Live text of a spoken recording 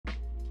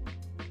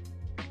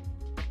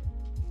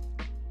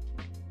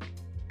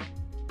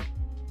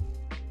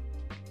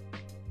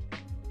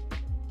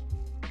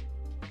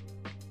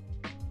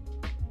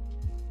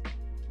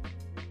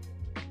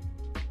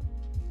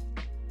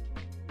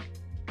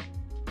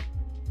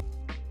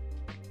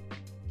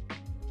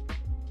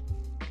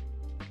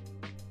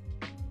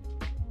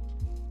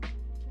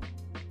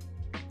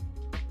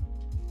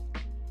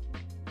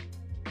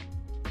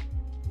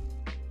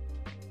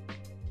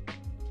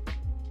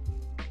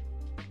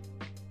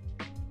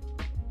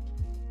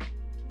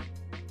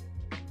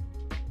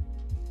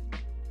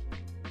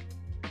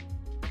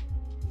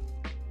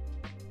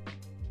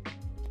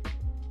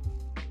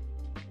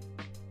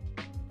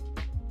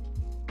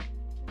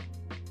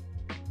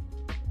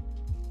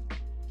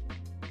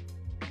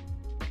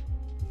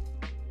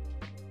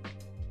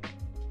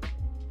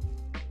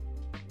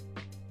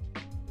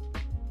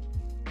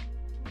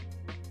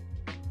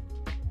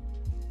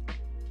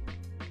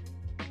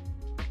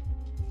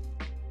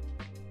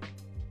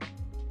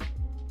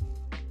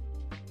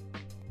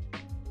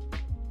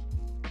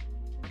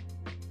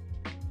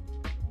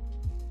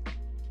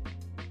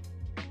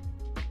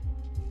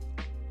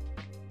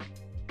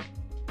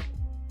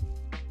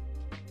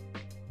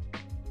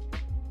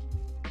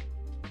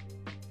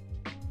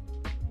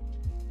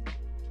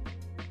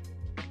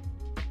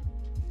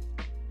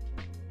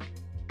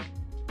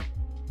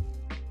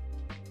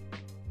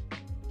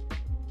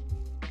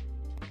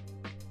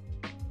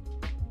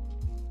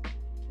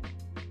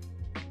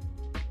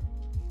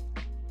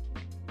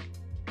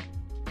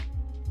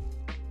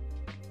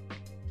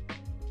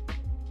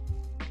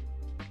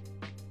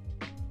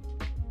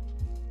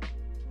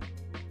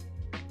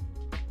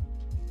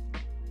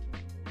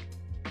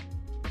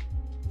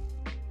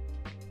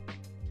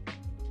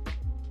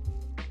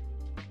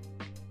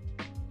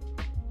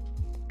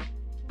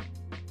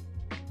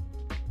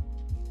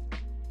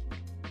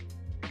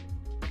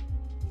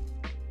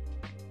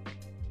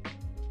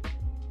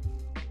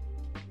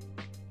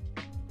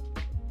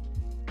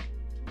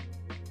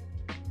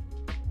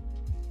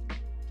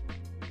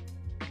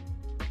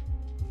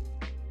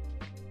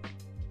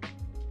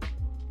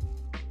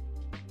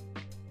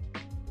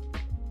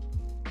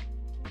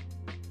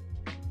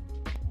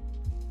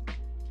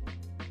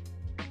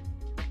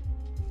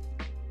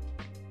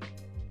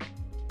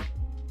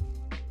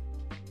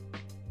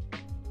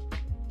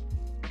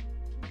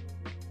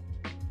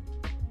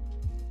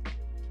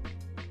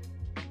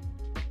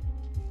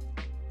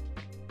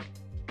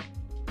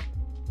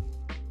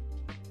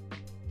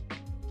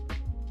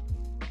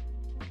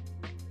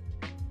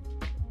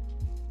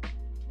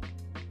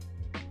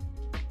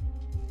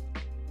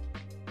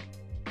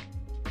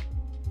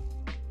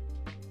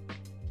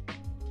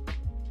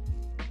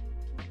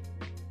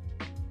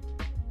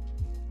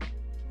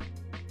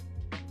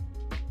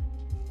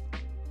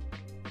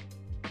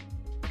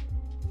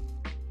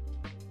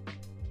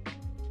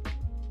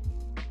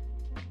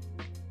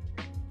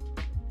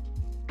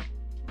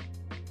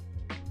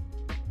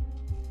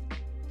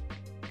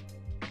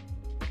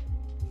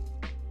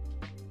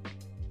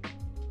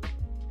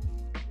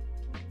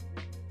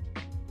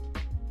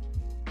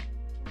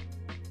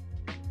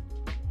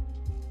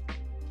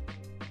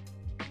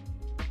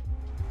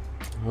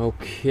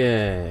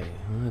Okay,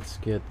 let's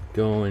get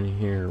going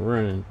here.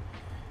 Running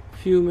a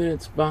few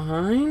minutes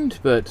behind,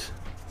 but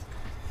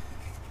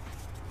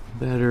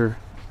better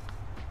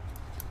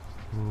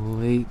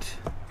late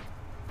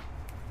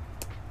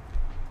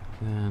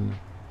than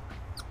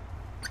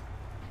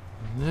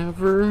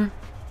never.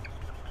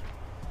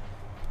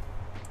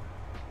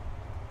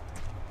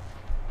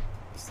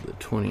 It's the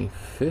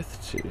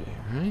 25th today,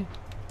 right?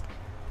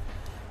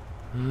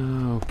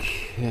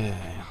 Okay.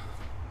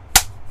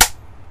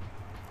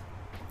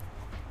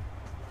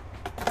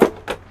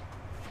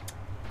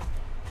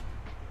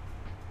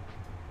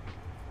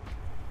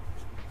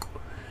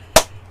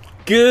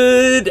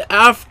 Good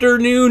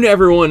afternoon,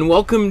 everyone.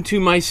 Welcome to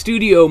my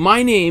studio.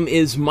 My name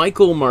is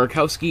Michael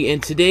Markowsky,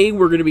 and today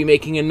we're going to be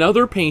making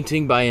another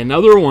painting by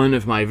another one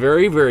of my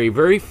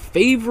very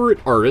favorite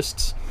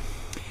artists.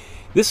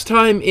 This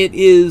time it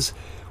is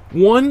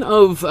one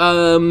of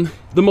the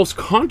most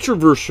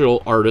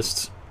controversial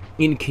artists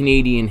in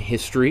Canadian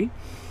history,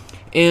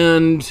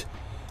 and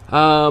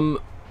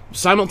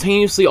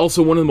simultaneously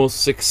also one of the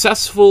most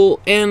successful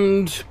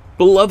and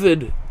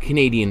beloved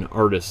Canadian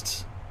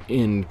artists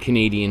in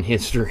Canadian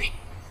history.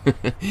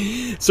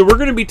 So we're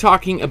going to be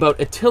talking about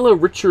Attila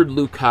Richard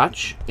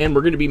Lukacs, and we're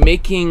going to be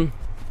making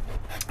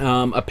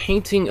a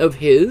painting of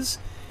his.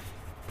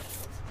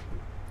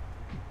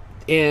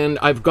 And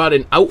I've got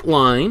an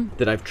outline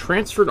that I've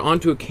transferred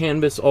onto a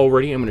canvas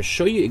already. I'm going to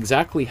show you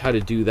exactly how to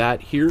do that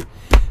here.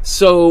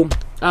 So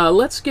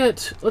let's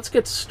get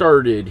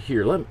started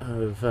here.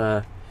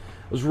 I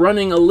was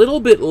running a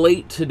little bit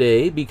late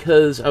today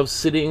because I was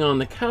sitting on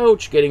the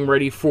couch getting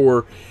ready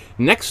for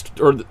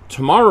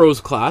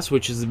tomorrow's class,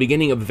 which is the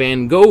beginning of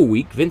Van Gogh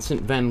week,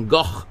 Vincent van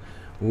Gogh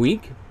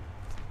week,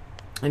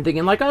 and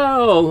thinking like,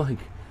 oh,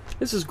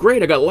 this is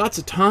great. I got lots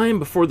of time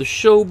before the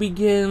show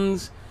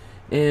begins,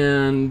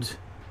 and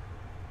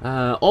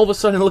all of a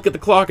sudden I look at the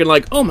clock and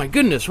like, oh my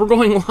goodness, we're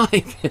going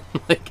live in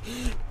like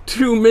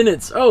 2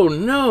 minutes. Oh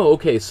no.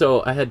 Okay,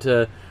 so I had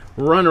to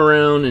run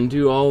around and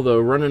do all the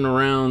running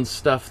around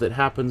stuff that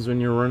happens when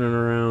you're running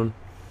around.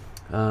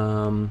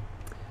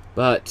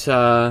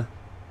 But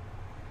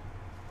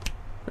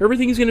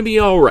everything's going to be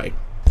all right.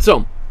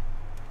 So,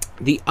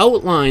 the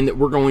outline that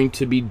we're going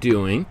to be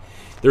doing,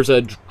 there's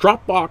a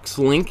Dropbox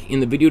link in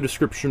the video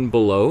description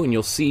below, and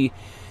you'll see,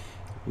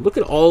 look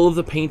at all of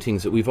the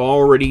paintings that we've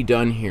already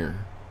done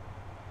here.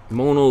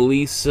 Mona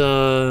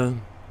Lisa,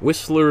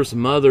 Whistler's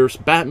Mother,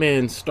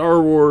 Batman,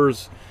 Star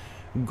Wars,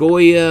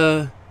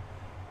 Goya,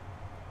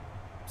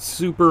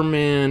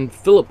 Superman,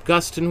 Philip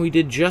Guston we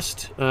did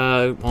just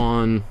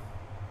on...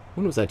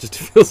 when was that? Just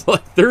feels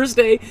like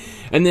Thursday.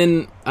 And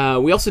then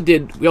we also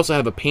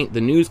have a Paint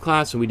the News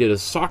class, and we did a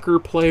soccer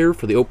player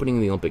for the opening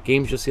of the Olympic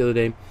Games just the other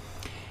day.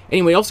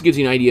 Anyway, it also gives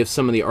you an idea of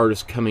some of the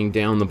artists coming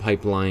down the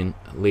pipeline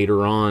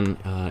later on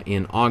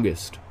in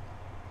August.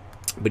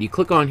 But you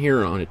click on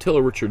here on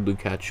Attila Richard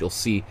Lukacs, you'll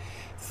see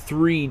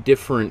 3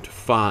 different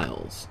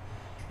files.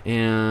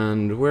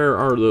 And where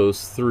are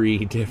those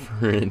 3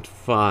 different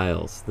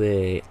files?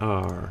 They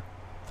are...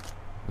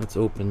 let's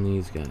open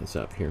these guys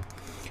up here.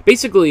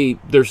 Basically,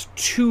 there's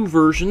 2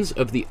 versions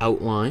of the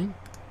outline,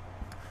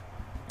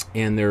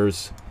 and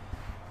there's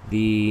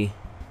the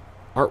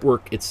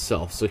artwork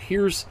itself. So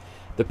here's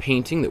the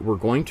painting that we're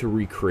going to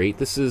recreate.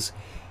 This is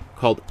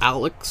called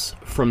Alex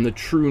from the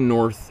True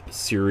North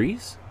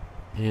series,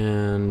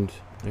 and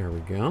there we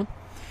go.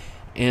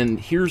 And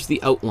here's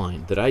the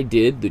outline that I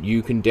did that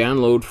you can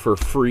download for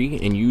free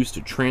and use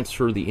to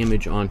transfer the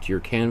image onto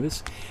your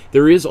canvas.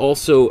 There is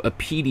also a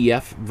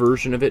PDF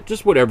version of it,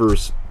 just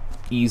whatever's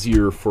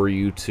easier for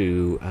you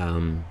to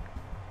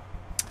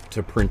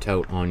print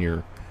out on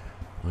your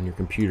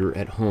computer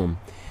at home.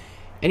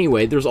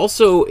 Anyway, there's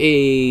also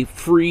a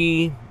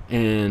free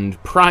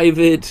and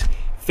private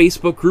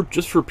Facebook group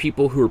just for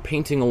people who are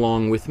painting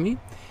along with me,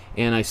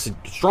 and I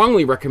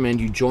strongly recommend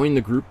you join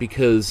the group,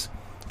 because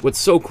what's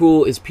so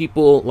cool is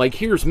people like,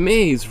 here's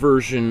May's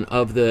version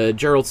of the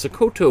Gerald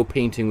Sokoto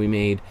painting we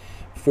made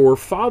for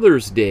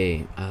Father's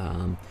Day,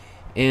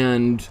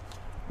 and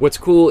what's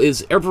cool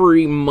is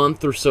every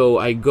month or so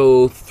I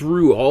go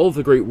through all of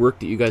the great work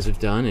that you guys have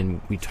done,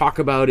 and we talk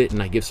about it,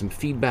 and I give some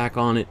feedback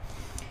on it.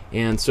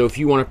 And so if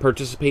you want to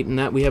participate in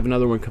that, we have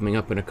another one coming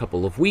up in a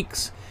couple of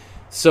weeks.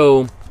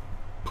 So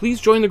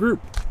please join the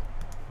group.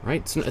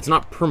 Right? It's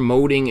not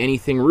promoting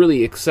anything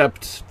really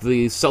except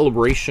the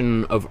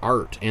celebration of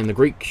art and the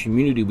great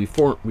community we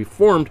formed,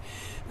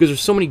 because there's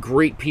so many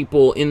great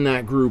people in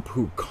that group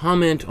who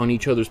comment on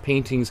each other's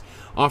paintings,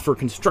 offer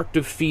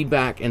constructive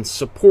feedback and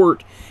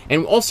support.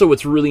 And also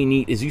what's really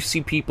neat is you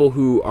see people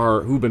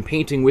who've been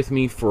painting with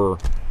me for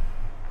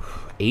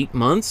 8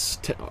 months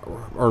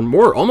or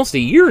more, almost a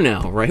year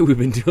now, right? We've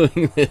been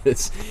doing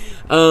this.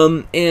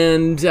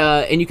 And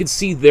you can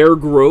see their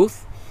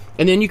growth.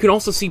 And then you can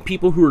also see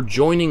people who are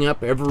joining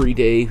up every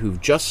day, who've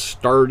just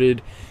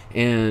started,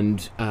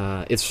 and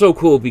it's so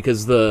cool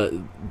because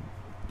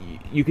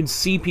you can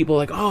see people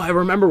like, oh, I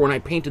remember when I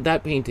painted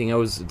that painting. It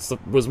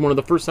was one of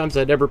the first times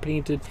I'd ever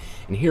painted,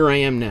 and here I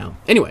am now.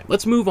 Anyway,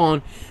 let's move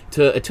on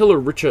to Attila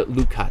Richard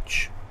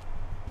Lukacs.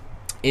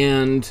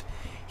 And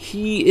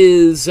he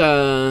is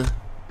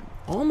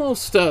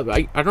almost,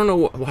 I don't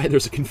know why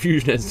there's a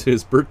confusion as to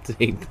his birth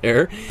date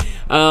there,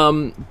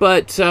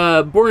 but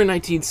born in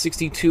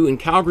 1962 in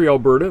Calgary,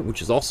 Alberta,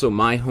 which is also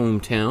my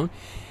hometown.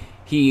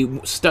 He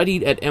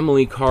studied at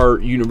Emily Carr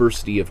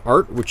University of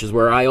Art, which is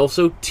where I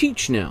also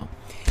teach now.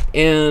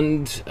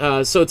 And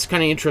so it's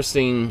kind of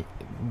interesting,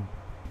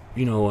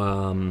 you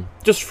know,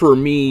 just for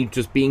me,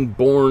 just being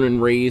born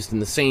and raised in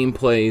the same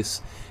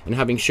place and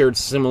having shared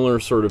similar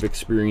sort of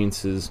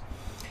experiences.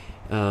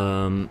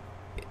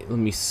 Let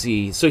me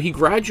see. So he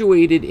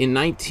graduated in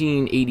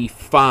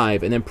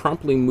 1985 and then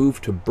promptly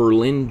moved to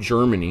Berlin,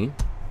 Germany,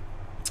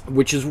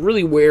 which is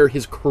really where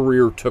his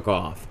career took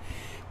off.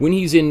 When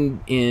he's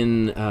in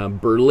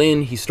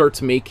Berlin, he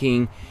starts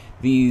making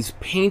these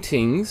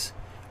paintings,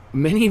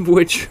 many of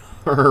which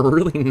are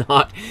really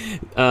not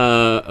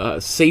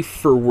safe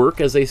for work,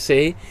 as they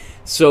say.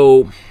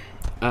 So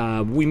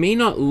we may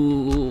not,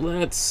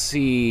 let's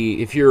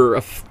see, if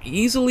you're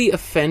easily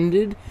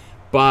offended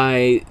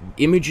by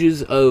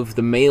images of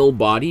the male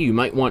body, you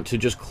might want to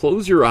just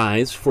close your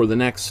eyes for the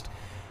next,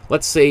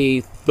 let's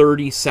say,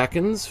 30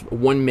 seconds,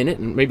 1 minute,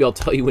 and maybe I'll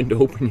tell you when to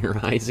open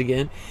your eyes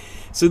again.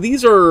 So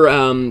these are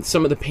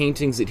some of the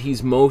paintings that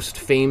he's most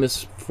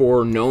famous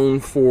for, known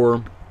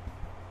for.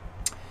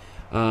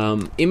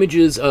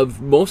 Images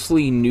of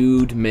mostly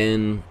nude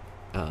men,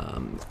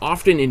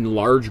 often in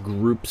large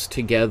groups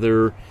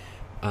together,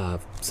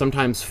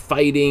 sometimes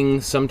fighting,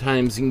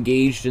 sometimes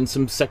engaged in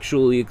some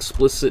sexually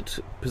explicit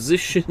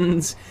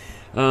positions,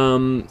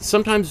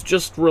 sometimes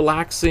just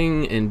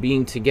relaxing and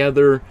being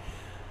together.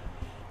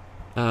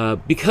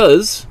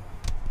 Because,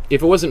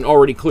 if it wasn't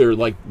already clear,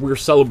 like, we're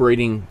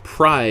celebrating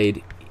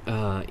Pride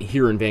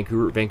here in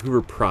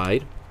Vancouver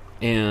Pride,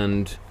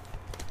 and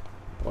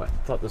I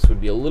thought this would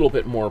be a little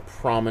bit more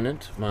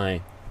prominent.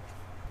 My,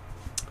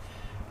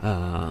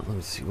 let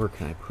me see, where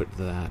can I put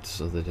that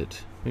so that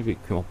it, maybe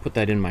I'll put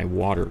that in my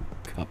water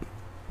cup.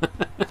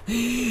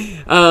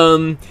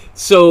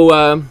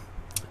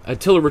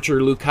 Attila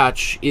Richard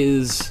Lukacs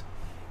is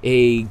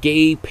a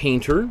gay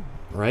painter,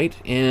 right?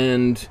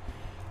 And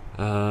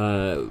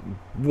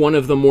one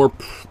of the more,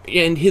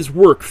 and his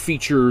work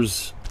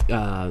features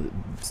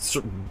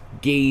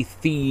gay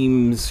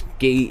themes,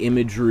 gay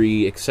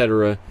imagery,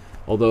 etc.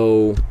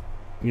 Although,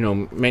 you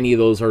know, many of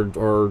those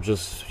are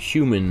just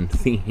human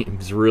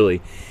themes,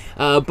 really.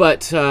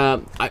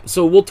 So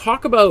we'll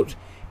talk about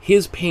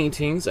his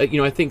paintings. You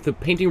know, I think the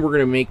painting we're going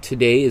to make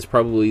today is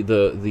probably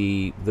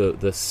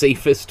the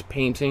safest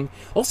painting.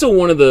 Also,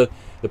 one of the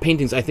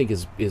paintings I think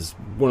is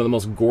one of the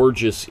most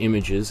gorgeous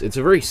images. It's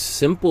a very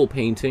simple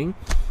painting,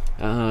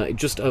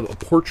 just a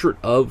portrait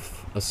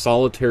of a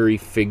solitary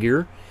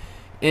figure,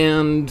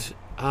 and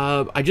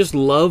I just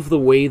love the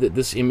way that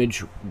this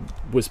image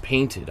was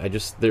painted.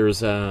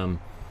 There's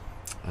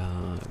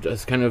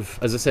just kind of,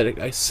 as I said,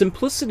 a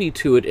simplicity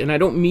to it, and I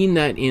don't mean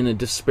that in a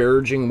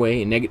disparaging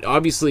way.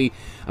 Obviously,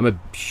 I'm a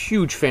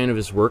huge fan of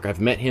his work. I've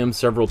met him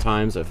several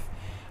times. I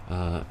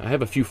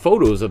have a few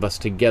photos of us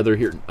together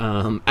here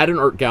at an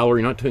art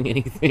gallery, not doing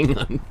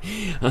anything.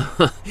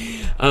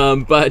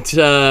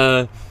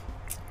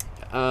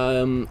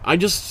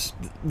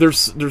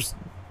 There's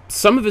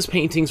some of his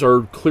paintings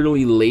are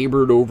clearly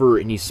labored over,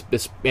 and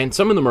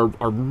some of them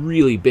are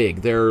really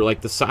big. They're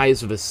like the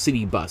size of a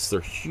city bus.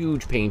 They're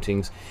huge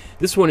paintings.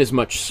 This one is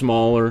much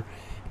smaller,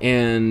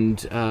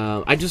 and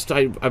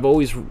I've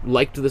always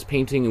liked this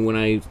painting. And when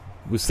I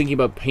was thinking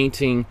about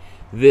painting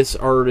this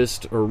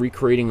artist or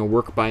recreating a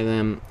work by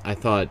them, I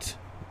thought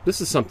this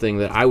is something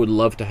that I would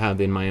love to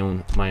have in my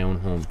own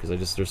home,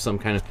 because there's some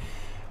kind of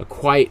a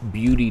quiet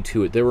beauty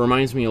to it that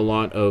reminds me a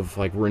lot of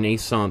like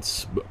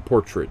Renaissance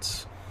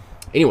portraits.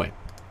 Anyway,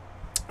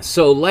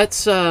 so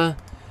let's if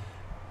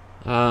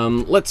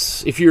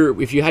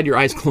you had your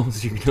eyes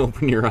closed, you can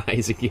open your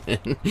eyes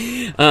again.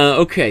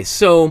 Okay,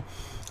 so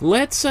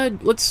let's I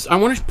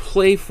want to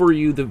play for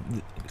you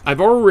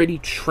I've already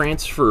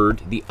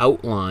transferred the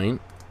outline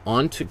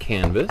onto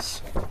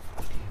canvas,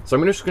 so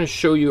I'm just going to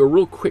show you a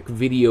real quick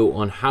video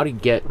on how to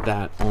get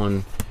that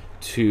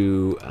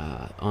onto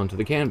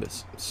the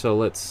canvas. So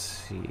let's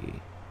see.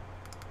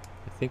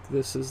 I think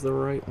this is the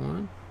right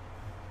one.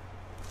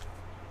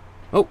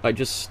 Oh, I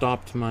just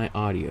stopped my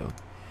audio.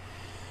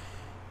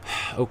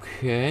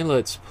 Okay,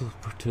 let's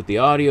put the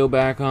audio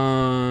back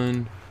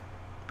on,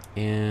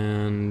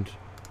 and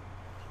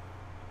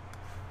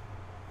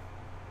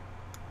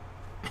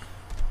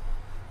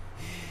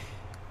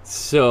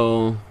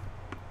so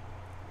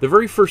the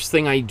very first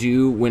thing I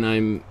do when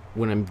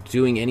I'm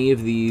doing any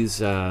of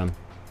these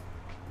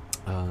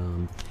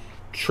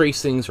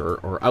tracings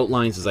or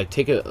outlines is I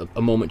take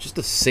a moment just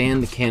to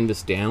sand the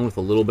canvas down with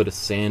a little bit of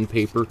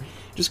sandpaper.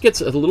 Just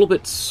gets a little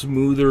bit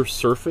smoother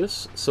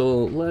surface.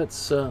 So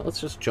let's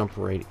just jump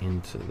right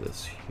into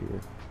this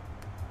here.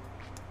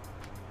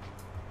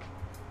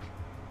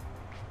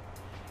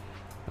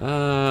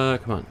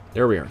 Come on,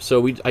 there we are.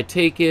 So I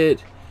take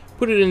it,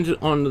 put it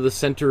onto the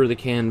center of the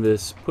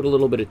canvas, put a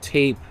little bit of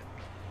tape.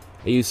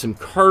 I use some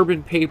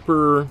carbon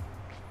paper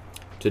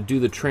to do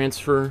the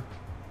transfer.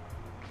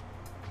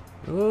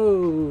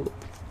 Oh,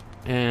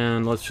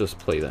 and let's just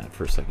play that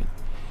for a second.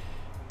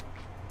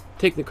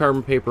 Take the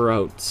carbon paper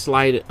out,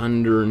 slide it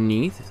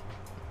underneath.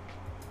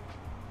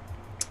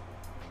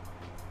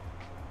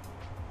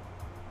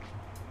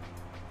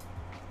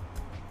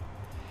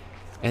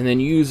 And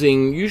then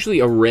using usually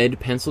a red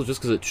pencil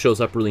just because it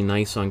shows up really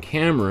nice on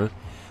camera,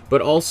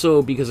 but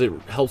also because it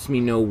helps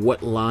me know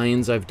what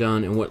lines I've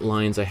done and what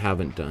lines I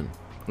haven't done.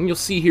 And you'll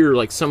see here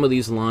like some of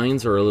these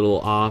lines are a little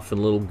off and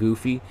a little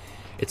goofy.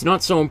 It's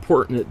not so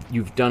important that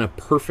you've done a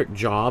perfect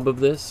job of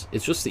this.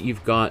 It's just that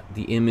you've got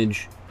the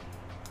image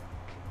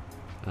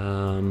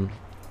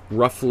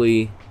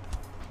roughly...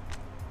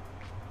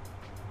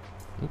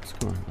 Oops,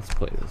 come on, let's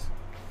play this.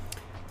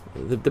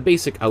 The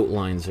basic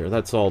outlines there,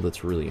 that's all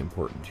that's really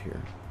important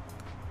here.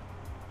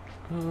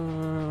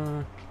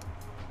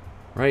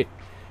 Right.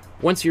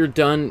 Once you're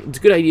done, it's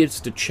a good idea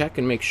just to check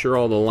and make sure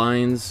all the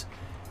lines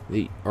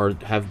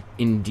have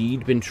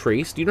indeed been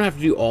traced. You don't have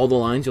to do all the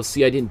lines. You'll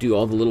see I didn't do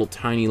all the little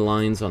tiny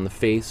lines on the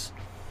face.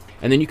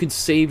 And then you can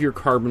save your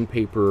carbon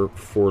paper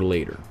for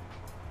later.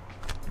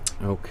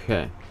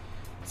 Okay.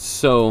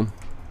 So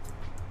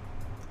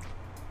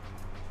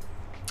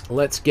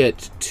let's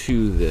get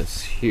to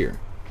this here.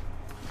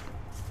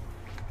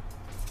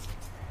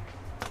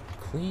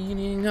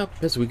 Cleaning up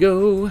as we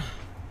go.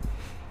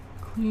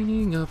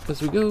 Cleaning up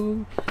as we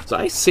go. So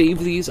I save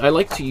these. I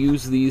like to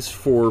use these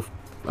for...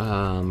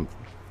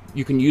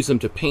 you can use them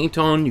to paint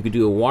on. You could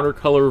do a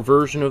watercolor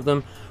version of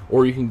them.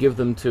 Or you can give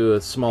them to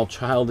a small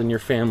child in your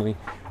family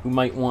who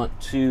might want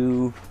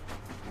to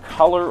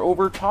color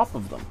over top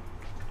of them.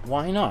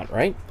 Why not,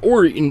 right?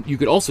 Or you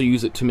could also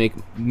use it to make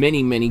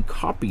many, many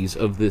copies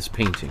of this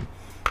painting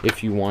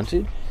if you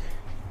wanted.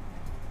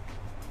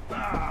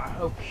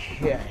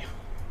 Okay.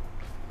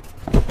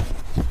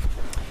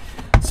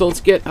 So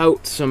let's get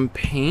out some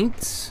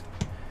paints.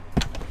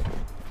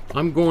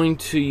 I'm going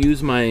to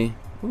use my...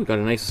 Oh, we got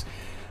a nice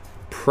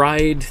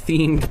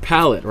Pride-themed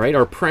palette, right?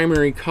 Our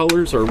primary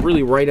colors are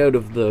really right out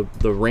of the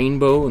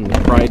rainbow and the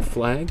Pride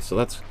flag, so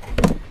that's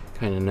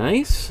kind of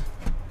nice.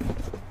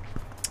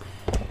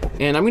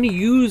 And I'm going to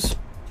use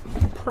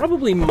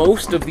probably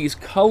most of these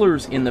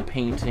colors in the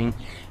painting,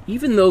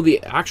 even though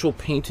the actual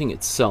painting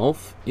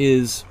itself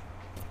is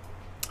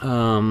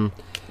a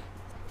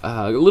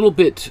little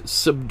bit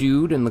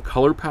subdued in the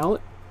color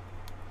palette.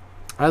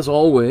 As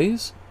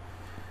always,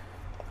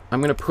 I'm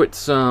going to put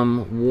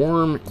some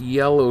warm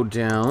yellow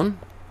down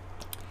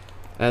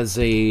as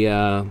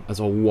a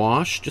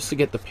wash just to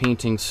get the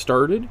painting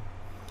started.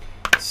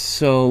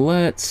 So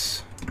I'm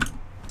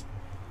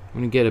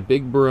going to get a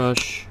big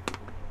brush.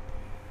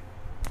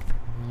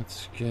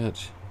 Let's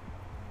get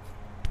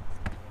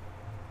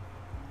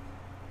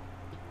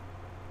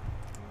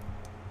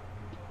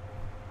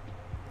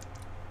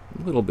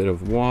a little bit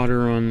of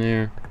water on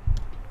there.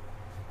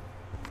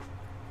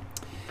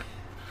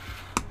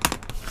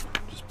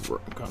 Just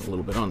got a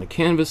little bit on the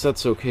canvas.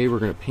 That's okay. We're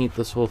going to paint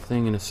this whole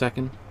thing in a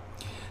second.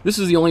 This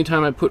is the only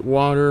time I put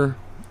water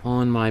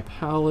on my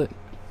palette.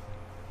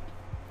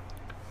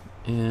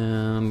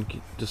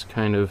 And just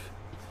kind of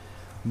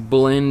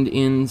blend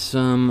in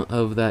some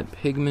of that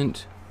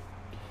pigment.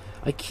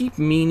 I keep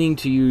meaning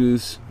to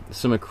use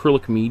some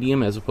acrylic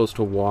medium as opposed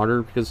to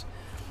water because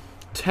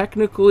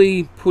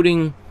technically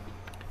putting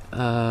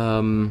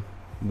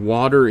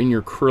water in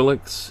your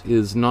acrylics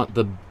is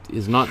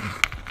not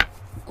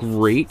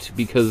great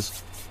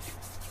because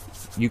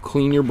you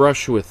clean your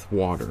brush with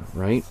water,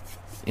 right?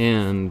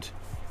 And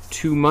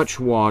too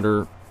much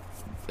water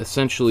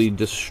essentially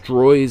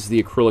destroys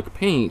the acrylic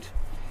paint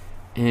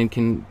and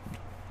can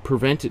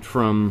prevent it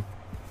from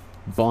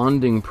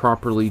bonding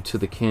properly to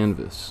the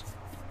canvas.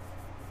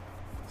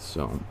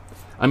 So,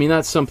 I mean,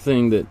 that's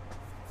something that,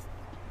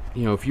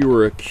 you know, if you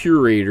were a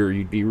curator,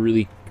 you'd be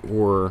really,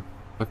 or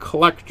a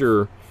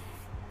collector,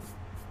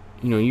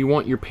 you know, you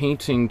want your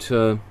painting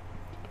to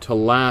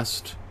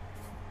last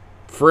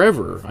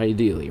forever,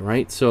 ideally,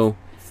 right? So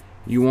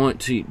you want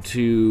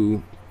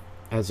to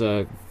as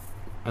a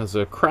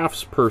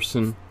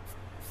craftsperson,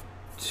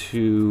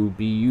 to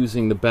be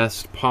using the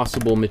best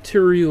possible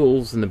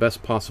materials and the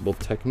best possible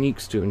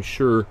techniques to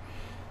ensure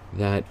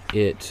that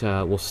it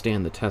will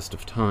stand the test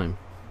of time.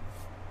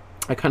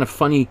 A kind of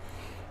funny,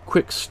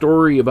 quick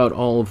story about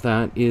all of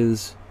that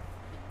is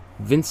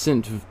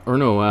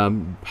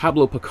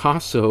Pablo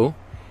Picasso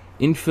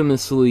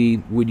infamously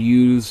would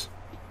use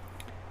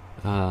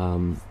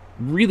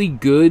really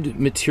good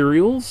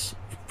materials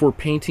for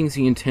paintings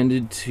he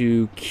intended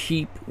to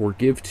keep or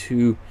give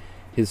to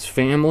his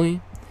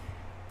family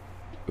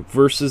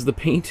versus the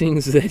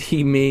paintings that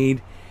he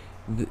made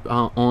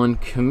on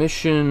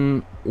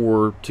commission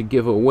or to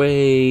give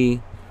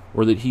away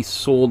or that he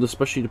sold,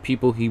 especially to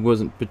people he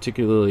wasn't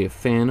particularly a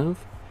fan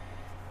of.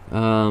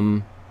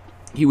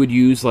 He would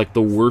use like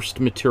the worst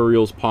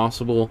materials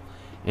possible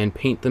and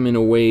paint them in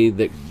a way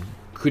that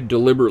could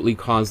deliberately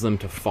cause them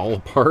to fall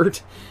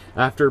apart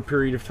after a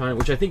period of time,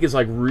 which I think is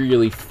like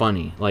really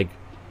funny. Like,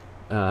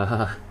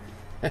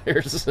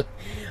 there's a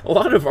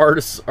lot of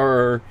artists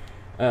are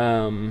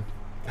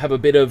have have a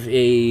bit of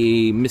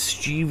a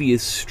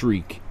mischievous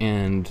streak,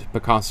 and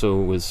Picasso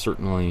was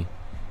certainly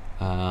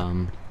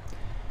one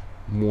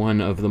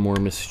of the more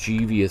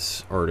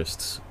mischievous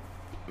artists.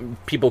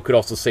 People could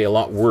also say a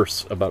lot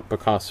worse about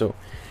Picasso,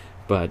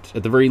 but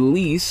at the very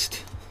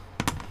least,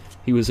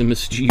 he was a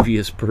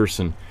mischievous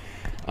person.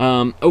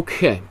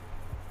 Okay.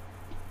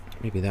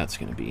 Maybe that's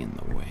going to be in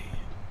the way.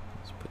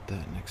 Let's put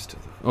that next to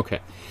the... Okay.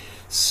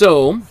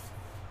 So,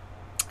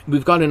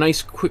 we've got a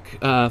nice quick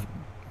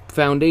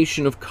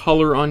foundation of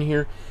color on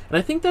here, and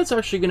I think that's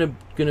actually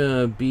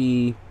gonna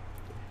be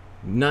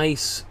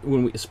nice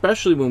when we,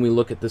 especially when we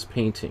look at this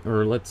painting.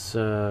 Or let's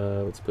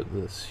put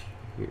this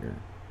here.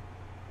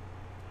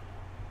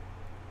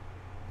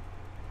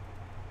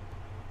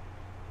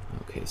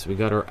 Okay, so we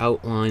got our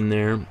outline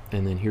there,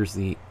 and then here's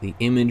the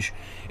image.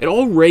 It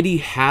already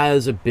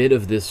has a bit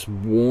of this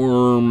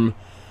warm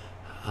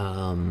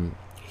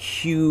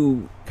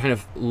hue kind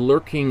of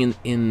lurking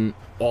in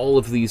all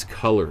of these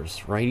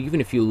colors, right?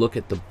 Even if you look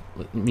at the...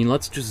 I mean,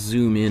 let's just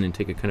zoom in and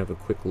take a kind of a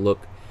quick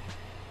look.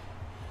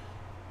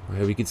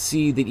 Right, we can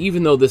see that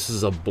even though this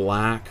is a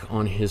black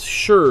on his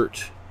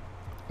shirt,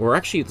 or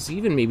actually it's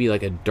even maybe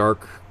like a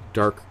dark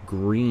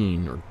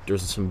green, or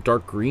there's some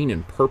dark green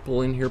and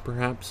purple in here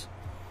perhaps,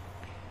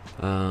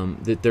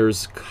 that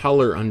there's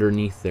color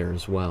underneath there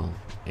as well.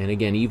 And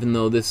again, even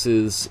though this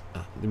is,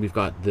 we've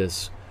got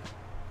this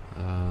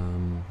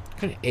kind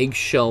of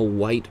eggshell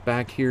white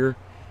back here,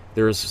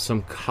 there's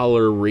some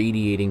color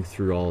radiating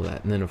through all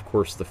that. And then of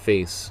course the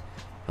face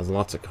has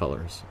lots of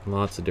colors,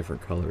 lots of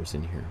different colors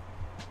in here.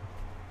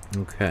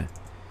 Okay,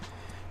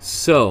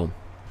 so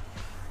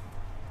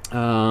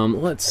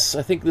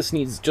I think this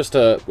needs just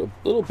a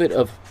little bit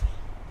of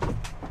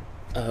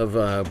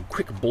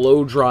quick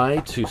blow dry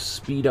to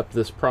speed up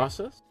this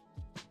process.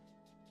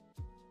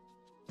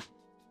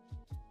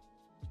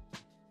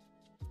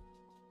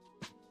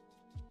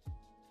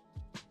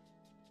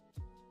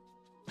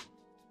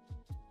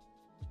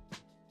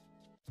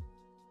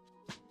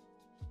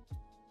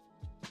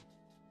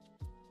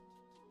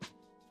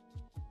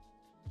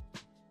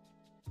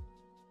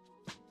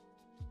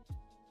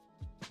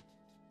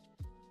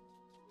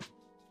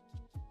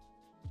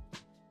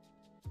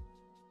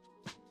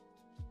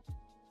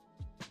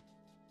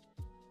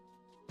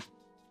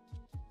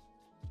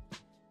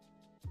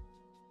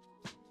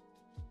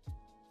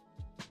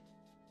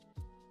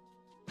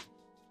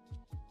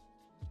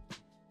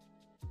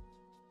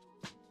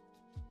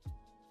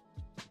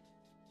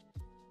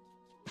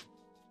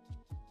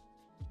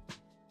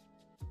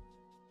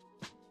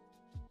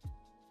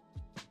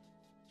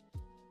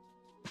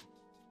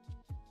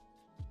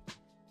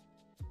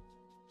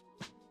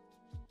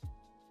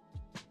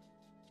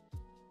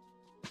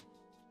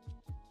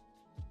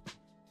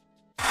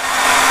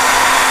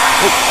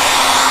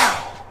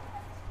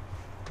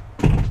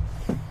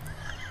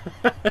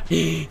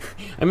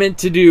 I meant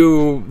to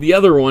do the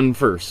other one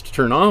first.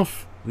 Turn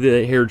off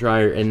the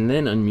hairdryer and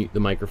then unmute the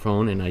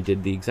microphone, and I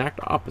did the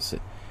exact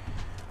opposite.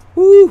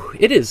 Woo!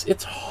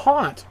 It's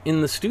hot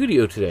in the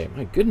studio today.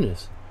 My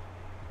goodness.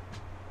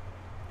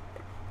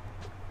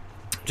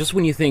 Just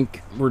when you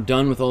think we're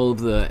done with all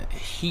of the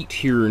heat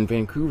here in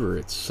Vancouver,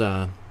 it's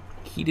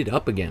heated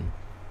up again.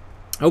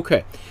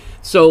 Okay,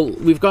 so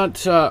we've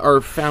got our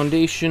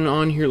foundation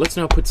on here. Let's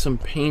now put some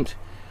paint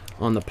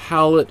on the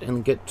palette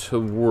and get to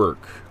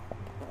work.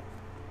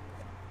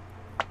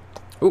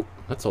 Oh,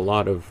 that's a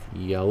lot of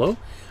yellow.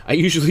 I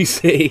usually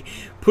say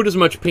put as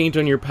much paint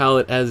on your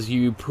palette as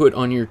you put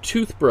on your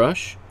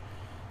toothbrush,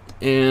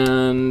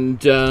 and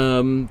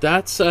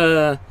that's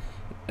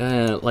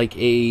like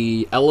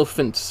a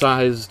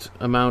elephant-sized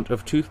amount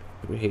of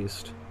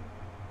toothpaste.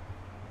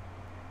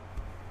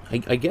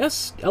 I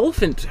guess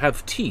elephants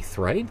have teeth,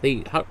 right?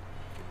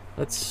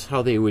 That's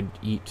how they would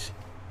eat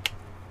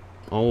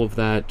all of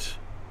that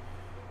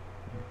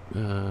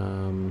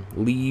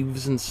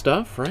leaves and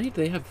stuff, right?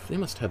 They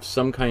must have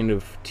some kind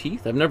of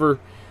teeth. I've never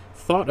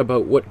thought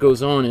about what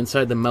goes on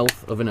inside the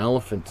mouth of an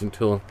elephant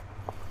until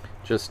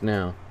just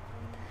now.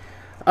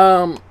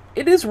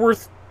 It is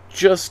worth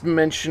just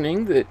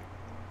mentioning that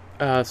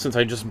since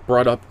I just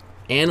brought up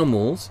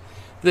animals,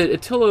 that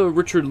Attila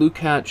Richard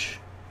Lukacs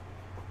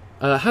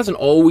hasn't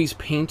always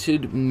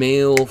painted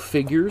male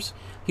figures.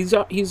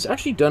 He's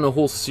actually done a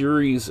whole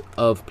series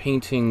of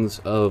paintings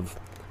of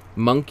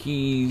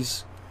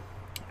monkeys,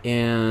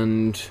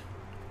 and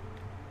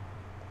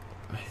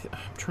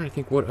I'm trying to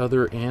think what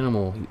other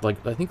animal,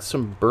 like I think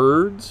some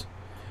birds,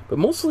 but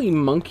mostly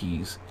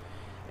monkeys.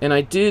 And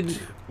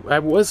I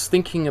was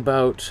thinking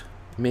about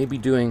maybe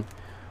doing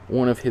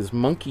one of his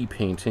monkey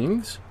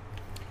paintings,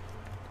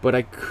 but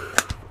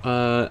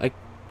I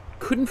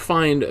couldn't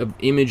find an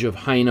image of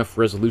high enough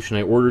resolution.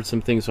 I ordered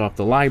some things off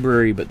the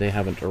library, but they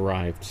haven't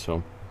arrived,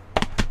 so.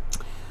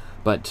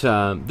 But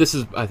this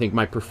is, I think,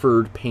 my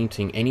preferred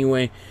painting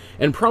anyway.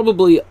 And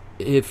probably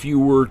if you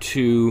were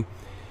to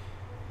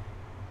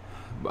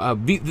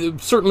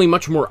certainly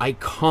much more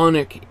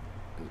iconic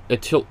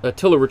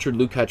Attila Richard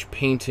Lukacs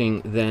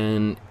painting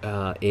than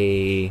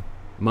a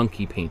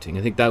monkey painting.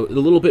 I think that a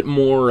little bit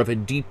more of a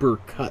deeper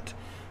cut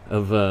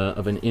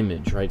of an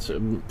image, right?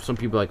 So some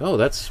people are like, oh,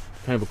 that's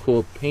kind of a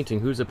cool painting.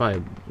 Who's it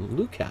by?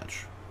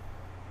 Lukacs.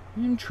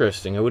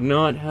 Interesting. I would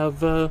not have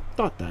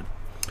thought that.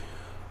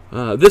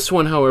 This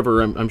one,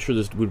 however, I'm sure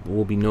this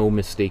will be no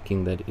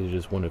mistaking that it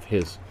is one of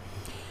his.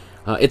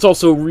 It's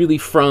also really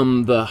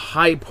from the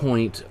high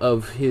point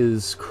of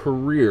his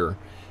career.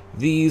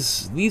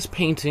 These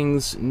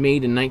paintings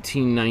made in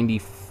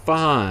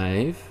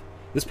 1995.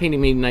 This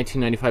painting made in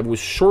 1995 was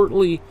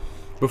shortly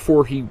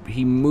before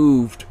he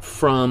moved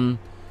from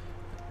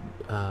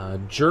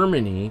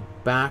Germany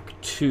back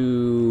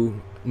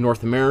to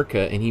North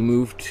America, and he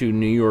moved to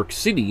New York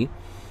City.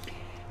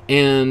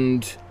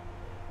 And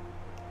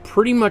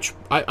pretty much,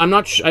 I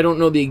don't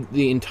know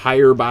the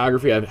entire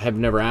biography. I have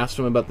never asked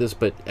him about this,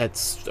 but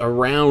it's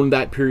around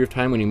that period of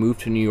time when he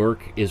moved to New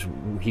York is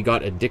he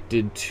got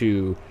addicted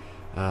to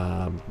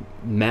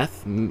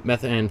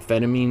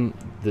methamphetamine,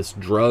 this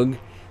drug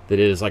that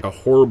is like a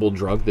horrible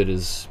drug that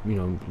is, you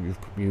know,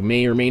 you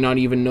may or may not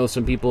even know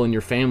some people in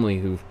your family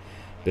who've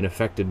been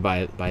affected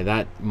by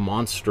that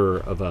monster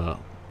of a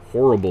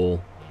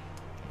horrible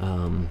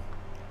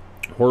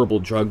horrible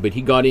drug. But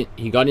he got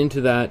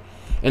into that,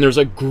 and there's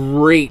a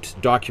great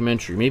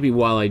documentary. Maybe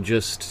while I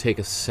just take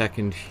a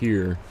second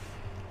here,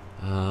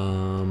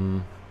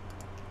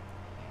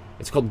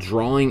 it's called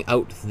Drawing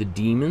Out the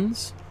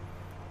Demons.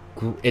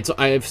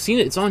 I've seen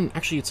it. It's on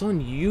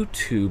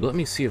YouTube. Let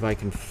me see if I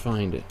can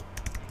find it.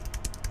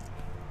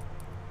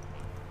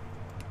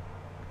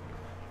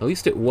 At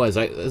least it was.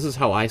 This is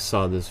how I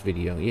saw this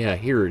video. Yeah,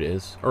 here it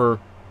is. Or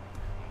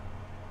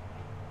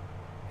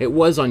it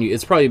was on you.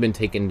 It's probably been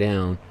taken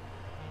down.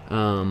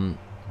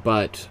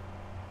 But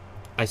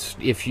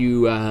if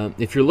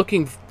you're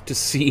looking to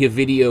see a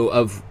video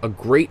of a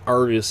great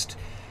artist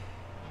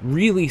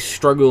really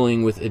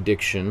struggling with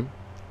addiction,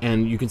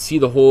 and you can see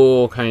the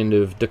whole kind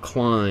of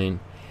decline,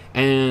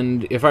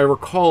 and if I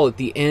recall at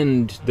the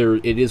end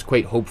it is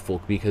quite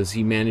hopeful because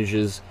he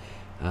manages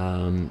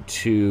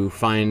to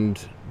find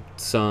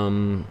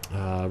some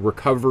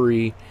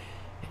recovery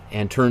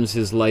and turns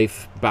his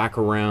life back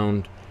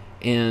around.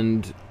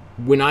 And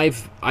when I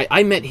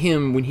met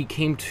him when he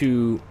came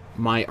to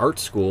my art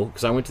school,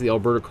 because I went to the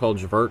Alberta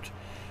College of Art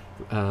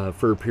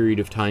for a period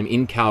of time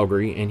in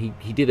Calgary, and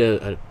he did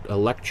a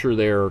lecture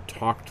there,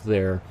 talked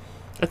there.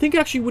 I think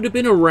actually would have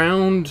been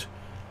around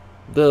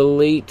the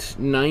late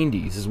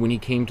 90s is when he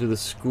came to the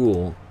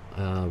school.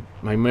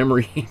 My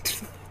memory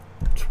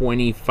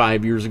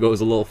 25 years ago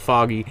is a little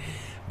foggy,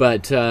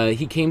 but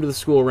he came to the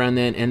school around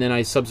then, and then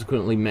I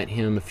subsequently met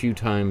him a few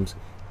times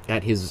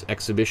at his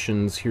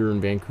exhibitions here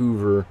in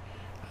Vancouver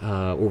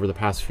over the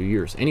past few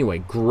years. Anyway,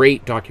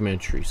 great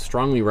documentary.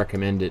 Strongly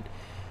recommend it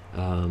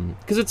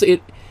because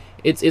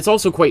it's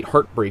also quite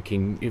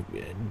heartbreaking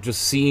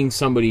just seeing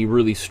somebody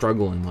really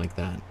struggling like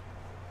that.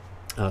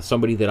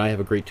 Somebody that I have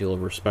a great deal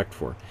of respect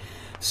for.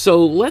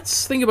 So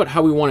let's think about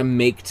how we want to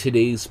make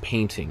today's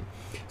painting.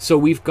 So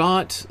we've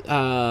got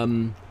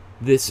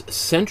this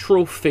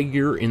central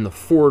figure in the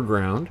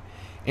foreground,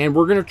 and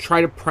we're going to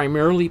try to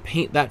primarily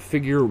paint that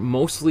figure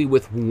mostly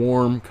with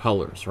warm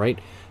colors, right?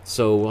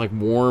 So like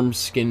warm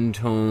skin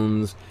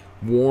tones,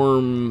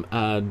 warm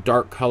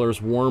dark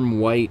colors, warm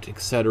white,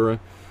 etc.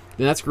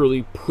 And that's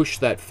really push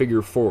that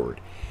figure forward.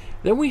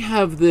 Then we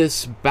have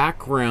this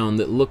background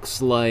that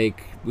looks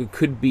like it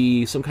could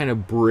be some kind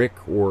of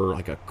brick or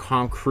like a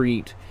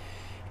concrete,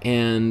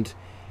 and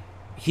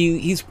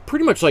he's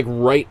pretty much like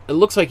right, it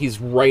looks like he's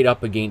right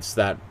up against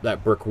that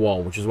brick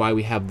wall, which is why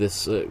we have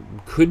this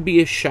could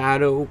be a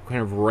shadow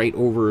kind of right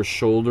over his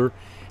shoulder,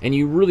 and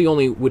you really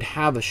only would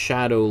have a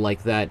shadow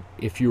like that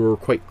if you were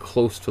quite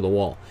close to the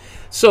wall.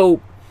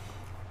 So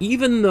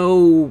even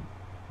though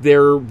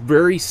they're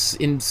very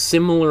in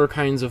similar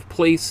kinds of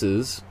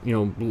places, you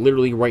know,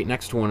 literally right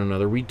next to one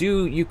another,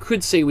 you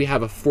could say we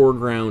have a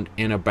foreground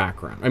and a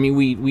background. I mean,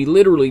 we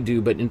literally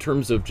do, but in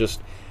terms of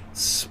just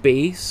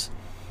space,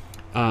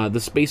 the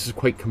space is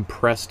quite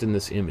compressed in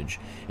this image.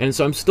 And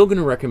so I'm still going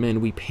to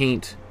recommend we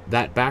paint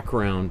that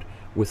background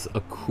with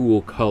a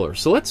cool color.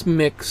 So let's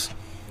mix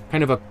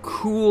kind of a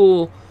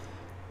cool,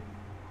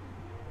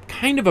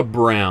 kind of a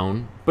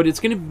brown, but it's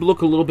going to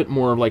look a little bit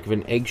more like of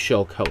an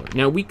eggshell color.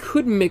 Now we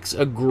could mix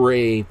a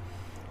gray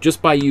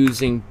just by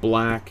using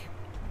black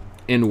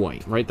and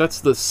white, right?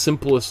 That's the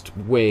simplest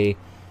way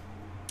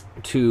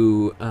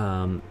to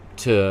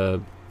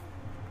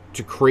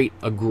create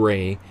a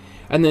gray.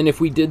 And then if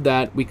we did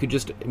that, we could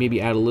just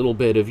maybe add a little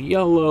bit of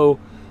yellow,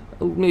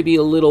 maybe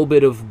a little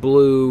bit of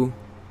blue,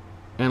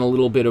 and a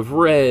little bit of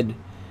red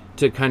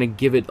to kind of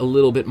give it a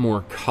little bit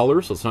more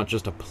color. So it's not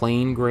just a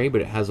plain gray,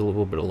 but it has a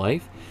little bit of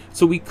life.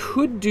 So we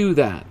could do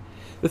that.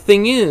 The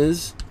thing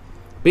is,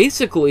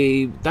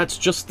 basically, that's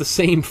just the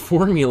same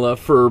formula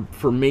for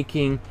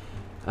making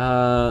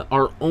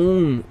our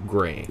own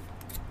gray,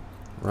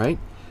 right?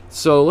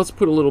 So let's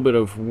put a little bit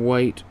of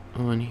white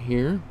on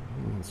here.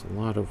 That's a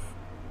lot of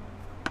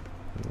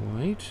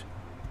white.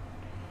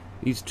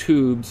 These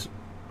tubes,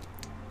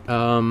 I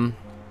don't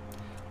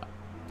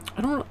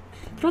know.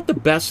 They're not the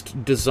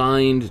best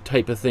designed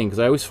type of thing, because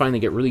I always find they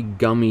get really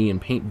gummy and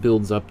paint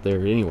builds up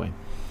there anyway.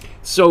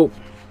 So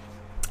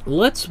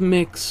let's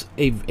mix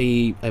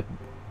a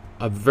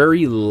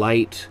very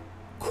light,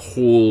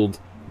 cold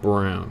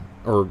brown,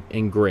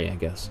 and gray, I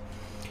guess.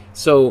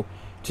 So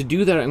to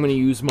do that, I'm going to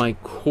use my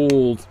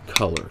cold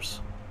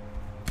colors,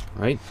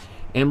 right?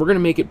 And we're going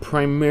to make it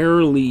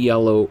primarily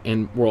yellow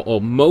and, well,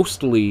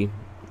 mostly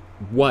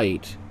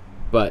white,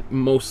 but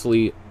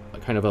mostly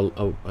kind of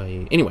a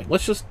anyway,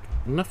 let's just,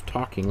 enough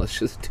talking, let's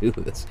just do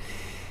this.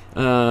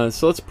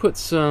 So let's put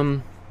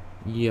some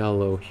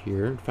yellow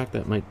here. In fact,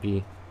 that might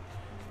be,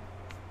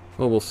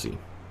 well, we'll see.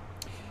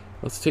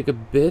 Let's take a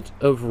bit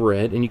of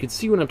red, and you can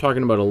see when I'm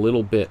talking about a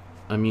little bit,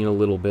 I mean a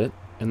little bit.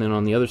 And then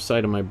on the other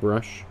side of my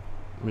brush,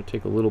 I'm going to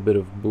take a little bit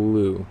of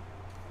blue.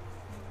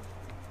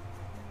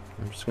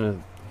 I'm just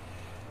going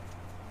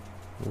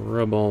to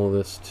rub all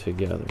this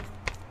together.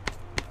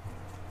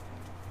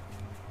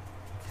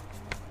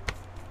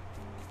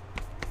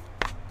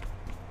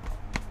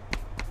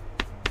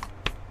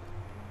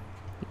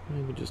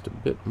 Maybe just a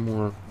bit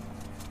more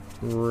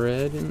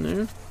red in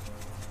there.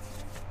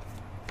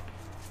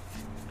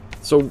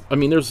 So, I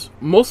mean, there's,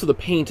 most of the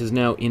paint is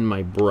now in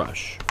my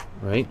brush,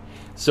 right?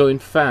 So, in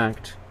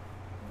fact,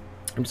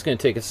 I'm just going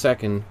to take a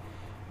second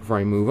before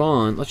I move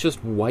on. Let's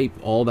just wipe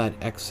all that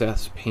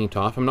excess paint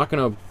off. I'm not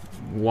going to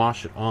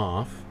wash it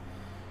off,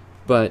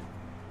 but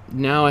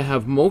now I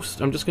have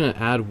most, I'm just going to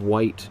add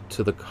white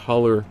to the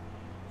color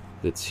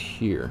that's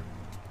here.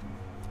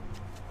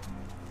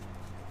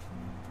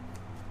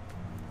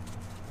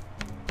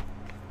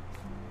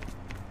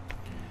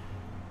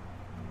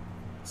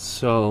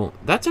 So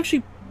that's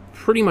actually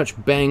pretty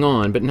much bang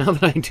on, but now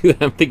that I do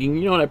that, I'm thinking,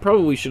 you know what, I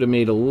probably should have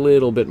made a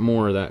little bit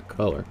more of that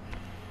color.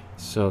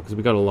 So, because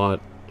we got a lot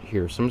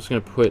here. So I'm just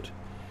going to put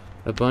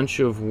a bunch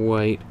of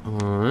white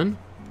on.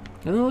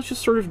 And then let's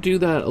just sort of do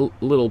that a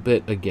little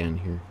bit again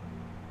here.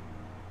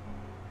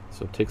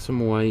 So take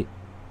some white,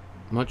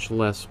 much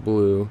less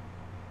blue,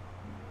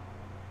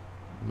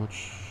 a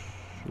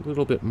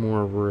little bit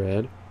more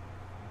red.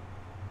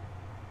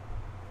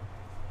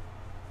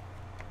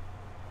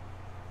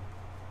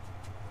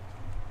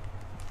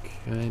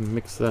 Okay,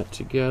 mix that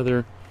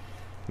together,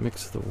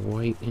 mix the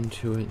white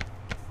into it.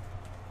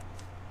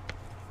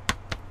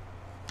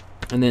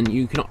 And then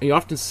you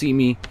often see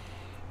me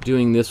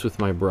doing this with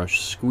my brush,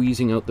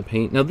 squeezing out the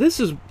paint. Now this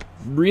is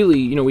really,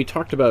 you know, we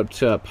talked about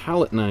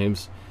palette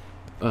knives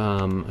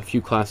a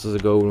few classes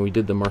ago when we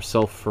did the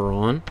Marcel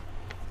Ferron.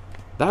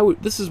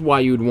 This is why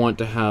you would want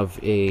to have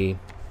a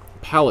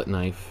palette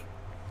knife.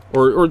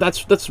 Or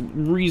that's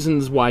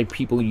reasons why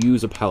people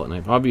use a palette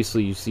knife.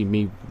 Obviously, you see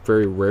me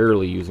very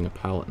rarely using a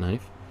palette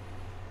knife.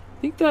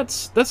 I think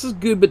this is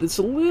good, but it's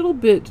a little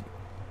bit,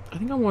 I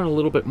think I want a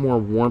little bit more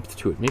warmth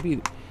to it.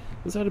 Maybe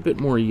let's add a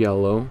bit more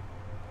yellow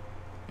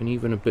and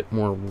even a bit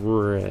more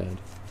red.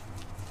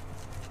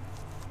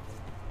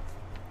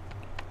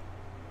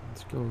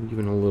 Let's go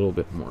even a little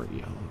bit more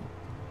yellow.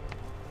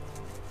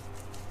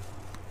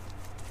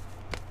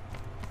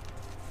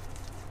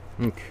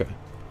 Okay.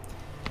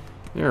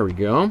 There we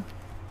go.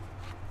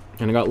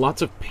 And I got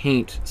lots of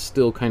paint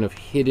still kind of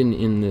hidden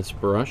in this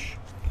brush.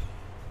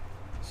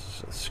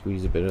 So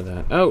squeeze a bit of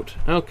that out.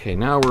 Okay,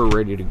 now we're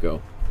ready to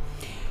go.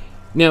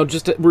 Now,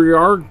 we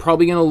are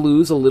probably going to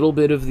lose a little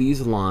bit of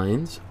these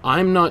lines.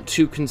 I'm not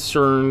too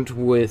concerned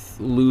with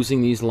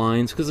losing these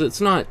lines because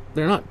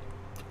they're not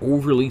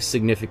overly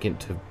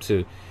significant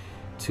to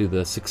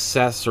the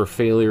success or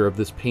failure of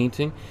this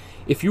painting.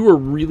 If you were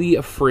really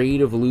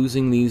afraid of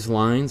losing these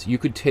lines, you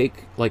could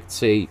take, like,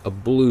 say, a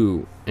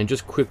blue and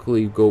just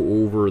quickly go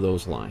over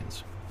those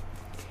lines.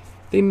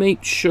 They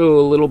might show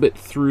a little bit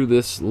through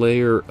this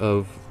layer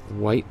of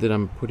white that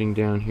I'm putting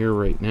down here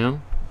right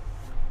now.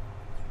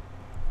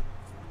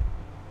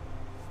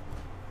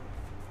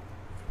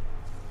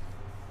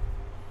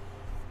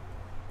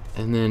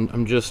 And then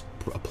I'm just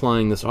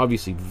applying this,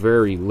 obviously,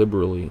 very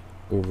liberally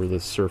over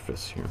this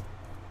surface here.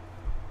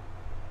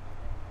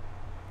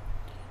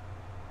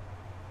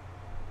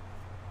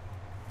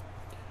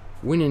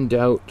 When in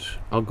doubt,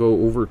 I'll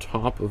go over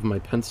top of my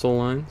pencil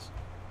lines,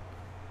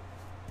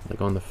 like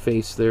on the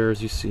face there,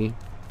 as you see.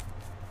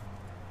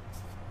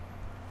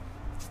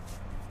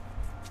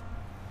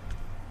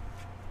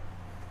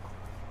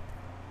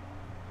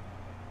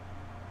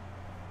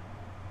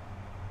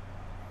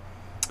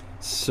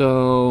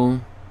 So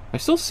I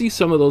still see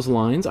some of those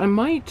lines. I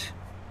might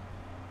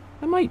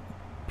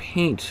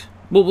paint.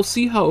 Well, we'll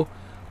see how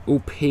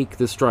opaque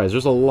this dries.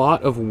 There's a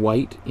lot of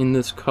white in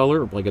this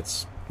color, like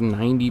it's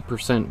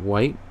 90%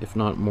 white, if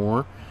not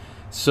more.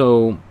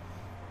 So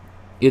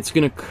it's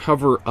going to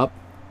cover up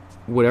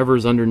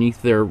whatever's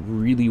underneath there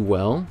really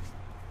well.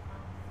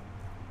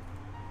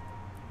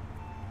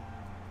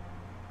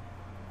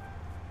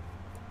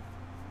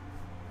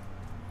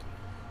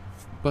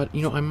 But,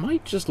 you know, I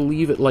might just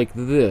leave it like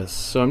this.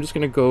 So I'm just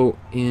going to go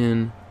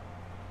in,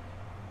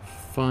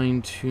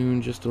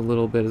 fine-tune just a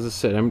little bit. As I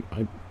said,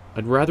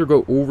 I'd rather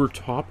go over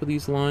top of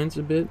these lines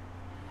a bit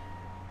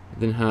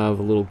than have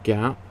a little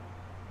gap.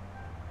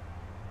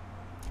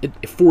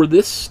 For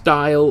this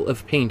style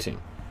of painting,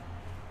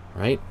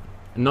 right?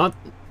 Not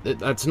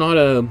that's not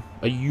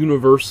a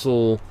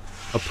universal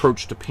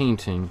approach to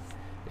painting.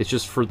 It's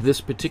just for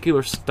this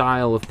particular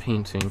style of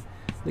painting,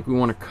 I think we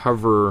want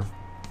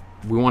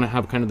to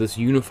have kind of this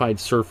unified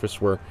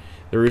surface where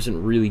there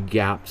isn't really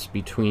gaps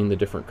between the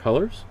different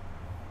colors.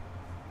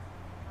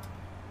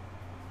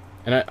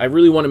 And I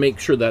really want to make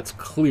sure that's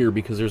clear,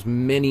 because there's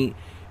many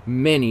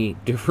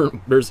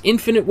different, there's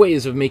infinite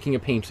ways of making a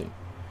painting.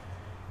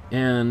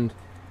 And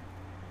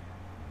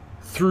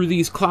through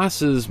these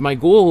classes, my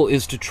goal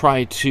is to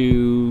try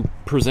to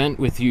present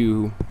with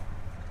you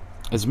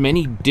as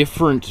many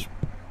different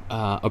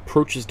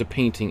approaches to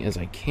painting as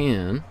I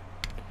can,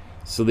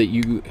 so that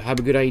you have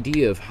a good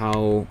idea of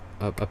how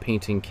a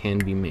painting can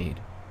be made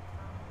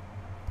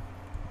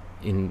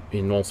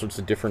in all sorts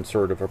of different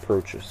sort of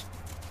approaches.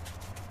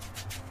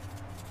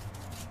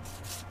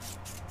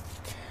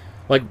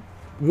 Like,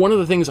 one of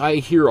the things I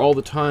hear all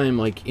the time,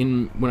 like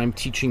when I'm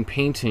teaching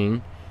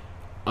painting,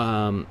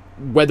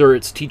 whether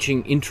it's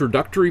teaching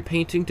introductory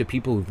painting to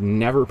people who've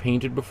never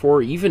painted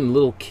before, even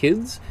little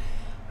kids,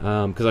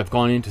 because I've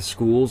gone into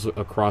schools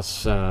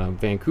across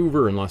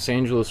Vancouver and Los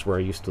Angeles, where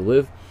I used to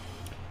live,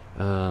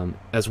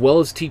 as well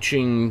as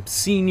teaching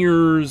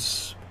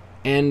seniors,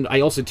 and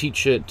I also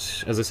teach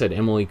at, as I said,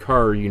 Emily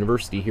Carr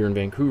University here in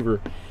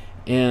Vancouver,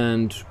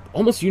 and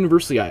almost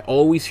universally I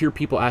always hear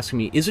people asking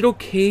me, is it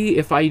okay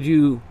if I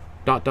do ...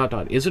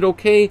 Is it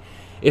okay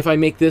if I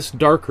make this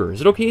darker?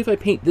 Is it okay if I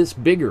paint this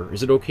bigger?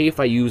 Is it okay if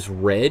I use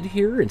red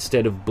here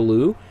instead of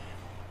blue?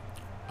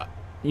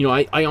 You know,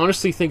 I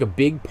honestly think a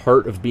big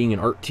part of being an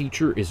art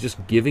teacher is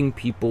just giving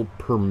people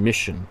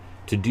permission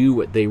to do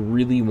what they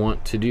really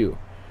want to do.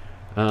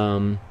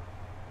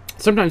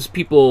 Sometimes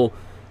people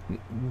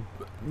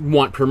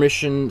want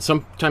permission,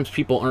 sometimes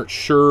people aren't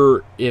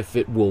sure if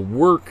it will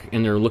work,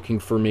 and they're looking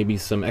for maybe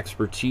some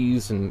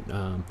expertise,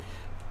 and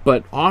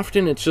but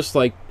often it's just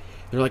like,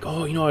 they're like,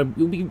 oh, you know, it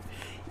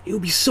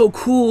would be so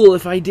cool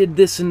if I did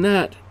this and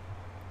that,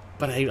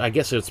 but I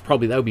guess it's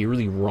probably, that would be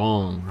really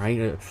wrong, right?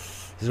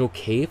 Is it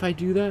okay if I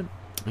do that?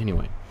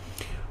 Anyway,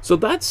 so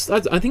that's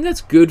I think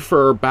that's good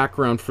for our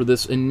background for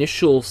this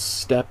initial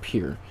step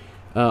here.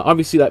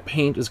 Obviously that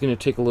paint is going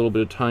to take a little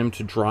bit of time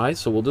to dry,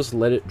 so we'll just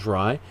let it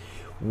dry.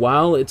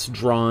 While it's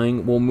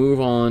drying, we'll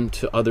move on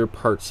to other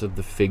parts of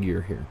the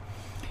figure here.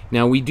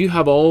 Now, we do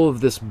have all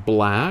of this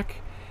black.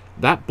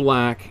 That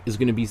black is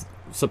going to be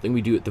something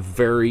we do at the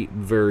very,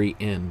 very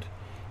end.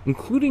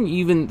 Including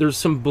even, there's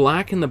some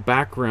black in the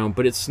background,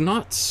 but it's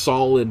not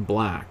solid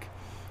black.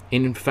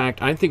 And in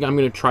fact, I think I'm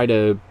going to try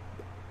to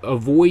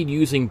avoid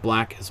using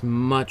black as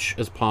much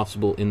as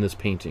possible in this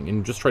painting,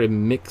 and just try to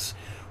mix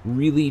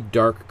really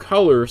dark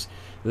colors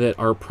that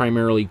are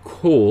primarily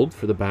cold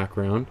for the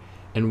background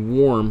and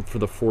warm for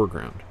the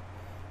foreground.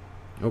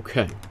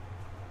 Okay,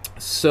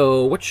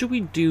 so what should we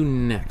do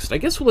next? I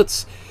guess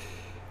let's,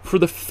 for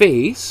the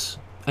face,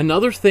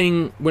 another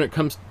thing when it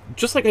comes,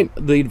 just like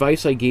the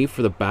advice I gave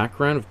for the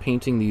background of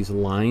painting these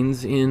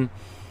lines in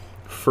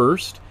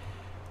first,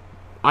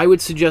 I would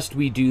suggest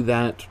we do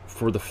that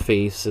for the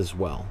face as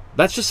well.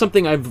 That's just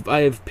something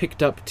I've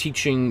picked up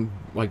teaching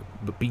like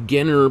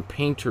beginner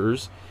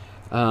painters,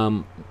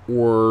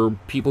 or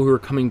people who are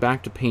coming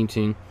back to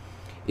painting,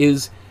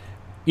 is,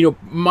 you know,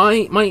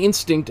 my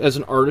instinct as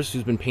an artist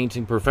who's been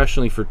painting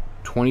professionally for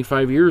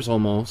 25 years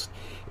almost,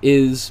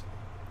 is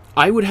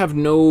I would have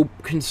no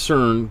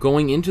concern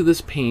going into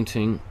this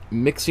painting,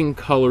 mixing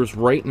colors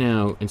right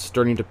now and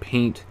starting to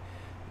paint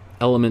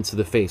elements of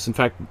the face. In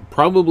fact,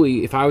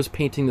 probably if I was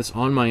painting this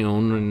on my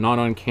own and not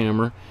on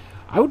camera,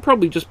 I would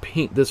probably just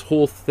paint this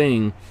whole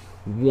thing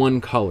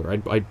one color.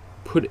 I'd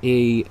put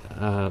a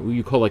what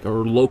you call like a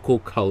local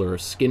color, a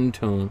skin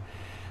tone,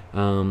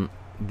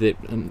 that,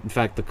 in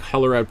fact, the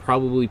color I'd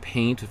probably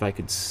paint, if I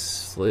could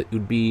it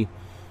would be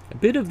a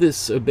bit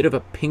of a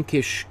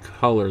pinkish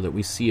color that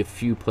we see a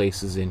few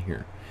places in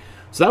here.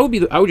 So that would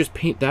be I would just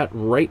paint that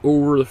right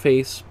over the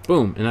face,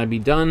 boom, and I'd be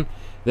done.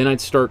 Then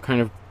I'd start kind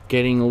of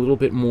getting a little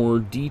bit more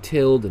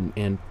detailed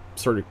and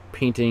started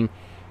painting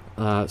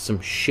some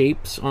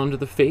shapes onto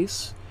the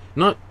face.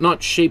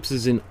 Not shapes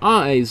as in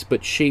eyes,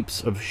 but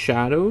shapes of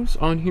shadows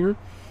on here.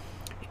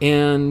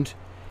 And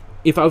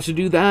if I was to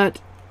do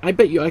that, I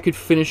bet you I could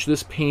finish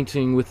this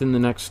painting within the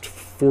next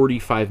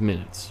 45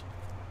 minutes,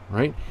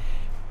 right?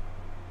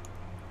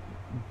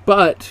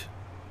 But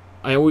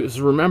I always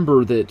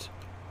remember that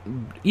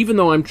even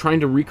though I'm trying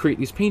to recreate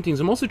these paintings,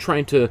 I'm also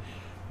trying to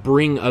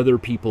bring other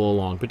people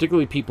along,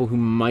 particularly people who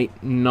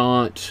might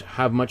not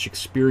have much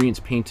experience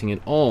painting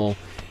at all.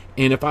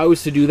 And if I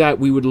was to do that,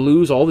 we would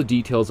lose all the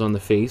details on the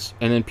face,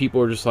 and then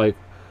people are just like,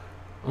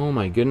 oh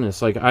my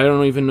goodness, like, I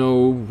don't even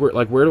know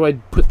where do I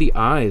put the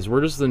eyes?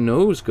 Where does the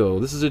nose go?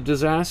 This is a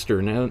disaster.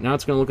 Now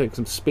it's going to look like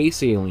some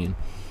space alien.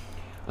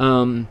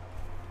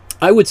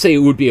 I would say it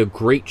would be a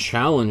great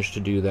challenge to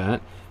do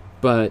that,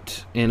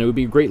 and it would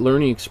be a great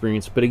learning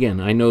experience. But again,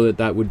 I know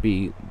that would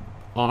be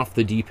off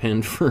the deep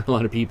end for a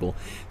lot of people.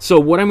 So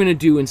what I'm going to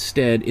do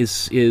instead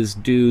is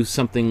do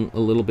something a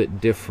little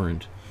bit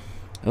different.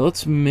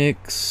 Let's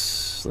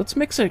mix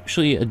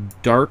actually a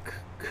dark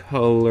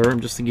color.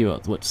 I'm just thinking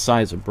about what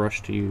size of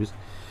brush to use.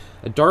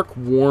 a dark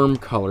warm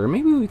color.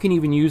 Maybe we can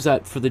even use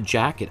that for the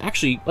jacket.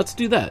 Actually, let's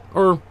do that.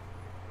 Or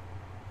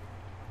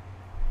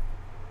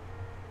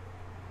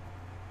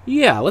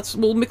yeah,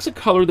 we'll mix a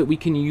color that we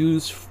can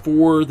use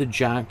for the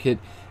jacket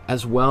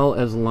as well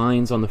as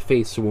lines on the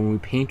face, so when we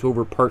paint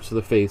over parts of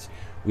the face,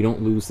 we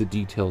don't lose the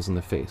details in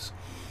the face.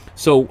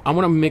 So I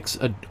want to mix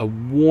a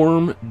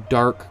warm,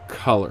 dark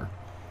color.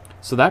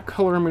 So that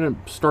color I'm going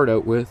to start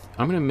out with,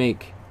 I'm going to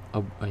make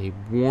a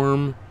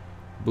warm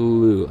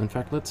blue. In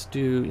fact, let's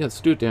do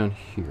it down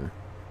here.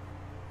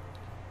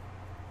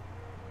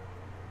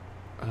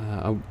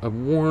 A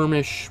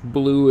warmish,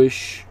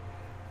 bluish,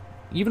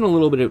 even a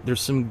little bit of,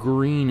 there's some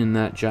green in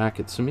that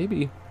jacket, so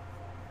maybe...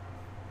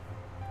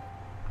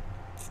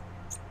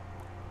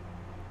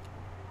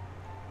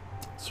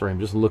 Sorry, I'm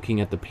just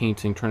looking at the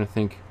painting, trying to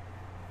think.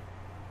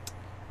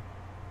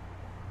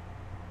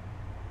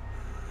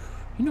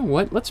 You know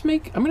what?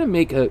 I'm going to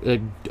make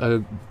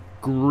a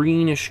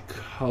greenish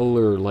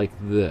color like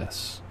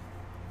this.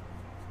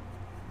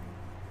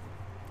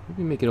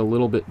 Maybe make it a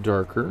little bit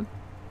darker.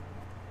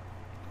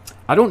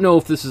 I don't know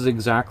if this is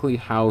exactly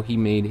how he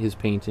made his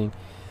painting,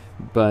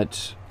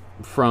 but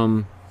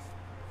from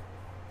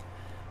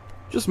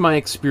just my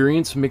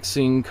experience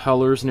mixing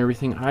colors and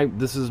everything,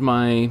 this is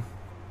my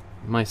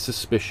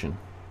suspicion.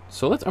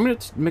 So I'm going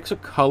to mix a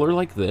color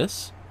like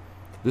this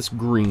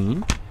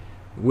green,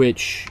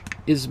 which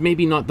is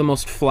maybe not the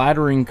most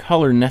flattering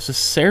color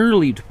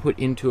necessarily to put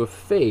into a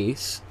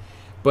face,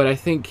 but I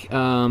think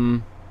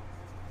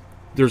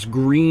there's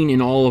green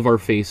in all of our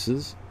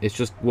faces. It's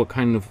just what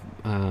kind of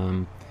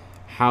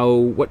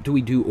what do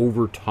we do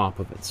over top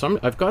of it. So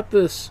I've got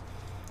this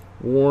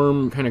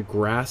warm kind of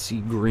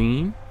grassy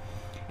green,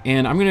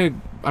 and I'm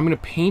gonna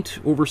paint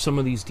over some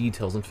of these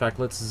details. In fact,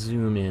 let's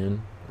zoom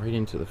in right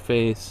into the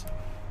face.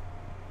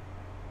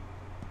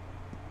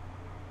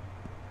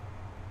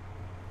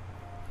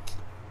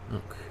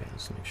 Okay,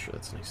 let's make sure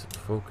that's nice and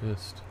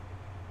focused.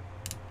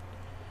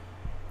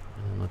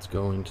 And let's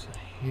go into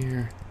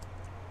here.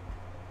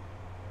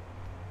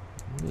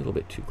 A little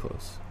bit too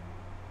close.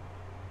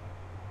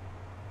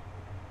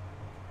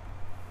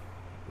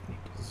 We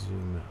need to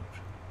zoom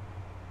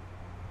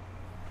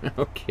out.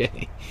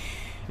 Okay.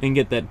 And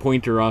get that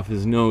pointer off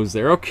his nose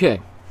there.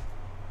 Okay.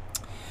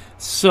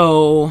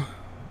 So,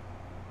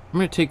 I'm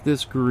going to take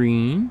this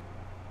green.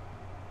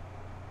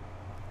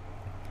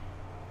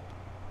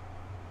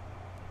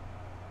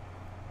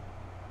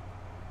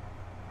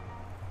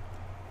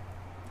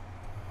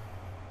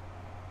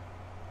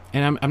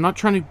 And I'm not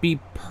trying to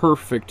be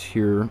perfect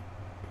here,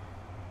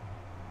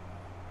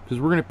 because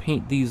we're going to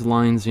paint these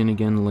lines in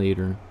again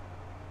later.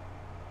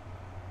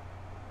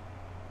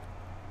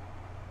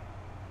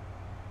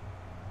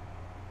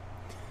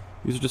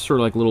 These are just sort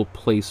of like little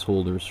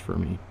placeholders for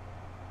me.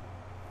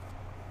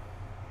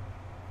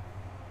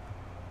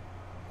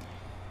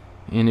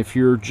 And if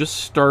you're just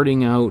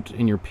starting out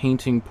and you're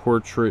painting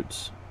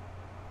portraits,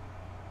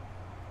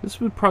 this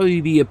would probably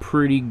be a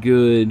pretty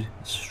good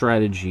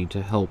strategy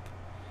to help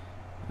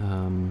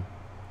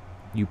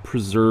you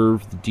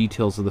preserve the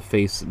details of the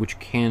face, which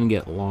can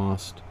get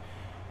lost.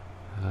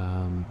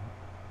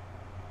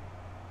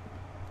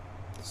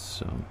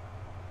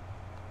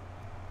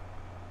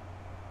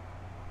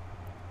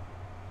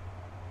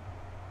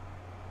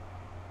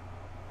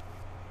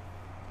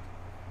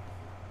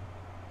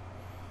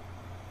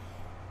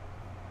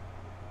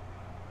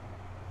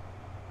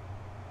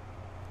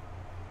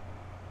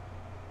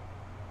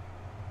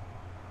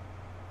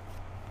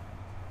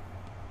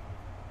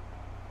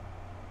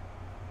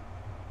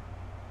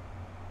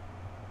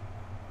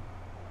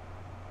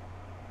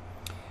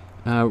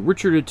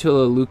 Richard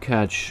Attila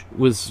Lukacs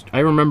was, I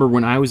remember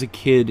when I was a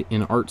kid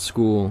in art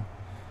school,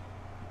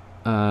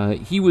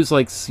 he was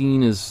like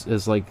seen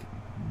as like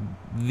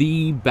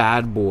the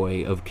bad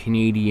boy of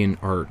Canadian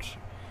art.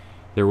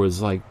 There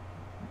was like,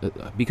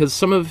 because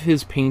some of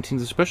his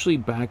paintings, especially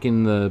back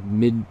in the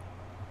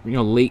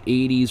late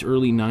 80s,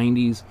 early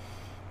 90s,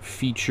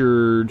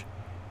 featured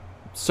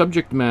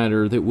subject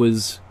matter that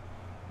was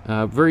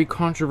very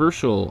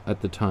controversial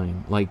at the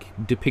time, like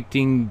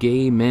depicting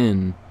gay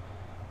men.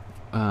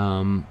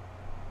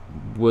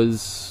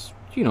 Was,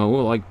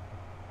 like,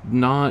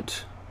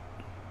 not,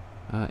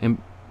 it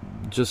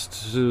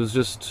was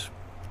just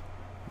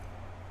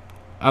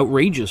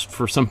outrageous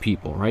for some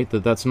people, right?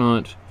 That's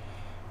not,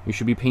 you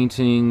should be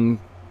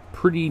painting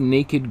pretty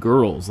naked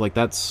girls. Like,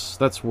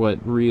 that's what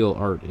real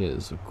art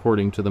is,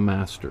 according to the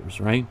masters,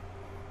 right?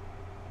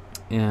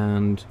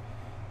 And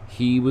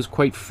he was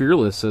quite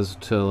fearless as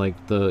to,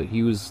 like,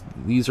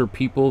 these are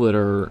people that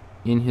are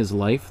in his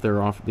life, they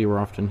were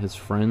often his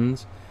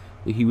friends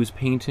that he was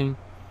painting,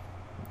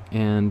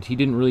 and he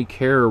didn't really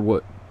care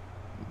what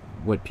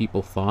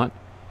people thought,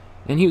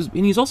 and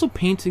he's also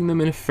painting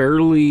them in a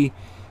fairly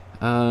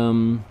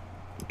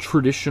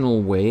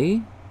traditional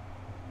way,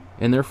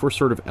 and therefore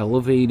sort of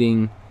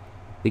elevating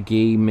the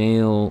gay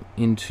male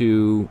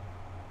into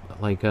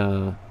like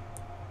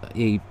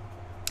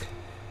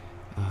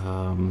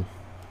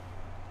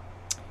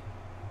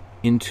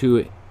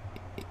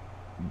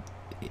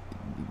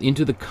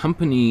into the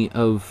company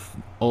of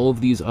all of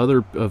these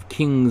other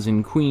kings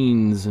and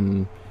queens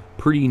and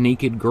pretty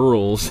naked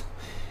girls,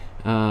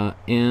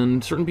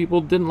 and certain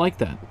people didn't like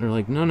that. They're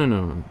like, no, no,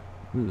 no,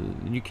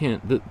 you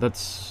can't.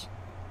 That's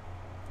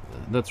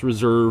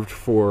reserved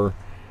for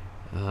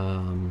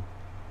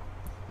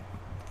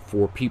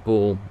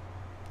people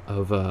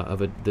who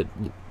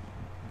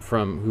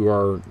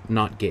are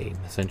not gay,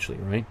 essentially,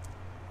 right?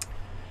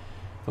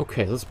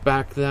 Okay, let's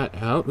back that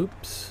out.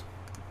 Oops.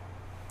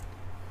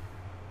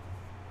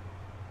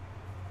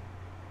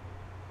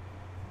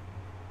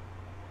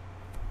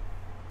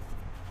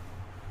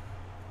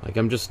 Like,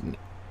 I'm just,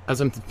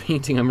 as I'm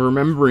painting, I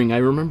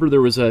remember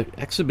there was an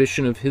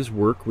exhibition of his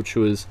work, which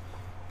was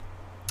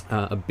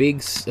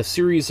a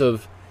series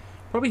of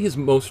probably his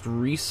most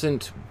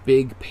recent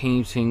big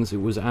paintings.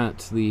 It was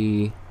at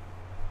the,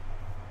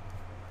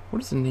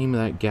 what is the name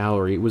of that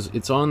gallery?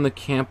 It's on the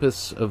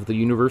campus of the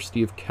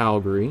University of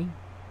Calgary.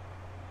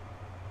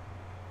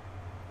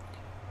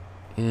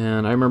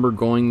 And I remember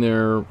going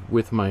there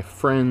with my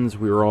friends.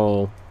 We were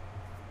all,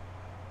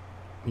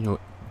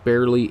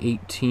 barely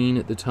 18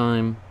 at the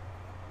time,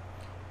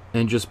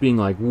 and just being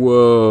like,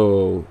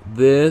 whoa,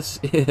 this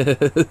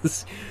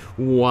is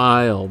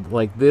wild.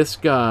 Like, this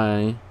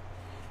guy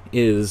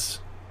is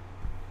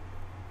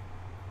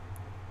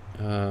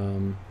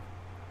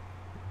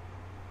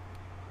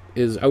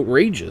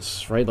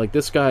outrageous, right? Like,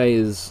 this guy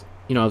is,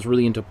 I was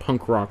really into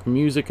punk rock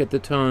music at the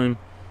time,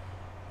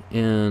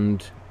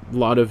 and a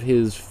lot of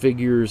his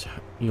figures,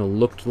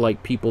 looked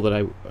like people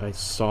that I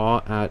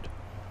saw at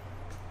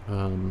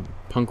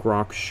punk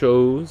rock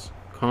shows,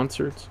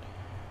 concerts.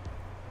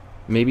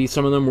 Maybe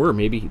some of them were.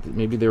 Maybe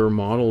they were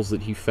models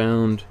that he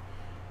found,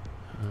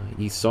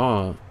 he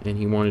saw, and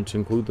he wanted to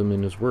include them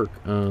in his work.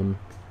 Yeah,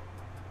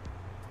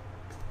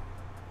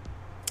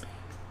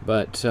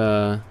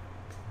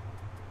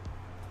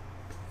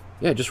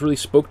 it just really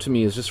spoke to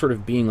me as just sort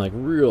of being like a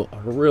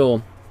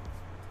real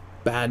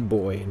bad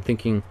boy, and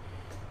thinking,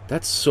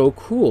 that's so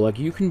cool. Like,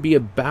 you can be a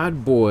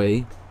bad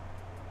boy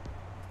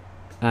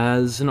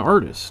as an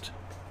artist,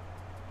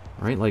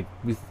 right? Like,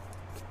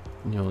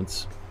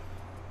 it's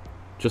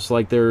just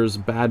like there's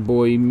bad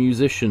boy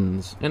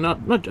musicians, and not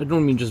I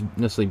don't mean just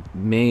necessarily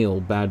male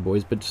bad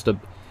boys, but just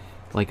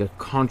like a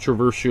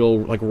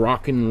controversial, like,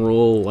 rock and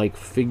roll like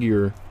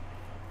figure.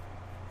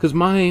 Because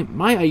my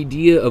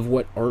idea of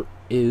what art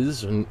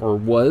is, or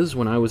was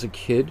when I was a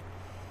kid,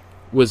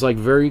 was like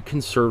very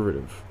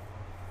conservative.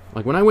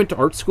 Like, when I went to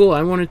art school,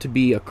 I wanted to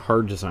be a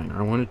car designer.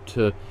 I wanted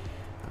to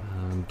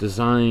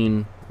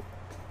design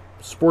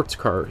sports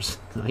cars.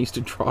 I used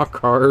to draw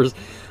cars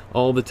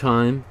all the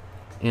time,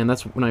 and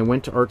that's when I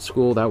went to art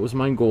school. That was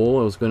my goal.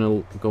 I was going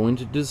to go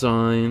into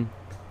design.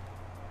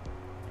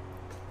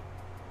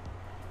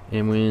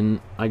 And when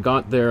I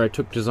got there, I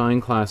took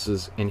design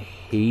classes and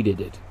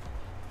hated it.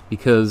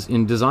 Because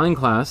in design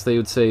class, they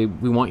would say,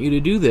 we want you to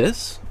do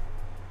this,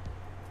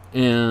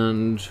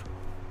 and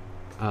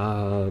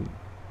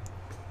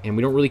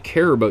we don't really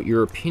care about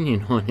your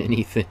opinion on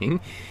anything.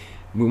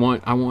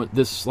 I want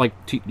this, like,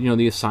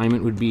 the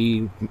assignment would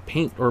be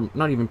paint, or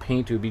not even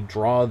paint, it would be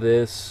draw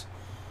this,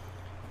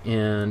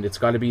 and it's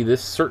got to be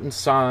this certain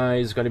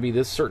size, got to be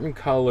this certain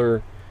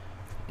color,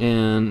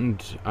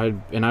 and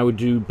I would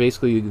do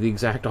basically the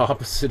exact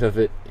opposite of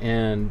it,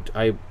 and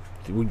I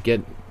would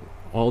get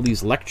all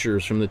these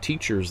lectures from the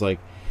teachers, like,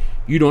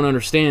 you don't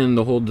understand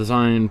the whole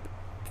design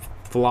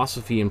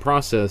philosophy and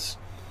process.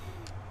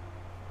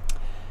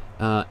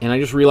 And I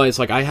just realized,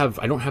 like, I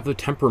don't have the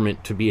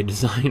temperament to be a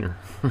designer.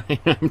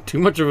 Right? I'm too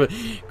much of a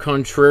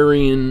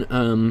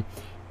contrarian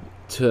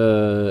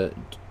to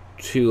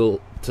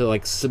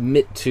like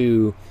submit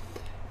to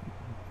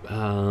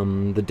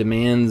the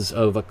demands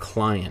of a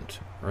client.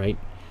 Right?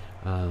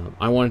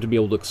 I wanted to be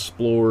able to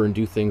explore and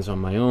do things on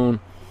my own.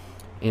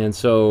 And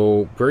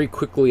so very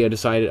quickly I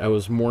decided I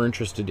was more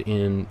interested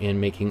in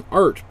making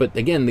art. But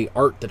again, the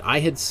art that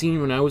I had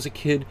seen when I was a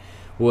kid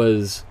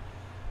was,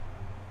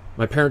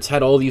 my parents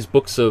had all these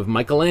books of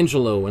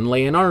Michelangelo and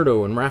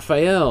Leonardo and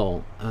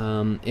Raphael,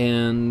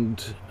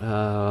 and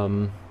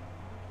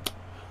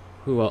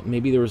who else?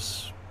 Maybe there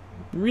was,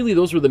 really,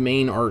 those were the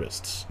main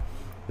artists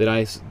that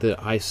I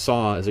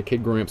saw as a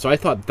kid growing up. So I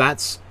thought,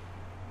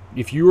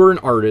 if you were an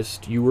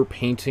artist, you were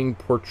painting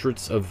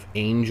portraits of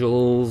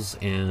angels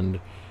and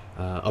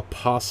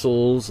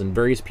apostles and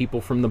various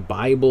people from the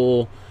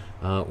Bible,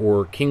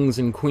 or kings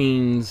and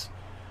queens,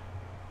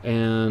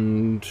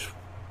 and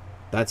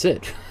that's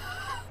it.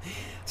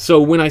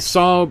 So when I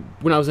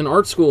was in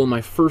art school in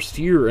my first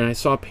year, and I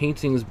saw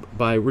paintings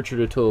by Richard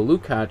Attila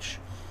Lukacs,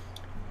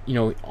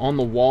 on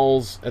the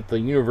walls at the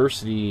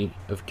University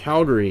of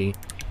Calgary,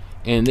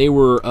 and they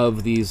were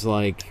of these,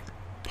 like,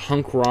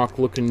 punk rock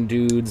looking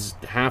dudes,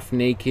 half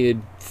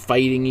naked,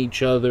 fighting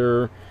each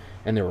other,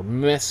 and they were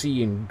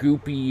messy and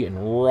goopy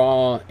and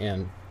raw,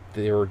 and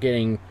they were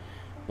getting,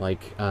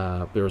 like,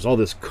 there was all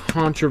this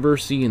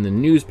controversy in the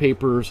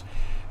newspapers.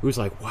 It was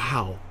like,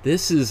 wow,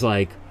 this is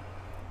like,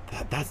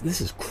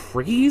 this is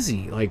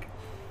crazy. Like,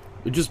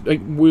 it just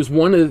was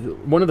one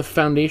of the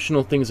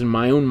foundational things in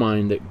my own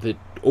mind that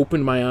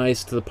opened my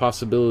eyes to the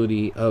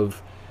possibility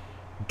of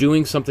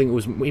doing something that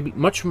was maybe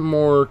much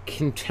more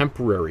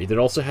contemporary, that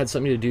also had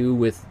something to do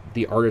with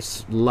the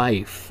artist's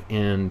life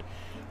and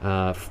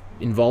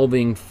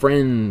involving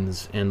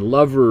friends and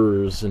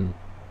lovers and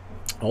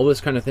all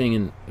this kind of thing.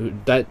 And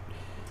that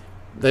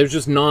was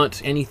just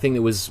not anything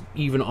that was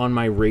even on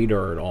my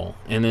radar at all.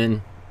 And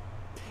then,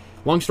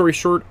 long story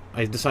short,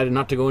 I decided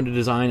not to go into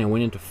design. I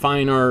went into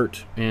fine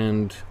art,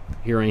 and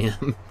here I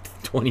am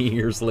 20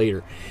 years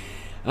later.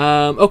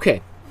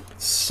 Okay,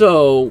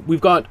 so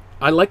we've got,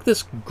 I like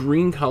this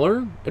green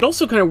color. It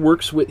also kind of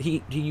works with,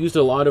 he used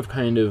a lot of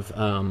kind of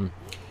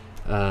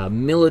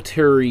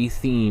military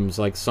themes,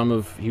 like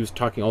he was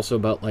talking also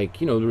about, like,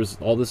 there was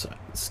all this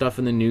stuff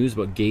in the news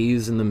about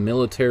gays in the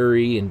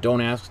military and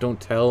don't ask,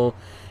 don't tell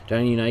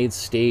down in the United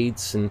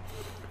States, and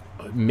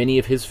many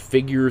of his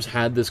figures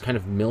had this kind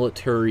of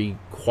military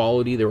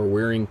quality. They were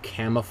wearing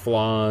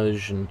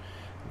camouflage, and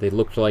they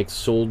looked like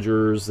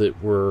soldiers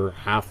that were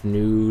half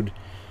nude.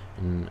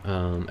 And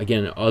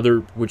again,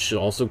 which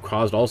also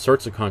caused all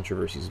sorts of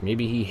controversies.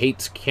 Maybe he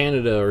hates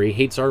Canada, or he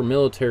hates our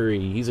military.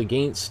 He's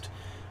against,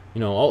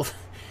 all.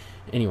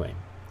 Anyway,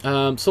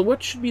 so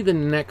what should be the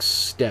next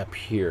step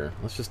here?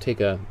 Let's just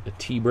take a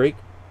tea break.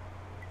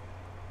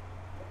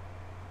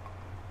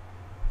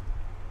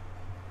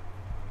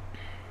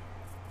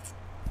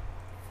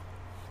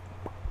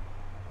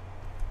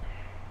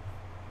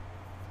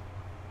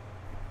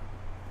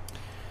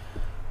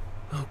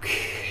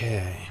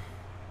 Okay.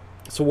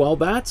 So while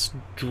that's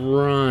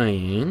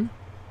drying,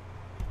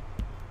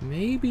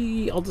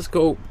 maybe I'll just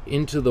go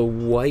into the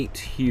white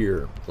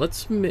here.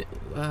 Let's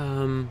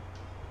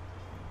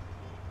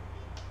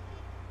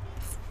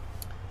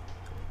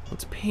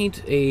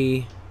paint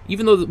even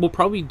though we'll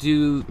probably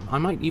I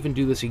might even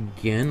do this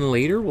again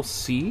later, we'll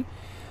see.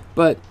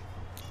 But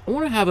I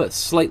want to have a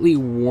slightly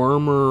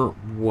warmer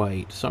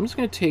white. So I'm just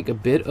going to take a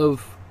bit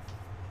of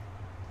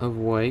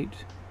white,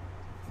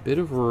 a bit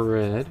of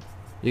red.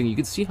 You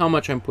can see how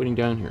much I'm putting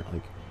down here,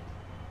 like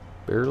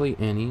barely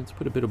any. Let's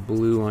put a bit of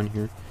blue on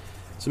here.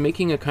 So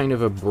making a kind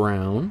of a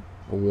brown,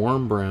 a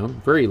warm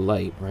brown, very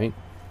light, right?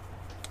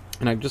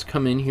 And I've just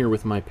come in here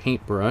with my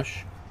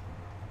paintbrush,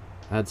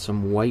 add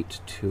some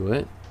white to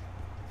it.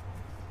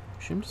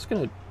 Actually, I'm just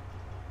going to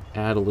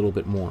add a little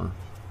bit more.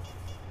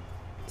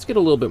 Let's get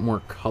a little bit more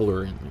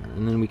color in there,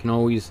 and then we can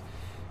always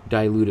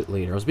dilute it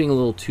later. I was being a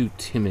little too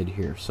timid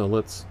here, so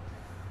let's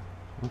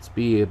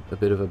be a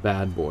bit of a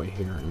bad boy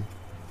here.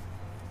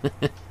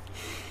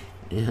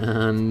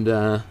 And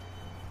yeah,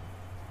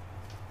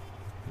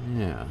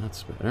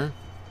 that's better.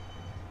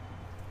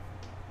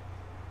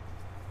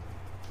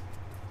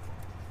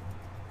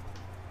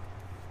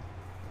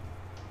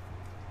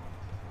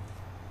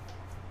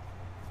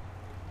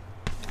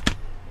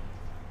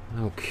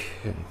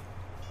 Okay, I'm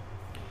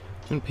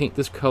gonna paint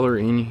this color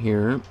in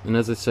here, and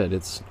as I said,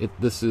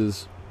 this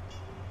is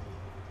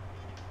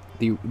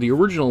the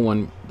original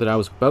one that I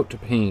was about to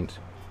paint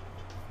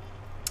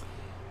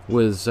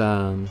was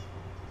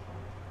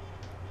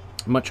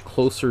much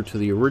closer to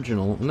the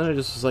original, and then I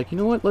just was like, you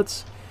know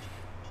what,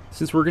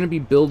 since we're going to be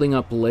building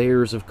up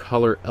layers of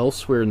color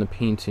elsewhere in the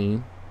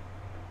painting,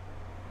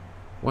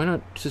 why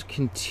not just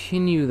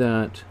continue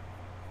that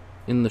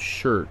in the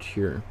shirt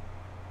here?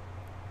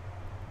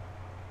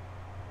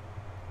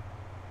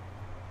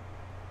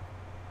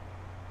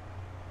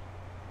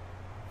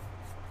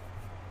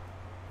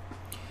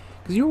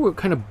 Because you know what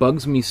kind of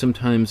bugs me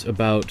sometimes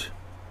about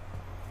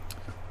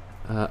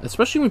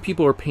especially when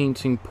people are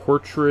painting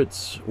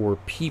portraits or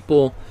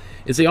people,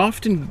 is they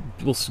often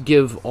will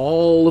give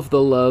all of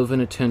the love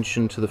and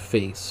attention to the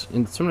face,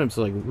 and sometimes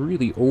like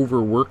really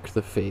overwork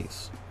the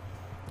face.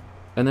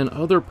 And then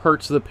other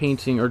parts of the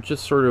painting are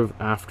just sort of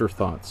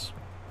afterthoughts.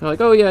 They're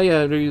like, oh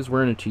yeah, he's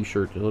wearing a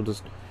t-shirt. We'll do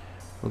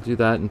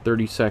that in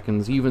 30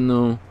 seconds, even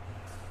though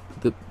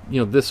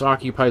this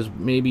occupies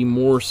maybe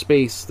more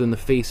space than the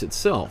face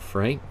itself,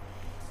 right?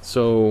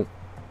 So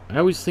I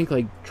always think,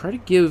 like, try to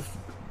give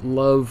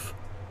love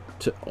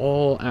to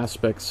all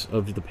aspects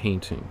of the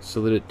painting,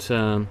 so that it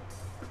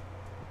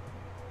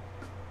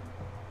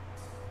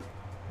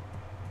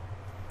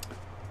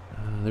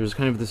there's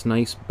kind of this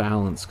nice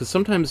balance. Because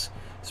sometimes,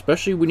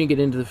 especially when you get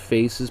into the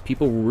faces,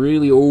 people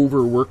really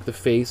overwork the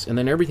face, and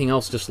then everything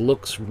else just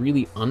looks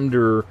really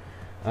underpainted.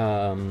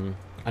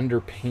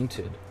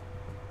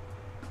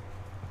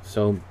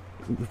 So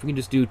if we can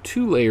just do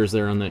 2 layers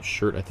there on that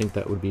shirt, I think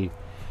that would be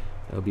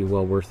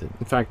well worth it.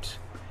 In fact,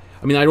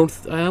 I mean, I don't...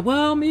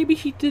 well, maybe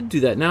he did do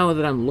that. Now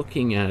that I'm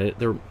looking at it,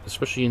 there,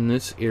 especially in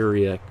this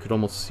area, I could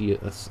almost see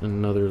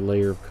another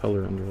layer of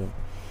color under that.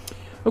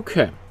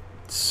 Okay,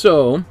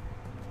 so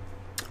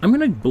I'm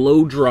going to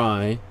blow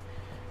dry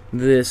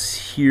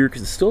this here,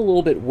 because it's still a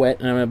little bit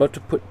wet, and I'm about to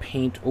put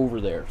paint over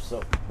there,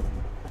 so...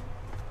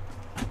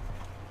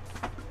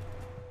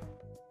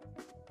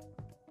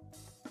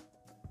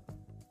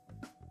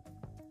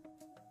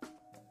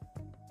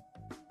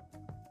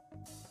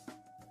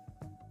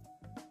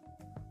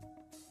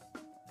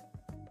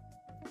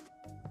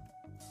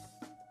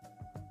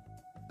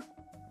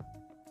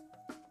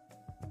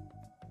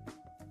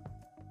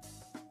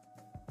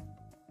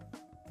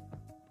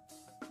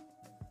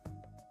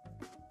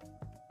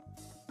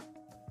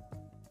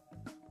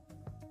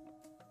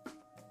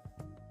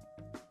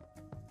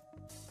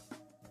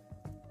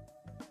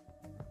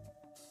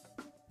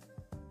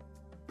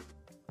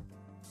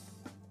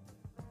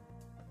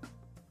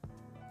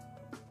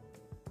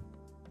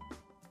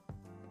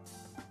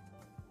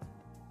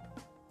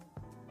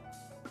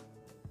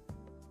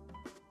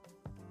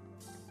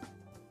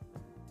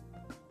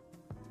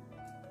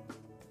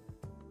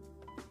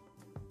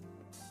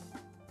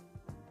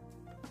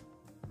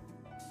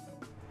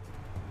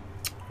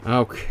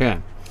 Okay,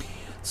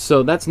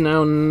 so that's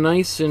now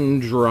nice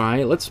and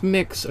dry. Let's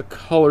mix a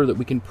color that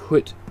we can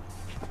put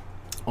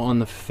on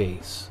the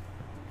face.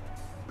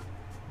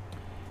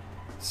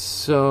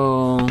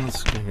 So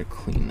let's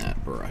clean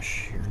that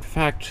brush here. In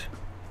fact,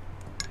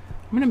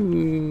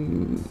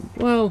 I'm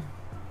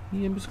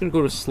just gonna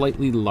go to a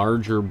slightly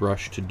larger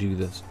brush to do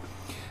this.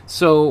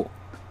 So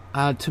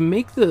to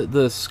make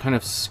this kind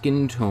of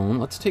skin tone,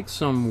 let's take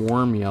some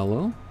warm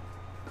yellow.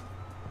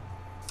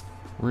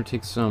 We're gonna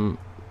take some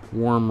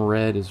warm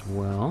red as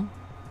well.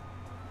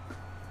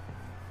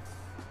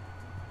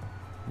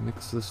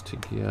 Mix this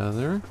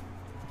together.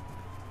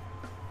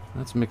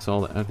 Let's mix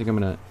all that. I think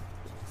I'm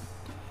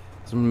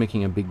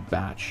making a big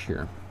batch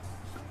here.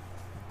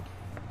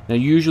 Now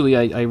usually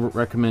I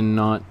recommend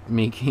not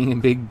making a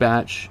big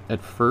batch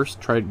at first.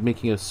 Try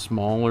making a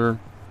smaller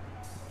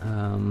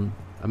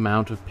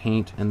amount of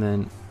paint and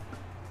then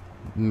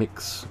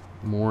mix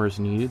more as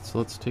needed. So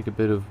let's take a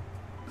bit of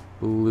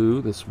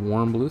blue, this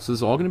warm blue. So this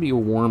is all going to be a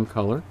warm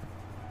color.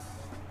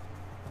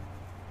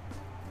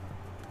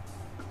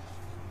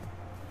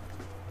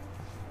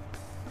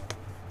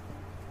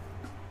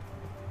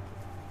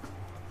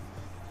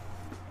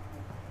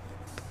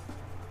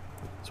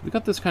 So we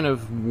got this kind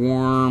of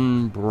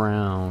warm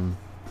brown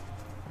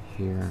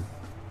here.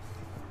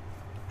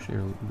 Actually,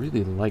 I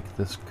really like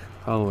this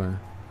color.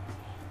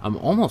 I'm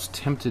almost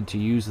tempted to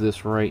use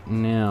this right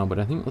now, but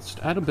I think let's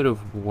add a bit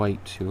of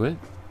white to it.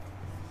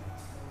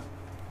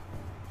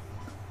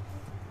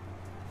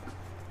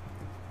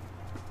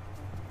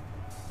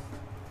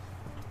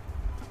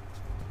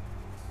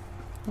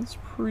 That's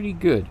pretty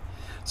good.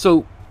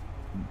 So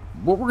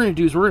what we're going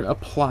to do is we're going to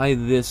apply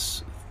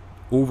this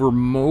over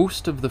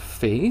most of the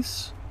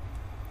face,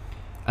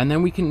 and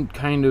then we can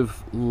kind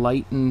of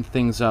lighten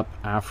things up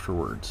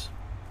afterwards,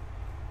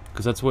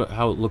 because that's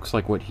how it looks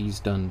like what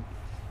he's done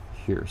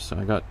here. So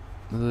I got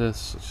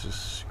this. Let's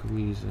just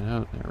squeeze it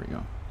out. There we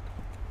go.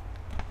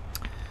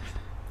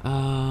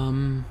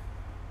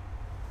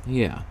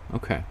 Yeah,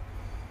 okay.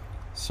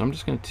 So I'm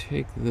just going to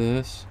take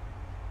this.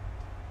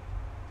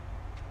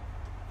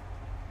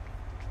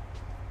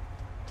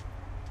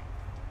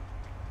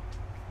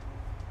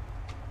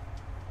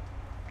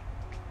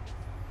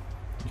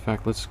 In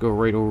fact, let's go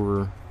right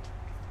over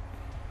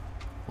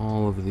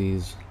all of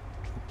these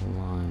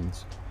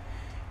lines.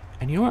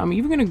 And you know what? I'm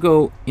even going to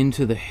go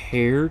into the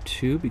hair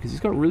too, because he's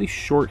got really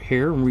short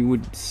hair, and we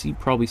would see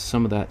probably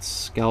some of that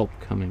scalp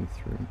coming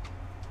through.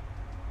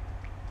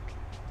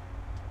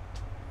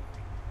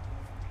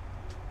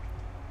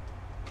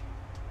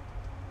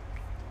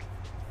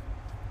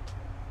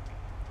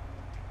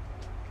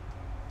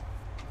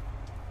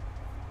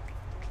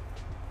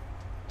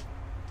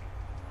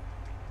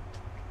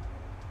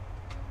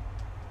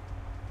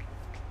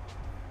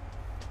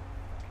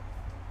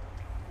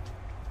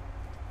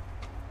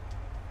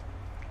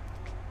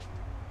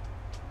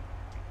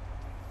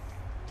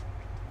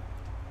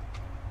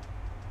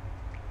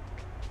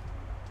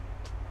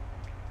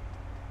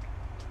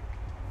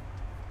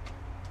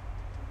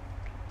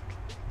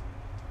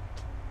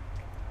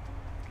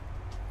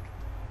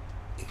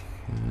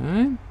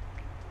 Okay.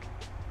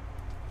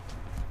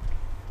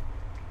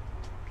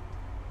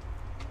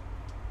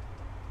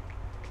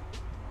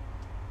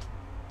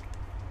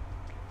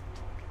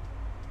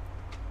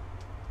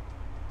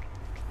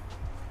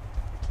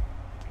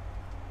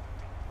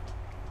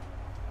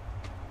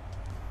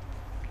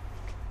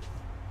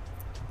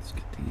 Let's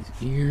get these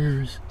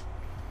ears.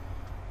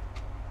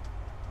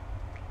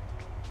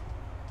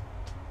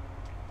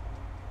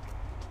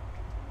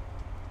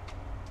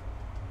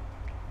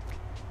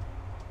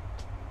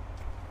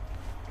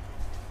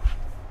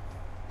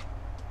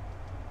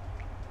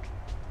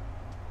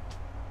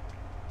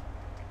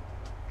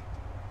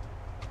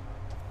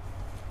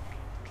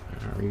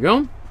 There we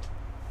go.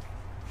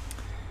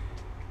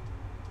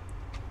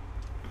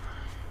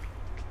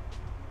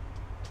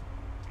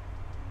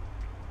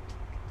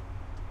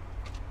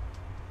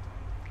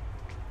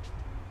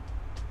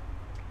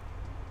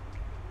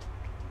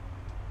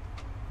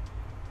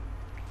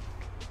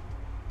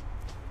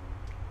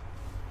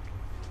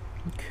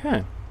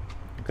 Okay.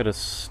 I've got to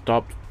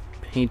stop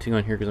painting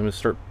on here because I'm going to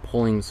start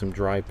pulling some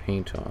dry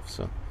paint off.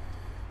 So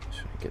just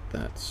trying to get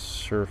that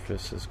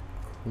surface as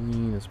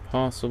clean as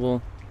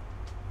possible.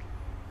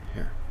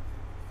 Here.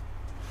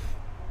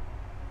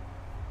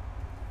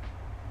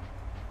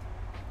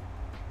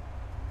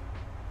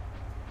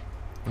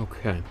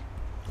 Okay,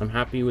 I'm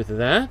happy with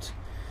that.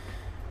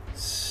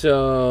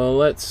 So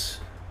let's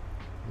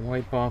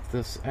wipe off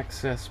this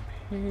excess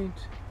paint.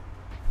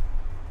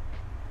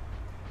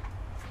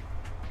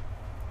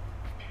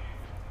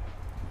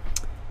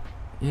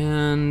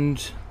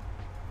 And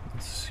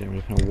let's see,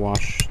 I'm going to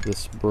wash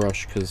this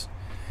brush because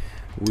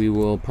we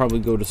will probably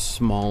go to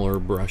smaller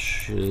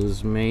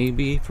brushes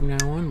maybe from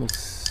now on.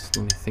 Let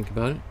me think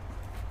about it.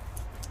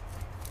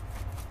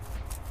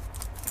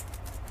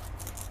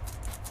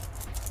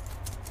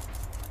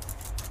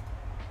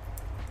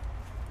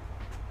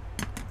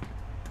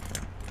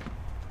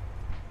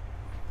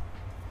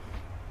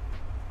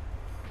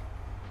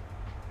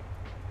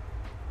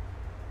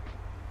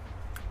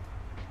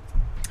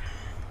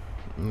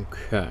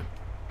 Okay.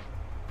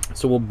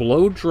 So we'll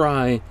blow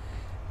dry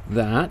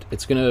that.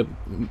 It's going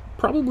to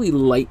probably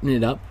lighten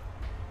it up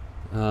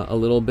a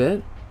little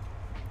bit,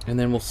 and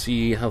then we'll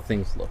see how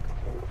things look.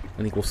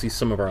 I think we'll see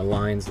some of our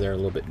lines there a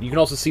little bit. You can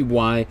also see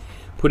why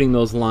putting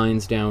those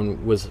lines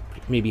down was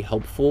maybe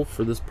helpful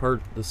for this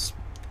part.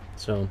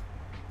 So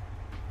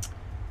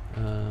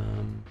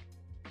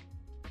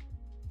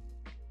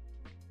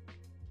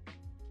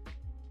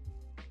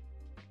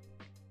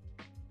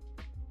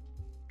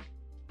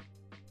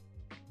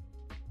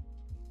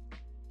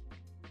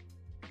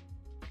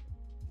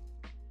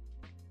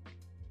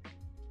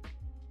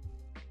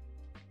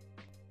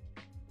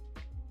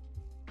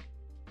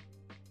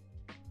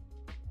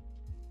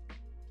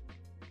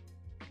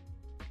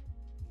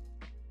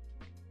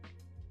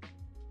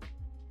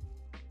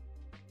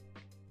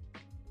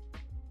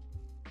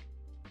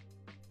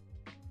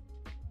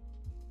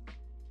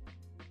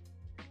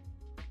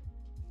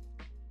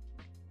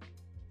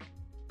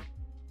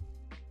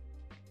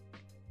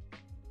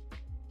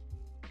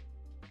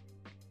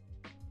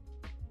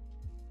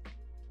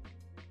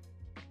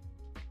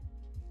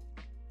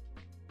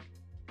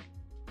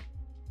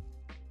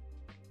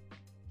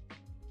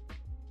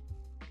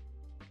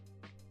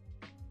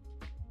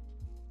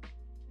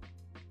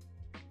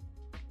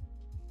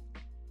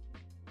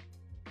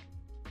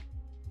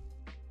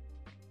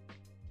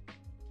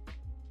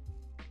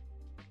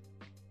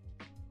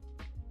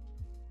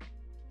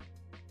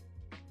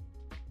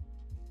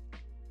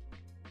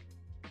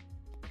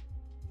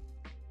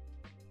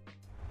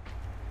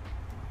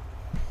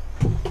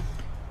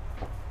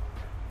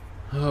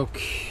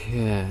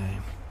okay,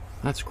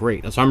 that's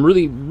great. So I'm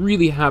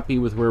really happy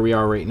with where we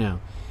are right now.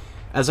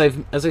 As I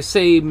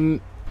say,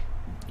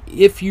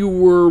 if you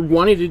were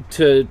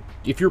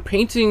if you're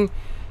painting,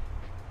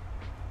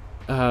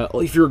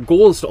 if your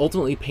goal is to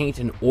ultimately paint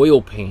an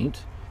oil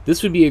paint,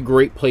 this would be a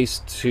great place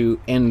to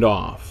end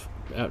off,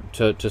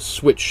 to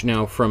switch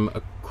now from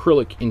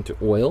acrylic into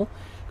oil,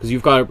 because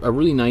you've got a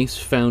really nice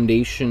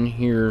foundation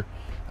here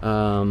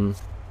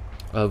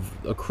of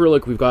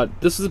acrylic. We've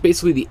got, this is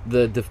basically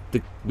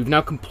we've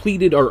now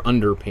completed our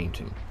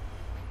underpainting.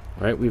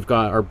 Right, we've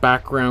got our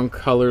background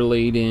color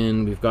laid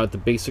in, we've got the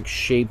basic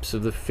shapes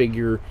of the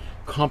figure,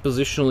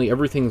 compositionally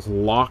everything's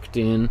locked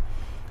in.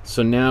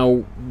 So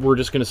now we're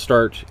just going to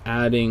start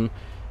adding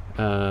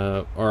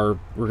we're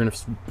going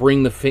to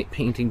bring the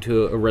painting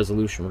to a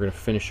resolution. We're going to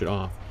finish it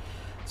off.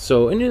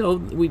 So, and you know,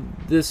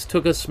 this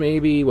took us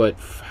maybe what,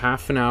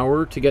 half an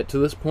hour to get to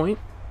this point.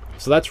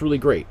 So that's really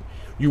great.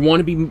 You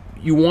want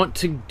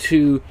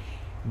to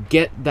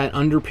get that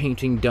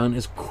underpainting done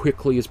as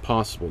quickly as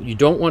possible. You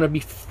don't want to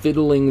be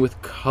fiddling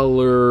with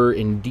color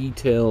and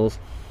details.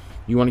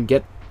 You want to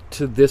get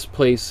to this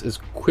place as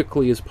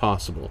quickly as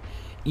possible.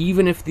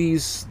 Even if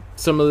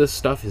some of this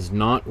stuff is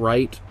not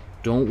right,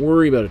 don't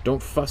worry about it.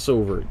 Don't fuss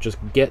over it. Just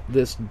get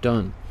this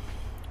done.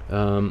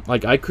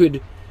 Like I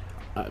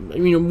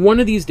mean, one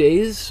of these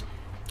days,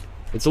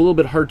 it's a little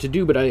bit hard to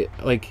do, but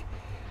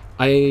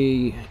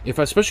especially if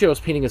I was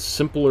painting a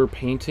simpler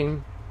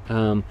painting,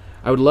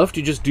 I would love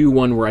to just do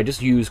one where I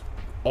just use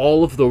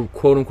all of the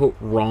quote-unquote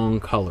wrong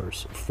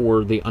colors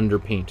for the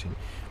underpainting.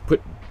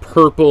 Put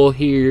purple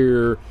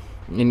here,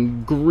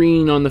 and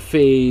green on the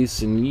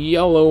face, and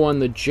yellow on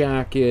the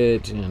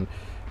jacket, and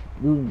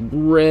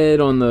red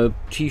on the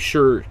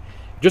t-shirt,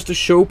 just to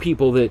show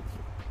people that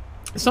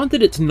it's not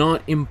that it's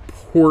not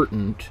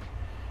important,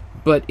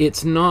 but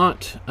it's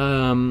not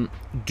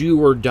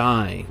do or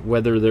die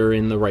whether they're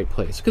in the right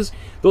place, because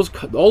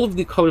all of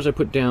the colors I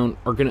put down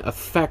are going to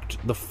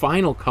affect the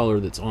final color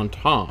that's on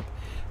top.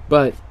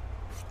 But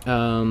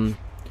and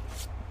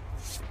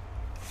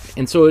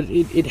so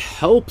it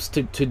helps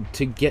to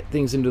get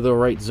things into the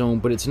right zone,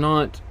 but it's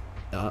not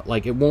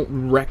like it won't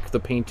wreck the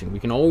painting. We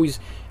can always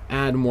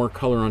add more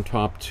color on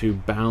top to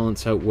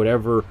balance out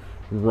whatever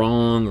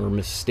wrong or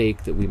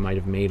mistake that we might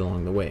have made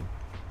along the way.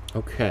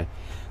 Okay,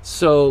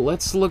 so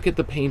let's look at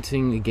the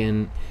painting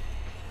again.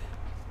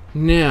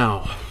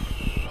 Now,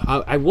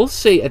 I will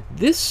say at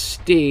this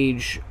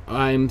stage,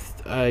 I'm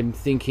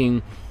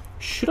thinking,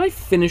 should I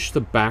finish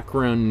the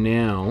background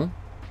now?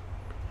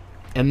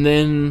 And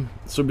then,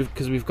 so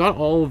because we've got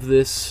all of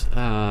this,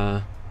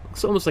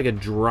 looks almost like a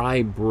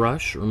dry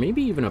brush, or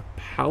maybe even a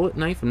palette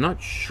knife, I'm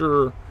not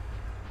sure,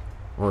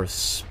 or a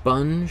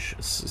sponge.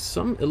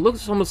 It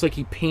looks almost like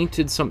he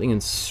painted something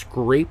and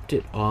scraped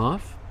it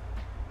off.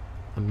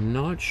 I'm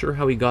not sure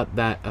how he got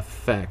that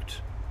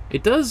effect.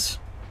 It does,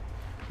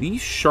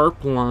 these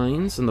sharp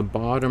lines in the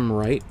bottom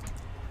right,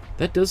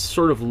 that does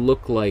sort of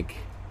look like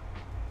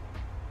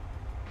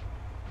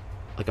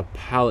a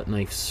palette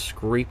knife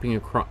scraping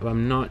across.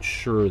 I'm not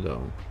sure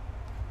though.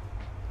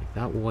 Like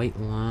that white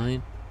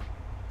line.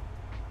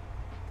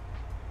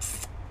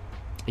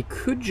 It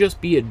could just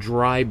be a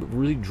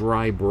really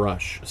dry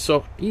brush.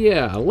 So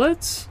yeah,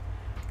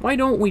 why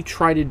don't we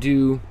try to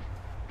do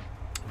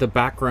the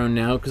background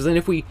now? Because then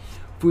if we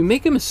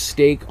make a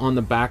mistake on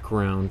the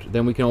background,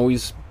 then we can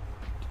always,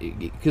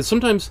 because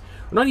sometimes,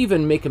 or not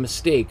even make a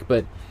mistake,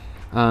 but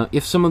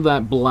If some of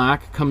that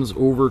black comes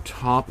over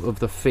top of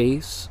the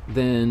face,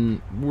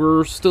 then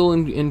we're still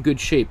in good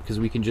shape because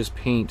we can just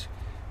paint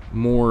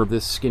more of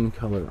this skin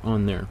color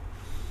on there.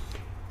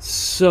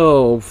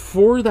 So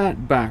for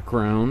that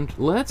background,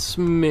 let's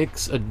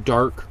mix a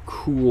dark,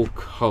 cool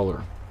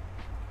color.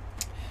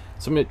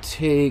 So I'm going to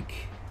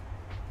take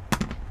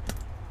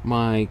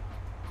my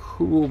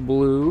cool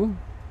blue.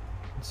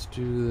 Let's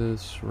do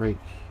this right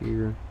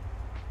here.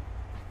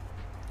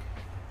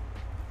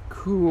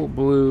 Cool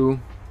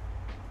blue.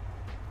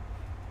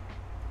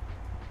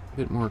 A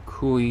bit more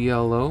cool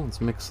yellow.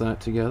 Let's mix that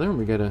together and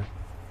we get a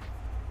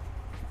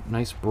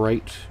nice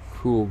bright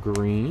cool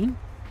green.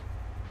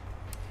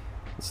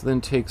 Let's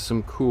then take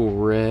some cool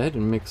red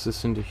and mix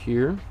this into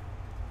here.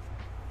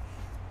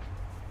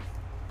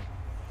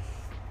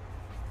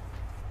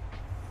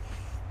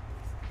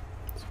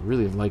 So I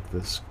really like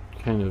this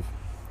kind of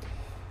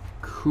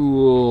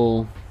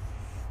cool,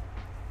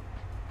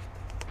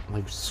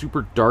 like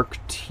super dark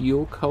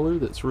teal color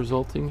that's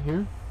resulting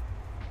here.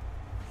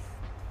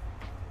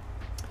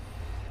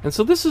 And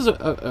so this is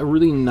a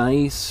really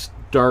nice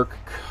dark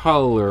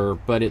color,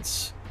 but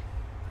it's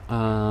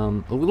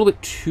a little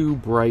bit too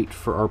bright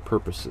for our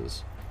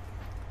purposes.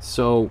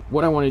 So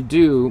what I want to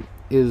do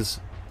is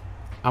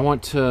I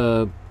want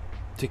to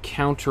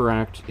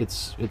counteract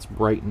its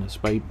brightness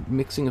by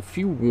mixing a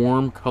few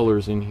warm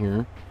colors in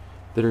here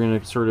that are going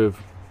to sort of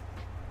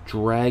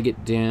drag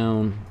it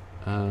down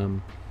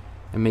and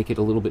make it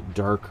a little bit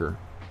darker.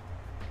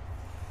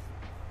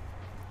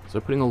 So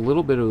putting a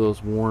little bit of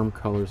those warm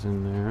colors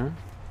in there.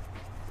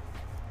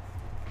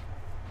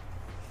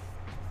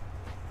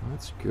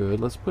 That's good.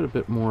 Let's put a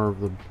bit more of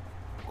the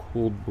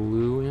cold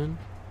blue in.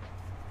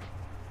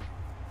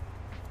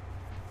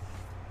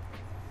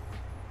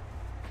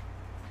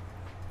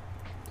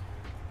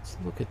 Let's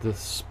look at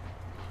this.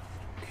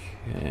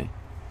 Okay. It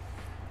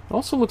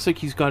also looks like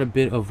he's got a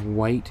bit of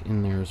white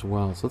in there as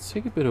well. So let's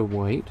take a bit of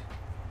white.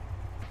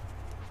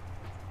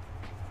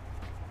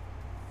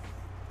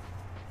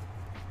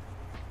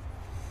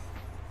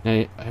 Now,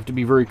 I have to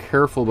be very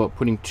careful about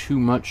putting too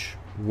much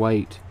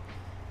white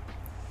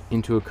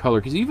into a color,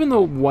 because even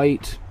though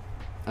white,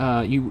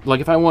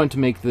 like if I wanted to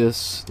make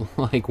this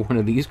like one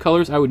of these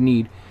colors, I would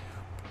need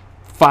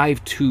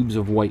 5 tubes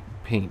of white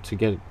paint to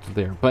get it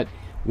there. But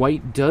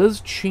white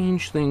does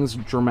change things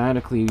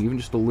dramatically, even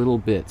just a little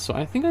bit. So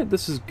I think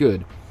this is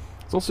good.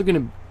 It's also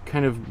going to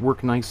kind of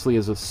work nicely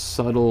as a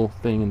subtle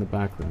thing in the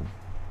background.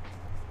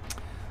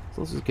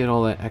 So let's just get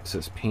all that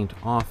excess paint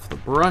off the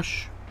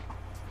brush.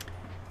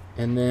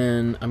 And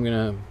then I'm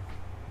going to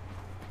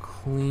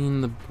clean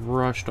the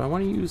brush. Do I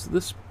want to use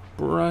this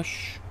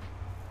brush?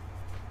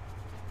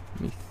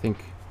 Let me think.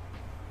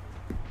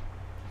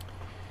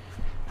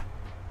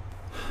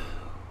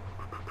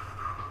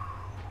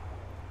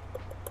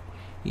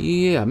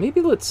 Yeah,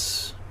 maybe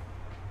let's...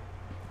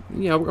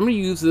 Yeah, I'm going to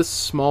use this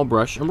small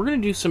brush, and we're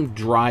going to do some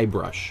dry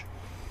brush.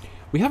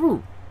 We have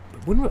a...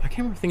 I can't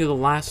remember think of the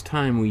last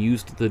time we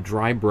used the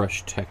dry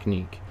brush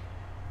technique.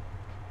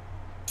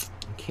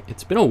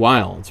 It's been a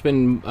while. It's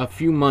been a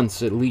few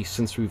months at least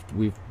since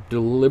we've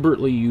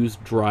deliberately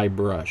used dry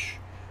brush.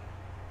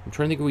 I'm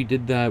trying to think if we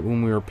did that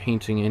when we were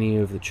painting any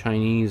of the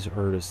Chinese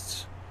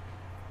artists.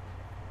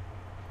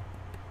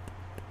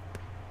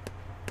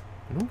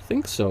 I don't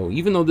think so.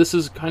 Even though this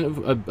is kind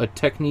of a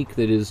technique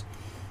that is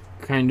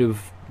kind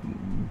of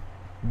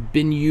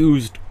been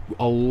used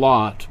a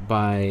lot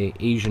by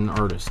Asian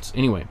artists.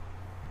 Anyway,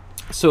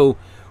 so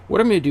what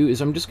I'm going to do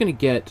is I'm just going to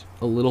get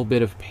a little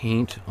bit of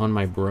paint on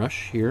my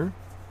brush here.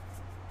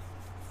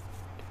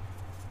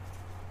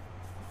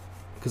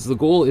 Because the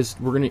goal is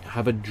we're going to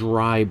have a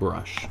dry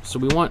brush. So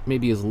we want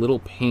maybe as little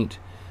paint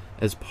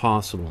as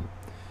possible.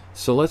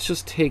 So let's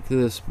just take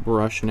this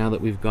brush now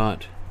that we've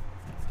got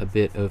a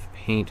bit of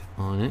paint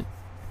on it.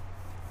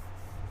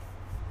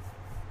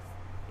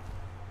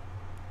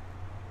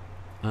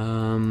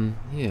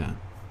 Yeah.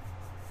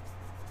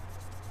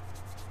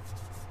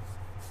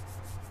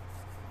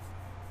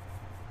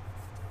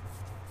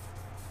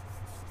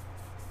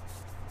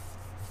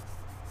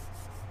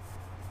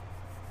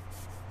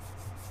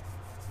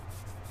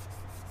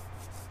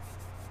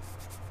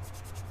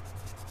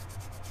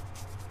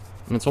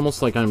 And it's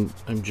almost like I'm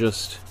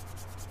just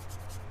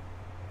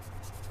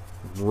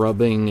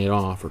rubbing it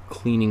off or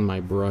cleaning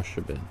my brush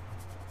a bit.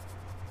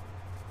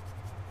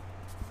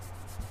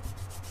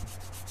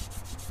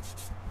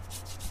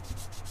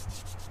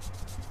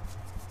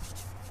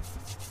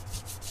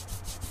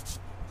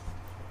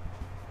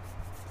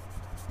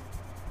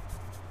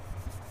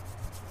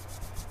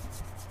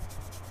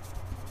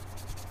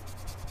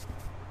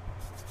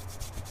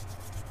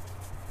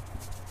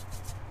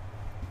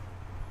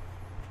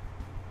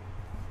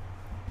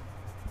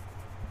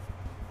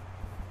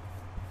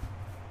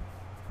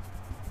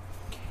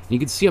 You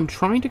can see I'm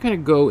trying to kind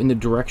of go in the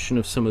direction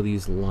of some of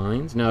these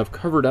lines. Now I've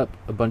covered up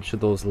a bunch of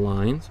those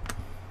lines.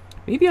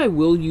 Maybe I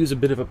will use a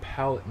bit of a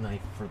palette knife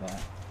for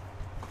that.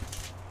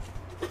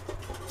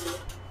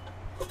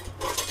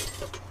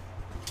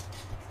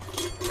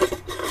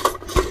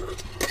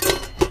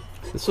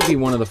 This will be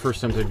one of the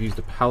first times I've used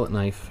a palette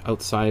knife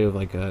outside of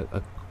like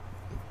a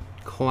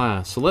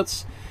class. So I'm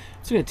just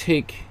going to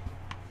take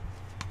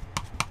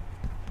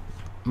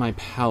my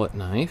palette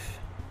knife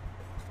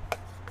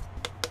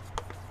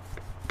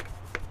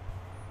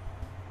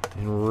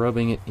and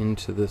rubbing it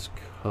into this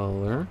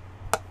color.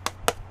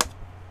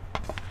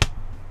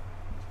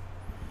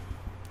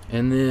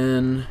 And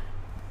then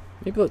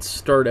maybe let's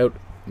start out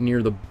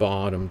near the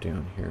bottom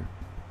down here.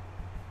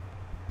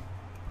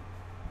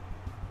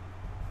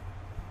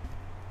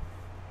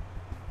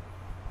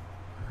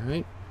 All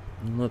right,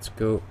 and let's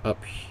go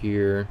up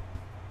here.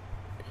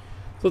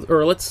 So,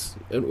 or let's,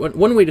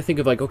 one way to think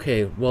of like,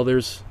 okay, well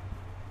there's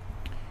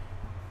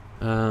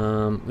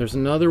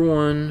another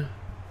one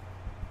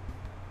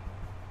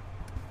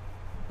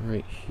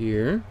right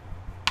here.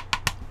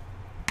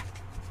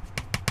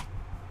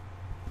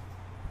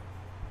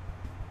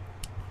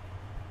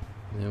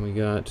 And then we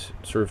got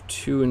sort of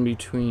two in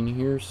between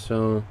here,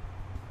 so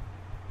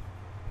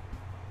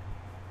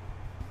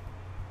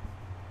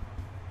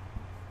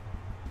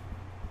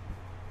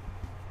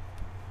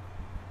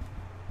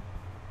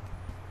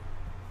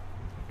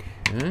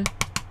okay. And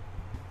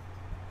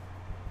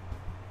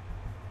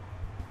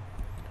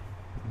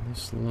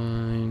this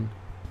line.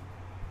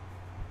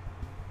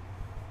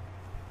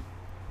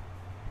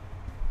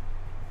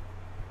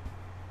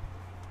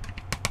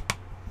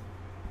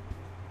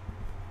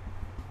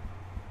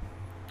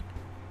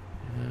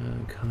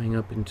 Coming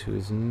up into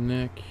his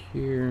neck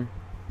here.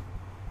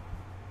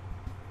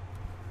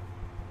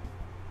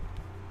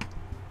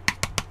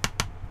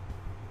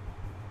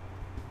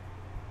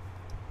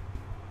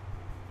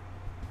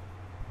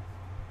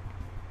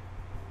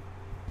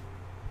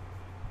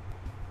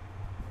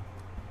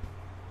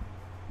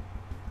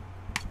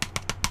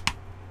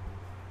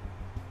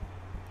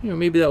 You know,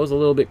 maybe that was a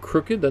little bit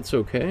crooked, that's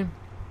okay.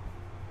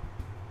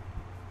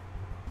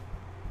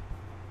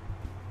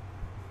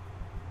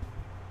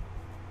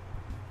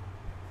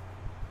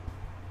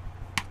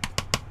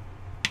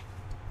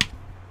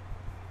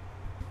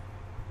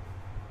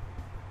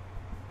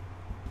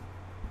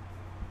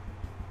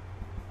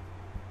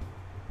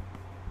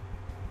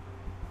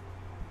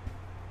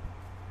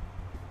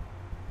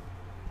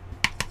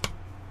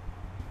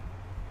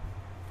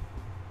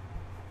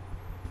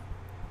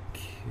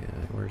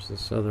 Where's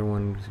this other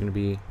one? Is going to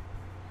be,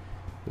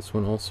 this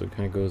one also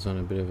kind of goes on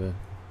a bit of a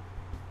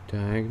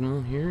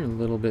diagonal here, a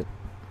little bit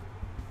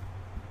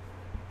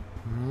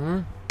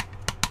more.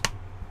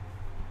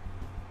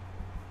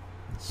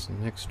 This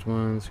next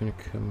one's going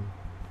to come.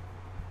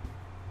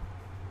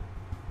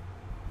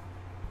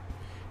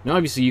 Now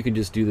obviously you could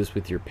just do this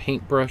with your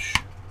paintbrush.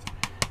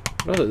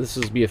 But I thought this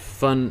would be a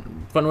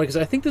fun way, because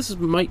I think this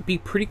might be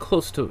pretty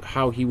close to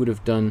how he would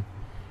have done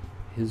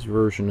his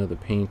version of the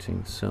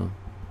painting, so.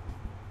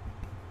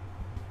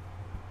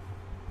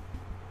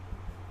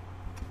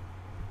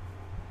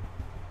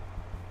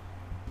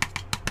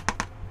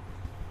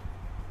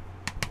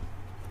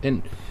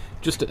 And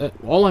just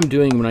all I'm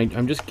doing when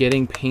I'm just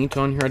getting paint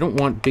on here, I don't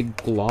want big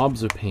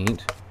globs of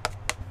paint.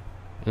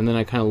 And then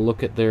I kind of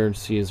look at there and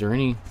see, is there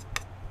any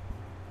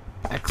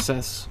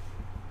excess?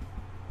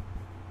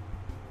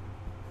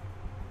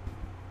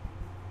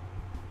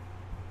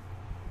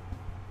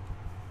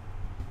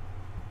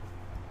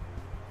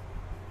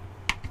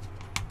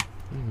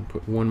 I'm going to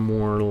put one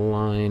more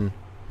line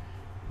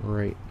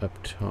right up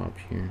top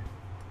here.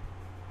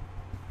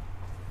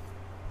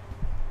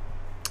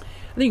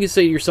 I think you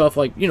say to yourself,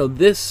 like, you know,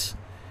 this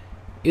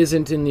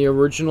isn't in the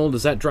original.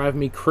 Does that drive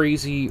me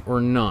crazy or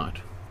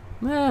not?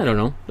 I don't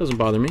know. Doesn't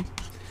bother me.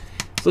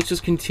 So let's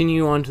just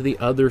continue on to the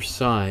other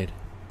side.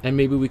 And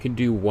maybe we can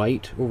do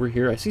white over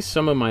here. I see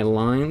some of my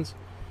lines.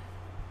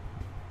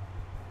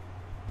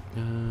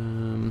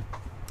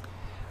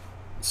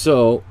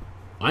 So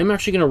I'm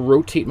actually going to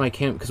rotate my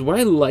camera, because what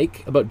I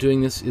like about doing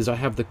this is I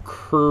have the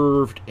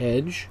curved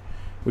edge,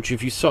 which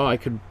if you saw, I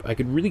could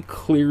really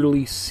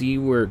clearly see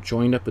where it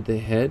joined up at the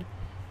head.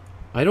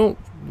 I don't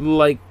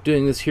like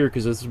doing this here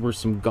because this is where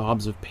some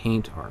gobs of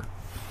paint are.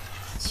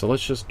 So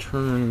let's just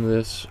turn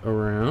this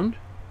around.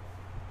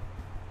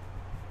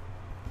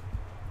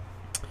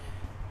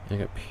 I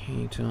got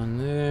paint on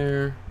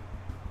there. You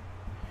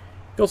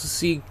can also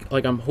see,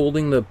 like, I'm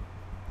holding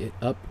it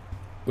up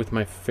with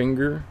my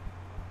finger.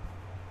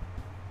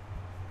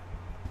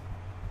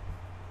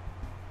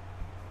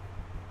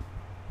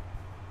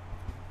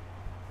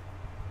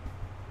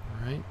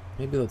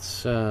 Maybe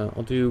let's,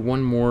 I'll do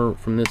one more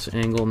from this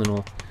angle, and then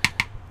I'll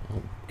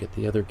get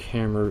the other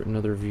camera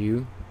another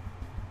view.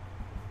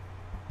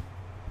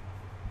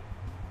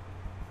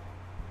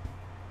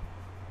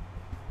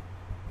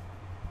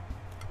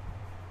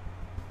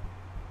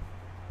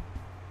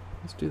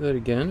 Let's do that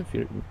again if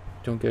you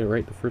don't get it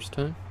right the first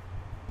time.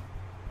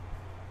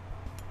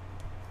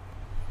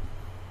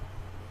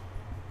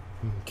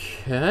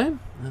 Okay,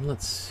 and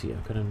let's see,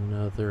 I've got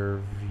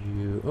another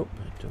view. Oh,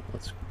 I don't,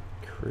 let's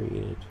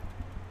create it.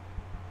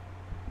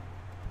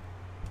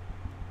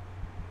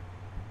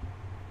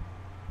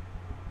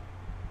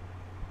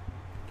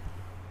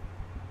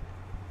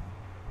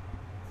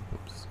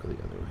 Go the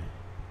other way.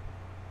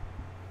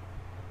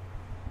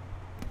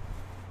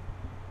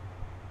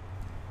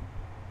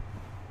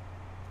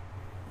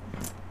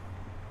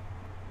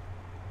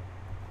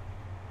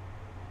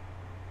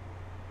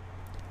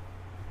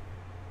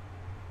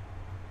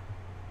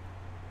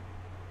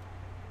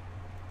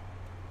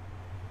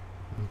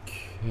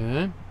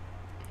 Okay,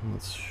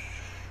 let's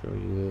show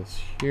you this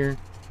here.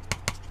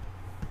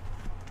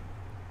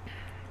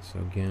 So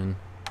again,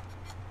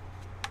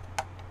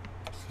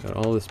 got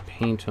all this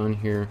paint on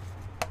here.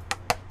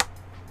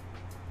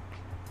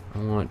 I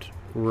want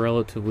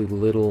relatively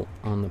little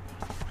on the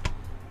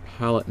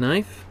palette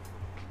knife.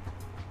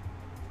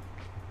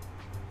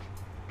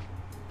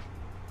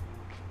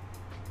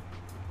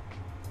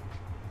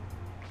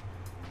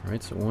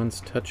 Alright, so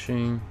one's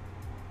touching.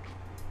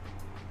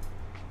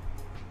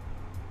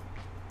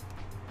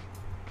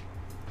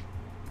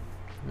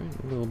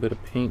 Alright, a little bit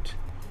of paint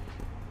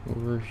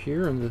over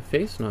here on the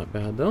face, not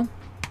bad though.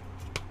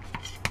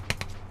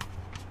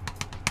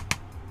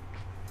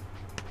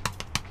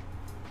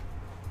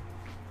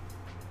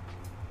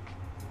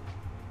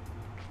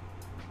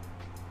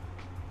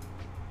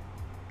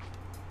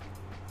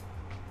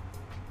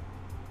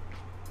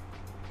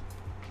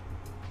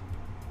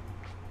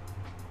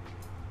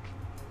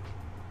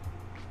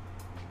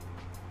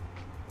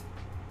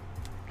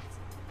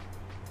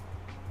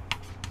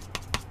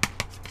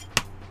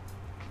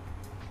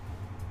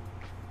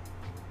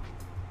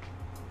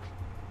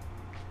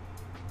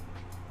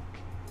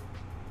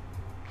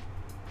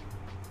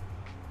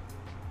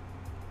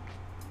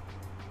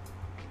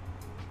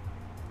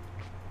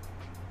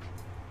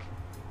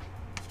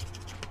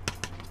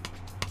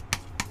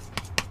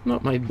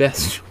 Not my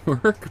best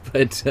work,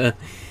 but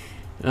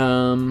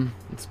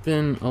it's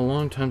been a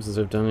long time since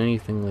I've done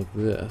anything like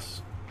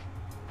this.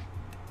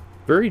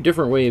 Very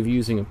different way of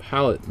using a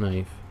palette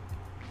knife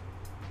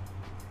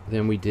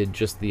than we did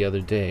just the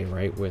other day,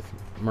 right, with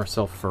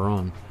Marcel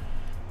Ferron.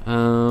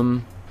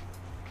 I'm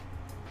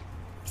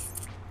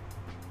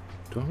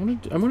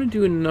gonna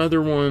do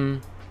another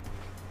one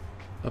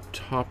up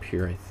top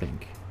here, I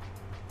think.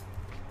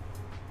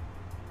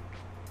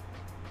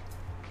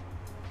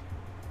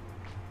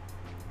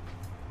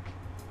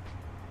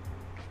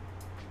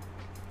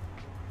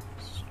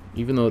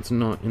 Even though it's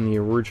not in the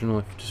original,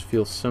 I just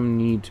feel some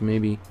need to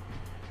maybe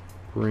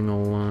bring a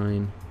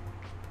line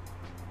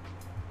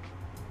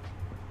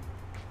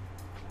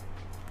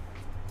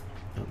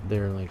up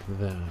there like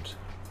that.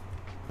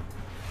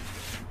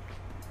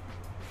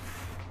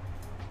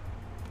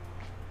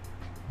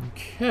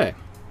 Okay.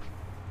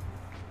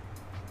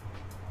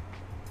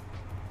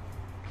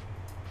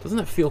 Doesn't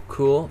that feel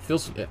cool? It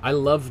feels. I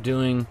love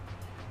using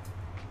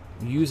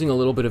a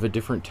little bit of a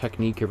different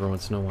technique every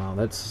once in a while.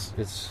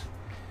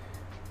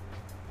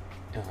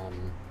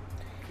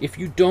 If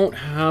you don't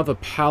have a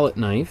palette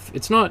knife,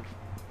 it's not.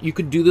 You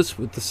could do this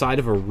with the side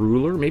of a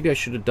ruler. Maybe I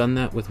should have done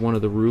that with one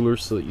of the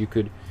rulers so that you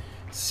could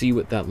see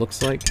what that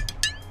looks like.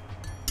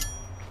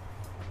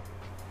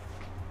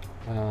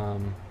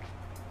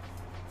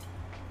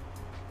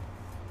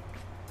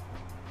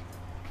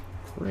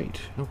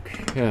 Great.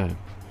 Okay.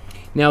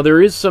 Now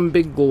there is some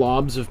big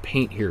globs of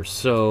paint here,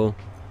 so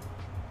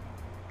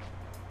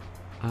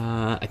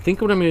I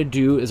think what I'm going to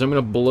do is I'm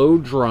going to blow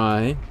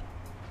dry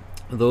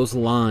those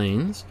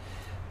lines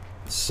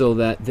so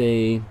that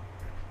they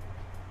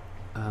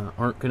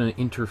aren't going to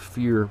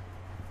interfere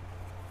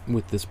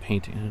with this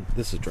painting. And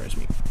this drives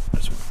me.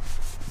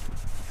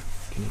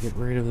 Can you get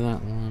rid of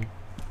that line?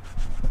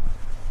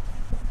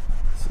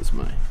 This is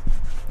my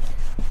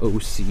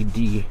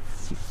OCD.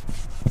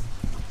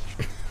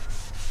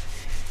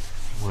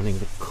 Wanting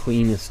the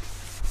cleanest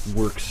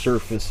work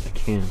surface I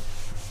can.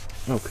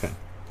 Okay.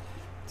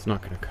 It's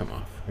not going to come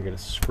off. I got to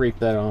scrape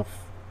that off.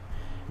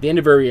 At the end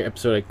of every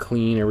episode, I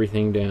clean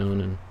everything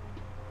down.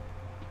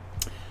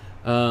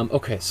 And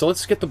okay, so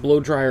let's get the blow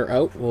dryer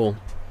out. We'll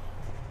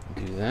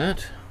do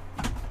that.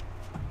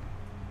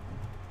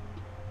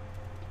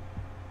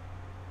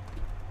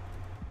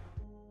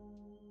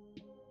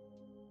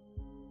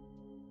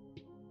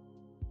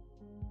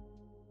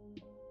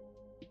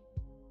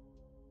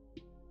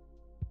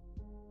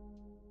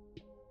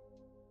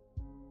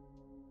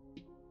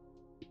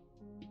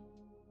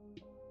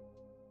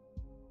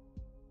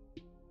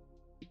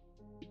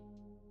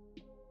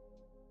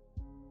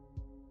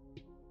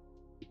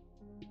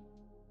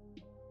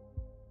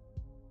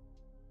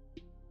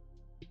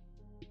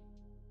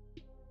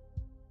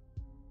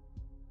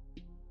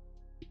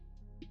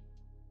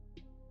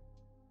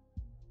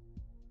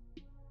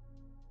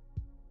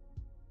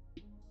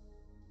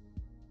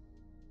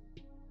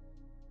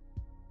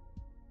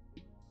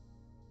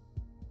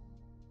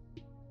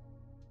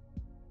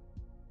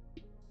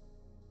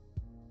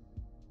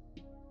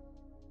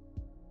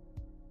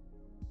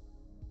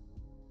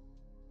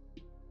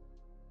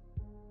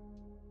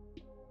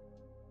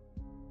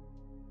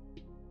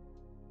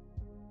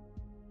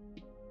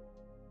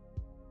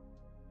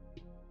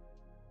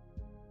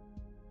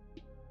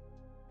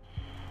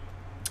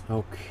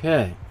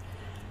 Okay,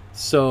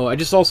 so I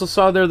just also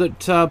saw there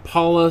that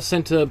Paula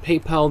sent a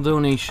PayPal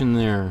donation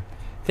there.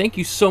 Thank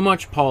you so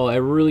much, Paula. I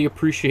really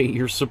appreciate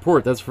your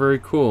support. That's very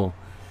cool.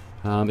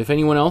 If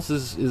anyone else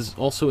is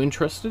also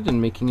interested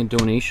in making a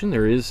donation,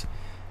 there is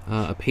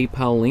a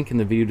PayPal link in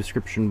the video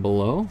description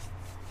below.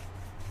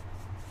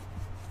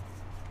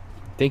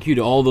 Thank you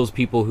to all those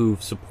people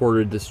who've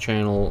supported this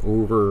channel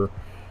over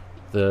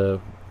the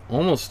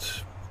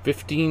almost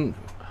 15,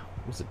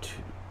 was it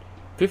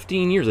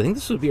 15 years? I think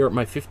this would be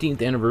my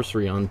 15th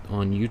anniversary on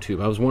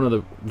YouTube. I was one of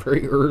the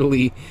very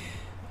early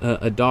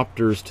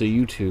adopters to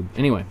YouTube.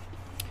 Anyway,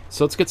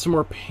 so let's get some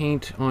more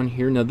paint on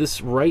here. Now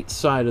this right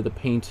side of the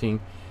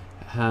painting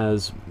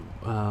has,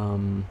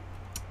 what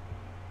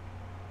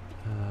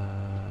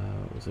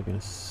was I going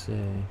to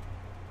say?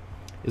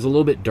 Is a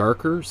little bit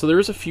darker. So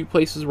there's a few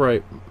places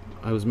where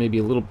I was maybe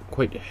a little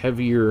quite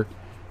heavier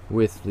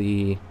with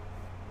the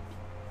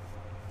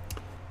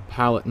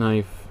palette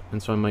knife,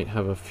 and so I might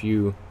have a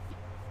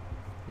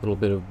little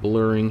bit of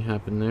blurring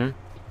happen there.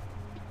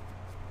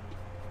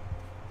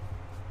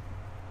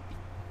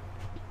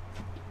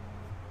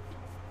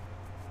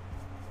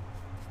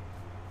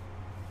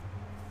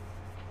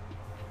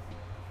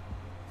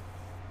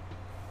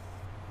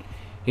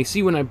 You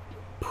see when I'm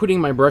putting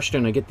my brush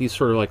down, I get these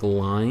sort of like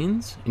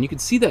lines, and you can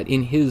see that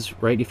in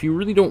his, right? If you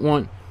really don't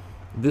want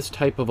this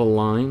type of a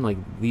line, like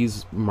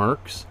these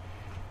marks,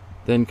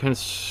 then kind of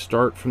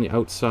start from the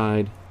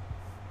outside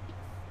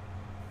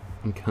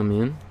and come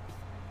in.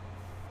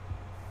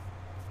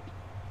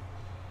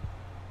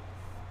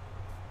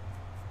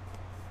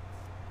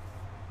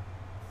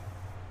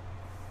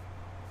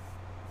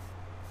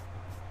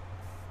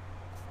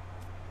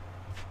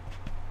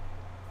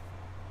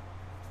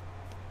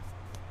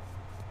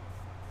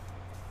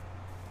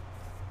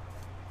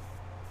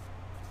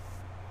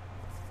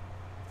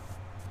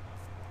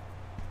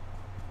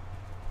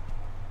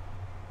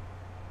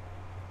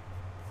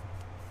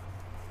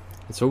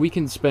 So we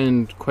can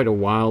spend quite a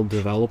while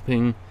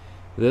developing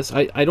this.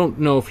 I don't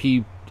know if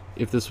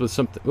this was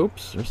something.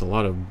 Oops, there's a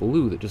lot of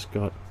blue that just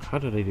got. How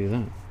did I do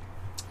that?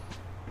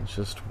 Let's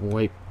just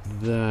wipe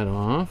that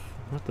off.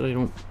 Not that I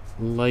don't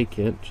like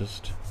it,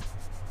 just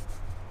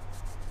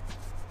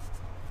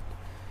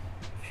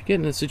if you get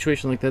in a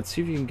situation like that,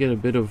 see if you can get a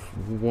bit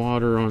of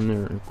water on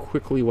there and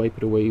quickly wipe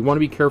it away. You want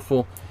to be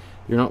careful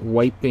you're not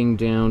wiping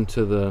down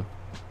to the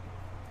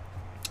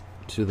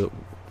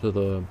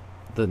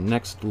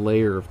next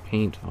layer of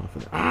paint off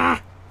of it.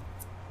 Ah!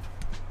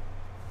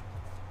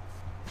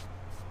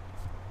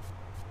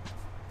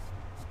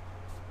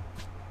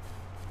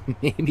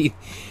 Maybe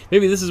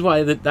this is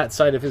why that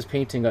side of his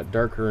painting got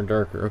darker and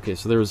darker. Okay,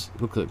 so looks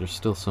like there's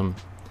still some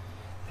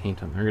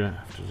paint on there. I'm gonna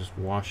have to just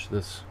wash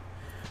this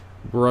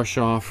brush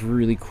off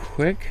really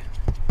quick.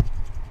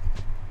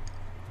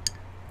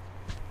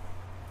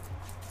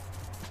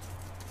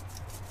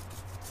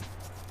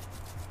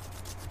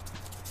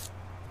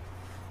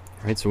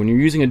 All right, so when you're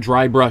using a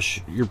dry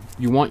brush,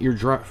 you want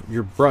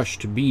your brush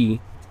to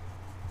be,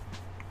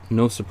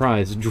 no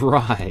surprise,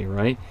 dry,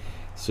 right?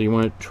 So you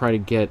want to try to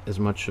get as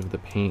much of the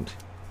paint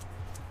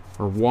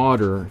or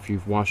water if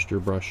you've washed your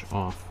brush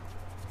off.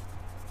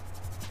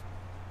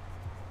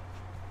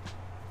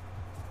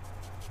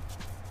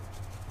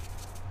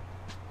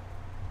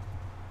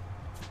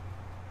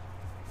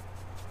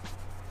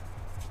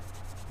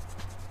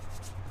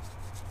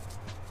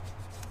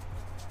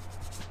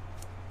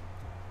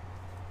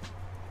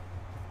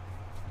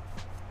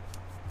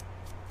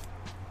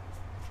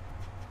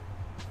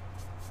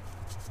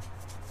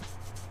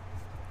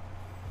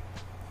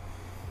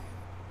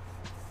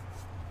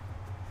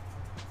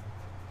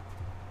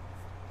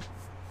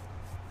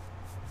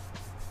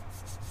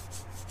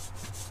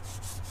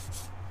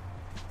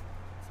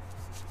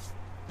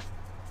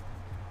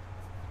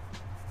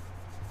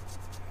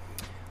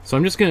 So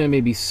I'm just going to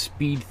maybe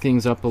speed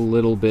things up a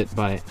little bit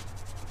by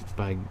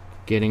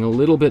getting a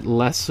little bit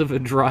less of a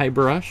dry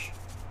brush.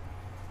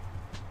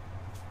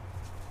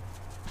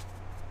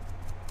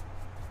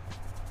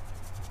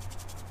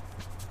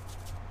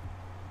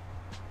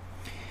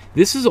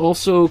 This is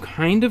also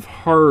kind of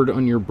hard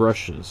on your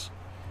brushes.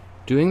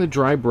 Doing the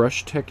dry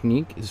brush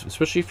technique,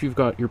 especially if you've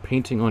got your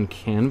painting on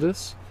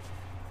canvas,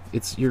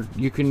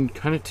 you can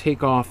kind of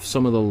take off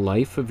some of the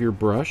life of your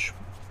brush,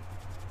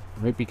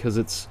 right? Because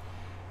the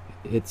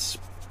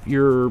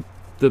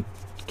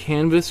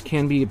canvas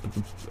can be,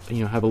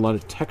 have a lot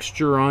of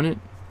texture on it.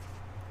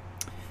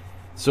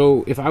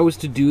 So if I was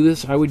to do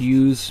this, I would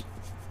use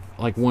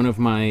like one of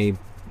my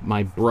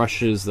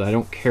brushes that I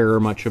don't care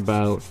much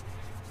about.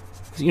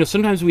 'Cause,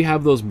 sometimes we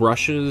have those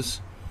brushes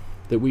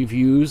that we've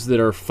used that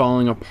are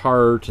falling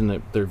apart and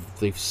that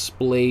they've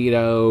splayed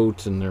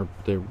out and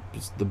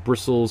the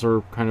bristles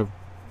are kind of,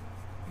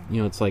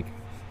 it's like,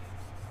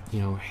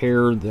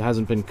 hair that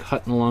hasn't been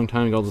cut in a long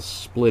time, all the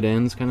split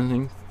ends kind of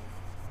thing.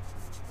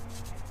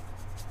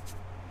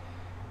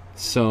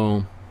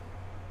 So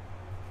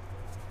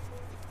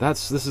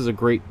this is a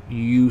great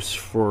use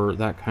for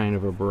that kind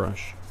of a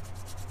brush.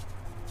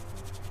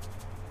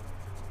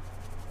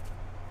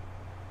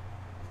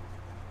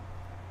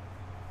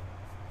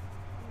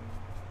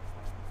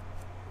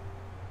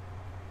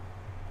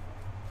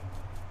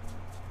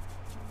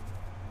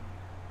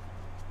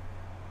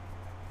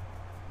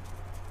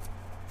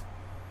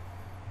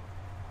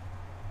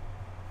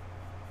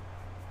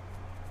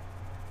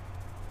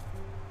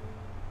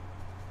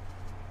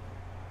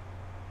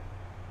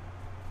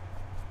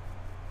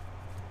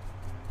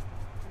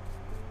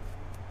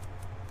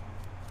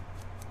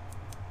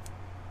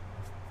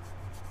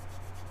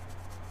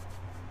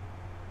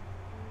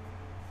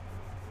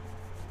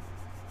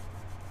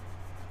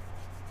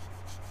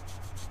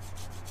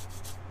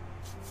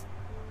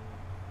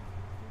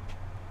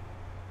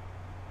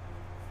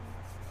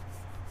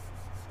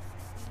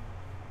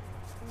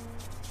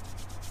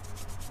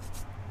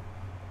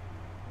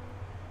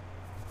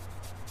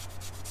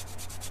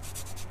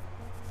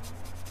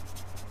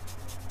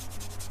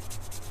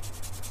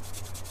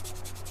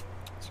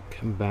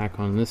 come back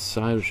on this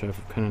side, which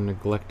I've kind of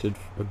neglected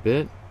a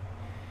bit.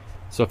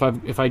 So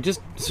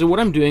so what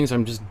I'm doing is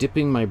I'm just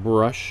dipping my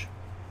brush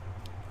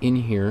in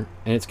here,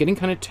 and it's getting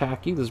kind of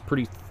tacky. This is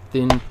pretty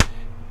thin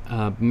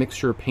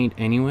mixture of paint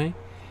anyway.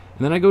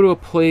 And then I go to a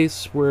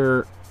place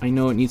where I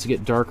know it needs to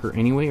get darker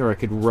anyway, or I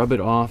could rub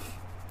it off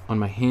on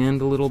my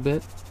hand a little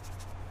bit.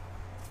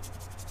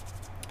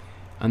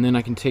 And then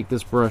I can take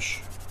this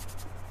brush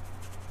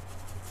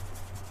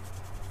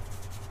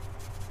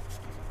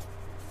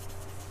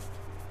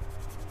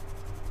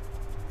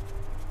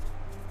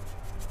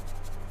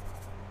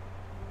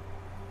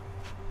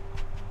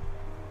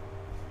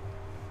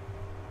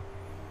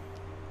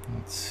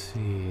let's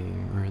see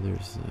where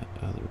there's that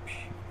other piece.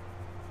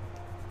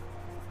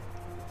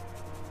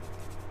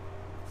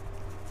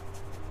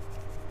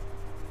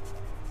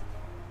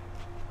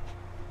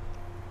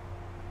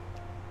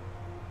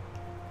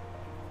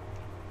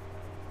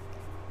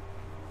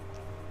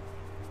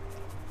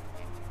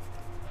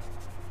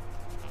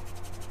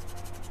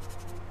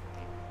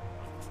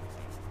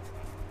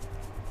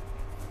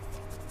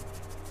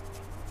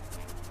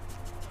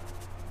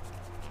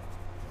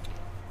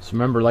 So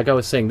remember, like I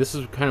was saying, this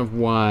is kind of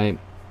why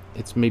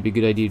it's maybe a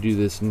good idea to do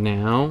this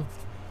now,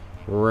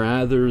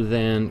 rather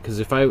than, because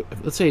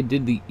let's say I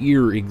did the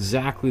ear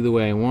exactly the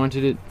way I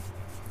wanted it,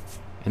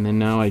 and then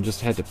now I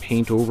just had to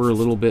paint over a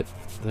little bit,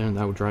 then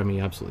that would drive me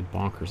absolutely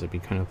bonkers. I'd be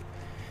kind of,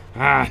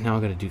 now I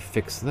gotta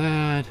fix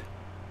that.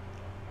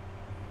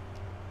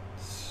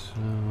 So...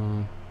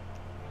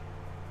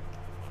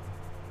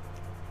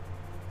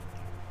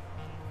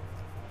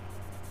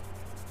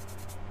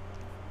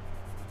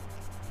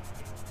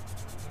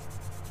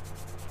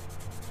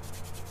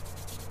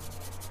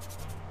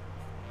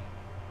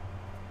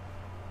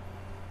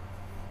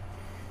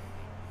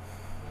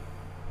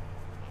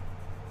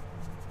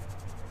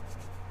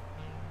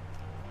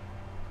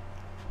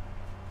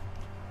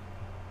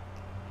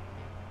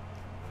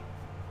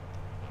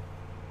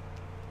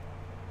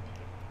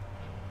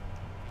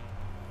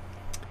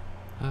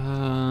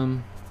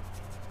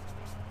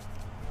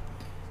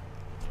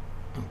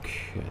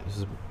 okay, this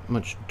is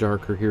much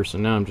darker here, so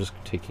now I'm just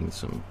taking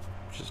just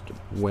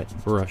a wet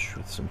brush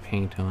with some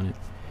paint on it.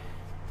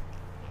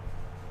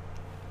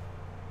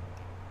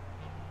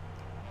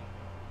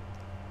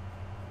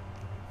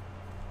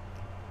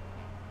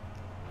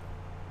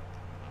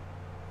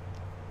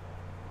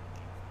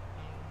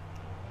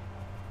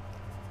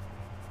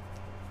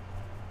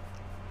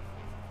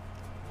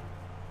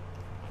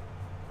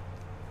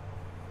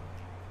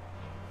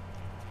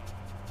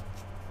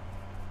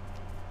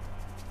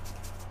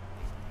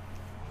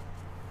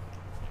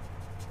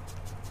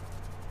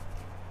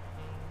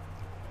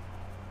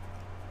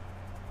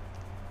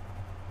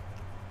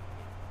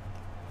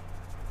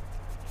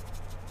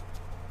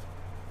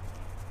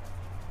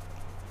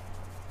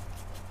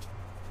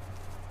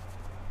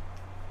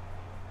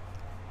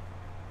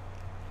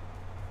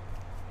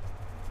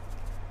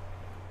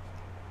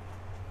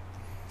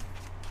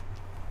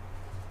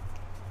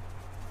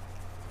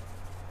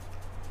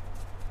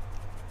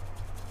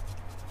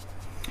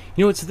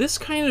 You know, it's this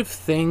kind of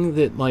thing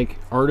that, like,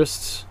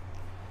 artists,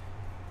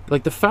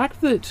 like, the fact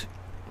that,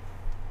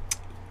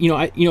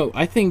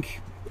 I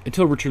think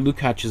Attila Richard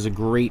Lukacs is a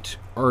great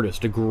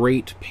artist, a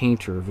great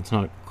painter, if it's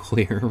not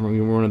clear. I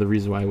mean, one of the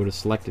reasons why I would have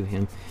selected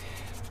him.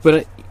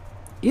 But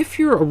if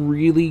you're a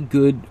really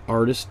good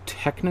artist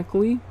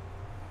technically,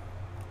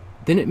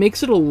 then it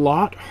makes it a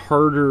lot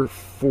harder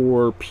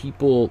for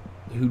people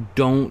who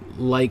don't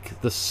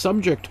like the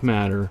subject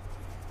matter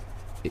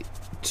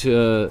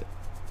to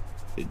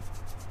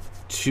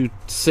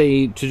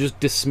just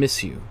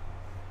dismiss you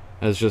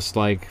as just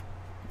like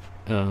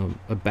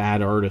a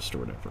bad artist or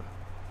whatever.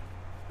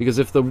 Because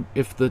if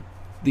the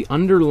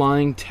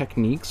underlying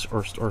techniques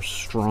are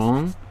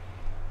strong,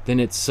 then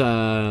it's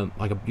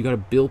like you got a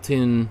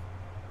built-in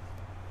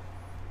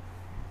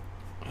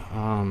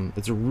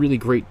it's a really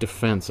great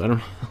defense. I don't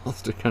know how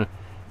else to kind of,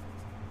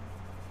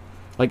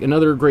 like,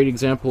 another great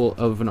example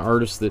of an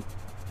artist that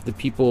the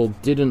people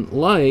didn't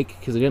like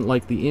because they didn't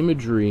like the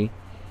imagery,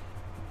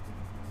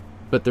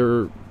 but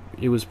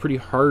it was pretty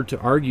hard to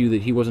argue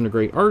that he wasn't a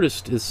great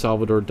artist, is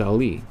Salvador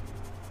Dali.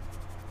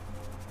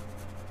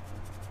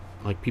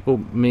 Like, people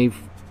may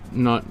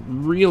not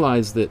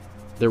realize that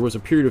there was a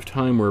period of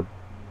time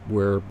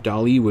where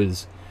Dali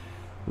was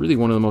really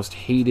one of the most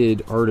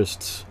hated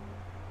artists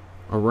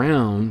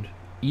around,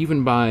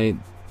 even by,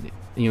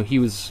 he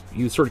was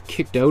sort of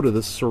kicked out of the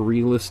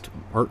surrealist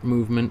art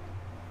movement,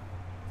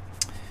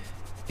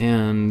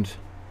 and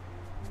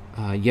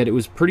yet it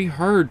was pretty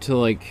hard to,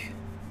 like,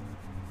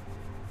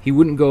 he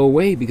wouldn't go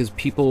away because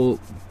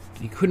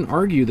he couldn't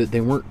argue that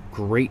they weren't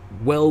great,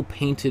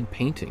 well-painted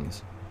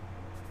paintings.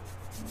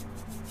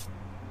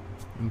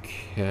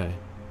 Okay.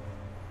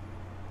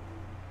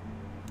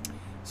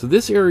 So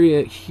this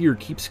area here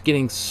keeps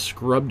getting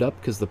scrubbed up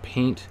because the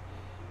paint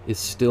is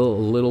still a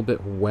little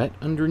bit wet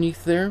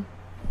underneath there.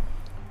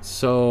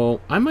 So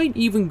I might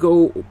even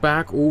go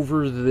back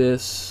over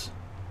this.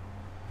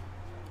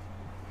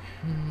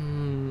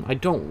 I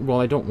don't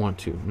want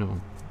to, no.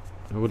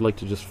 I would like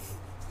to just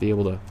be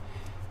able to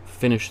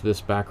finish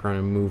this background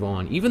and move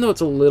on. Even though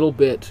it's a little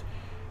bit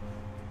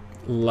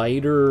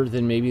lighter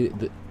than maybe,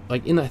 I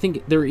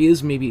think there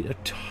is maybe a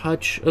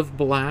touch of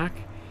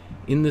black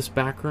in this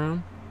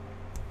background.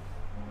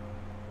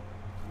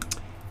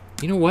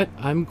 You know what?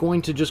 I'm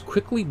going to just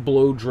quickly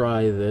blow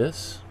dry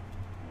this.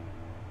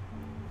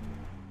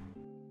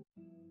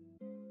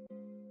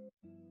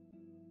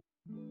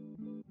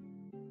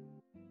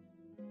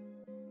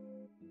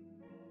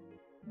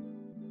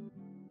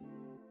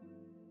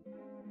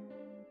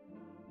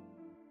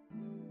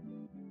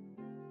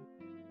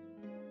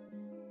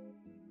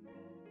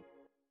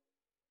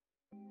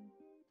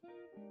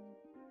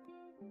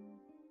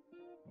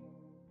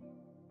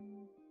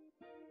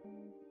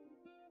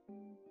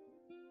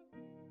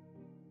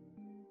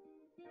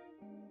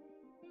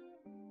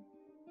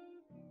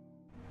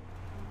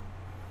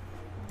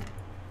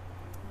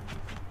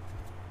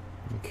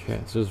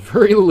 Okay, so there's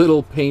very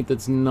little paint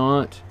that's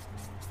not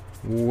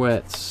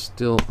wet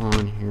still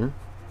on here.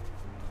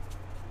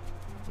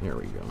 There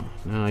we go.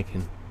 Now I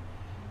can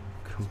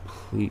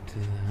complete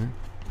that.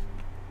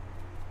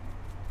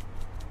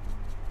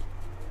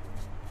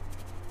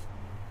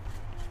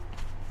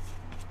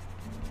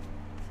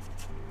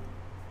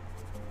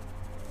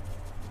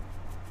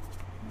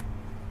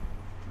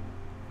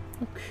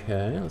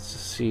 Okay, let's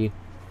just see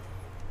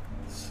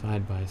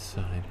side by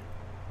side.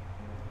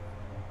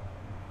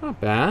 Not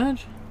bad.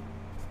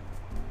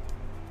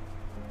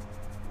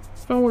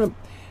 If I want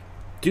to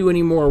do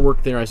any more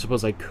work there, I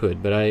suppose I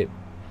could, but I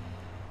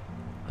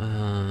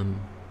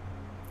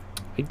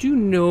do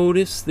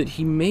notice that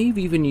he may have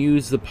even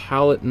used the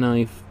palette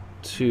knife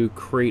to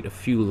create a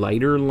few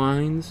lighter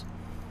lines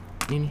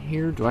in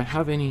here. Do I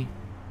have any?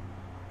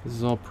 This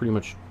is all pretty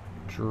much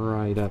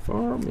dried up.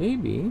 Or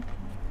maybe.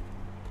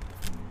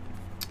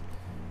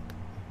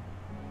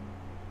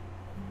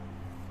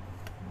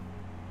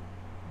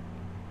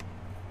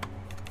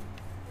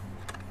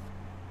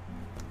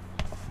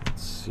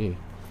 Let's see.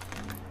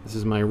 This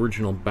is my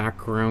original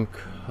background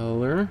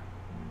color.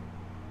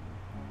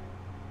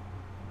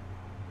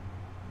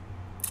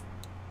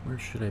 Where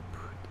should I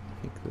put,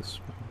 I think this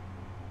one.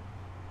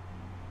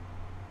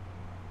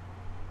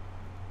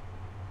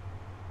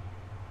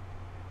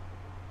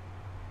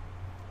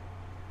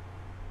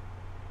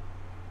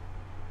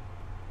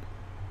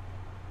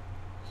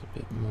 There's a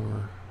bit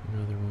more,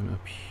 another one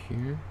up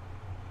here.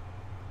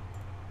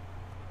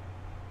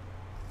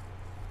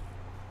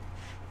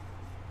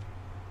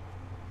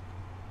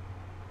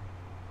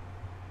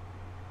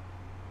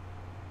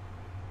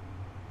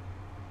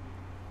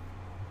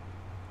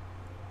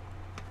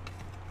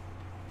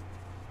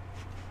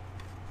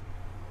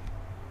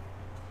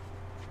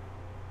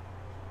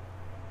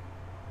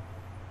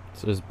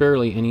 So there's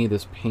barely any of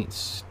this paint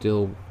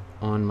still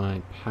on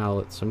my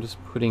palette, so I'm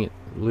just putting it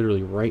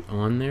literally right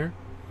on there.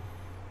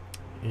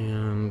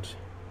 And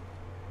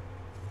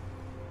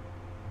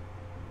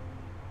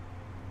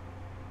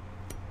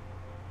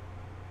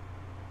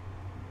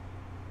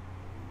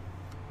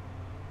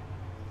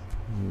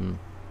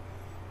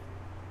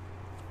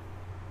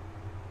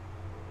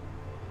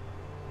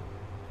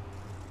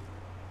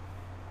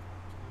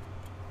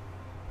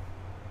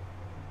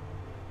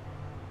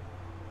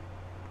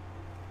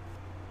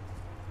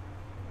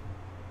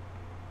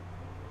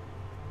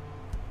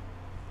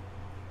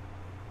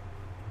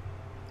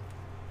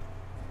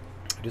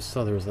I just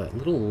saw there was that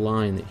little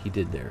line that he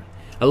did there.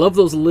 I love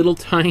those little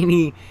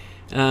tiny,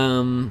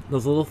 those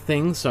little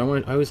things. So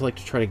I always like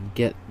to try to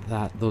get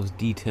those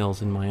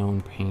details in my own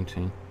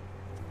painting.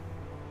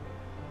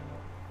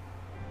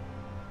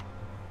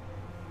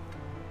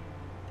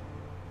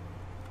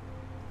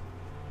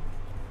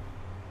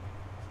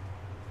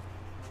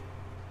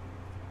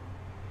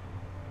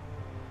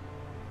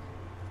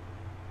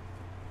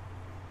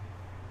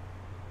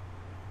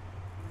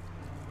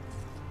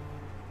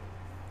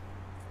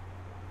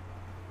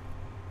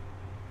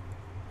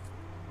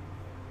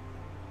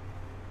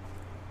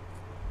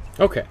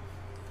 Okay.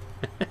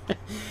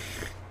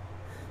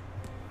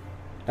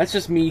 That's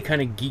just me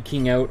kind of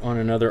geeking out on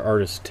another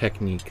artist's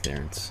technique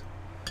there. It's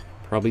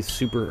probably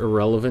super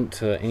irrelevant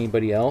to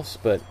anybody else,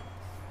 but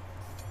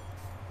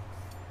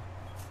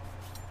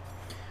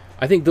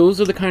I think those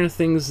are the kind of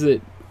things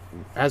that,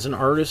 as an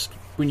artist,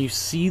 when you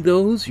see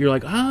those, you're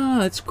like, ah,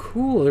 that's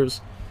cool.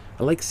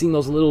 I like seeing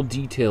those little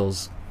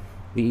details.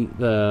 You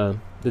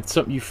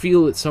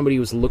feel that somebody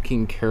was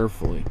looking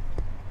carefully.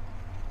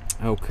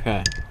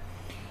 Okay.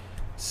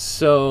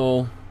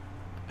 So,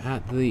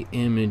 at the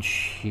image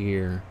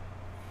here,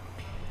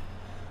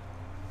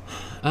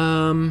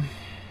 I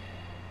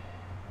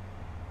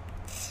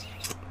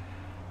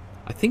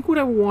think what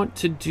I want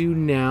to do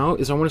now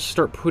is I want to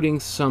start putting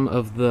some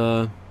of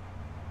the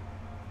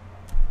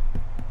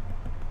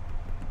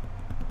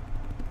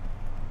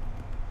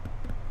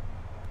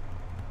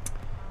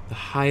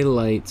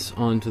highlights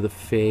onto the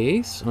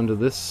face, onto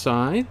this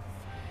side.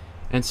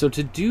 And so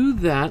to do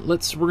that,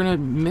 we're gonna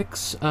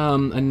mix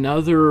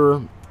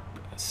another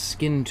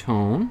skin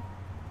tone.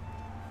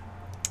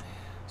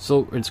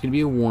 So it's gonna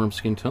be a warm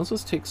skin tone. So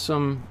let's take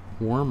some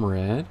warm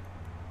red.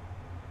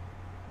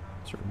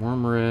 Sorry,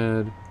 warm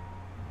red,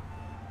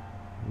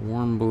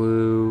 warm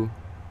blue,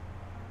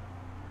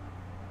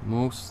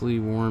 mostly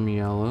warm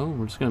yellow.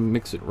 We're just going to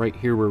mix it right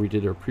here where we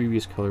did our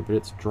previous color, but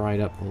it's dried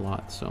up a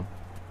lot, so.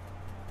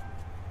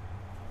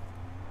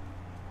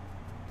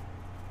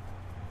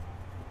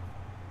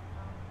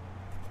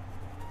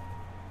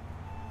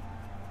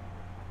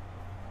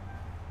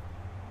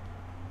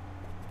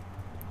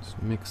 Just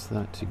mix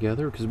that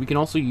together, because we can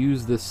also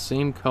use this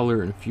same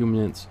color in a few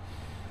minutes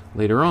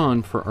later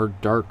on for our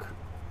dark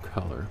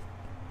color.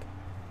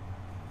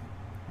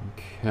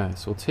 Okay,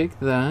 so we'll take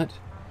that,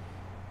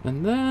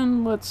 and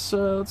then let's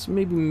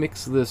maybe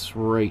mix this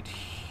right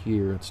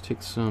here. Let's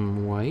take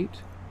some white.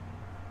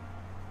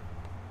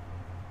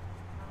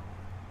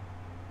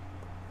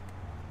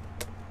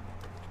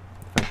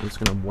 In fact, I'm just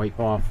going to wipe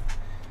off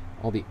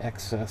all the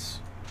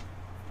excess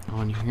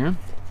on here.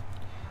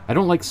 I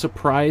don't like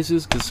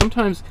surprises, because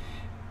sometimes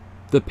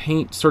the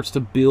paint starts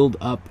to build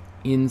up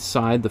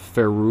inside the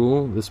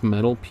ferrule, this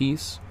metal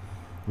piece,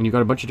 and you've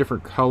got a bunch of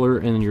different color,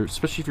 and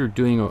especially if you're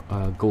doing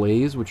a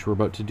glaze, which we're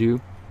about to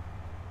do,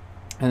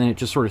 and then it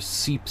just sort of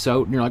seeps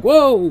out, and you're like,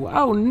 whoa,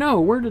 oh no,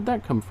 where did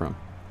that come from?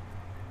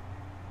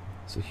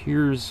 So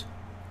here's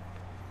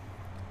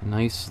a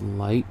nice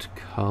light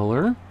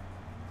color.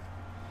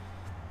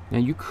 Now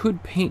you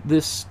could paint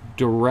this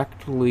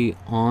directly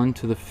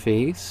onto the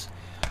face.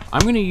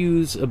 I'm going to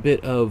use a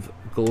bit of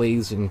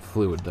glazing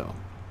fluid though.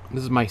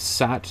 This is my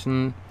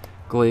satin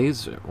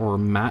glaze or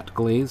matte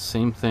glaze,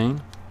 same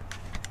thing.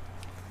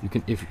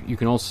 You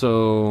can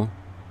also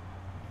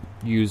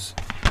use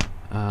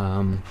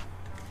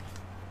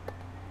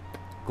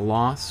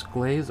gloss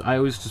glaze. I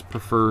always just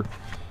prefer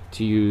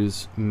to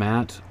use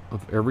matte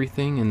of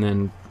everything, and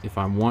then if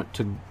I want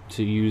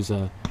to use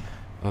a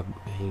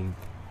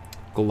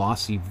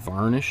glossy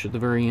varnish at the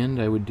very end,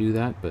 I would do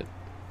that. But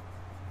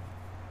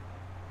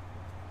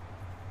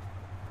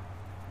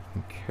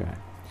okay,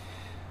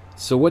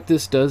 so what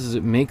this does is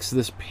it makes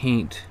this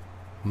paint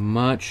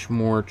much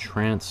more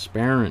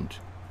transparent.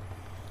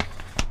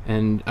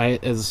 And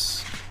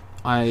as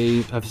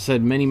I've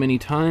said many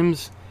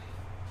times,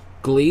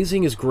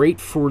 glazing is great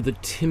for the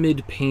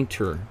timid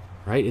painter,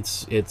 right?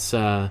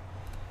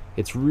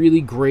 It's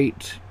really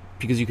great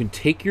because you can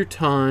take your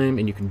time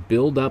and you can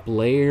build up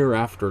layer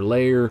after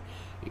layer.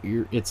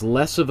 It's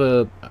less of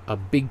a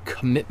big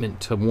commitment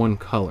to one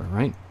color,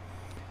 right?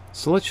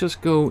 So let's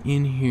just go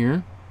in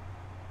here.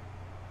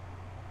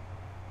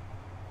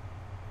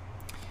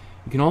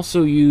 You can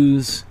also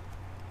use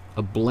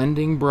a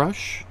blending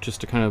brush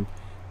just to kind of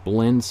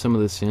blend some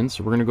of this in.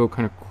 So we're going to go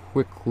kind of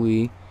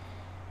quickly.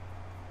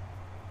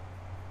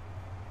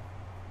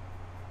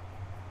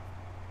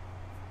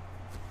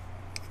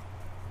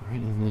 All right,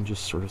 and then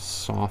just sort of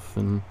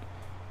soften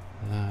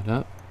that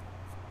up.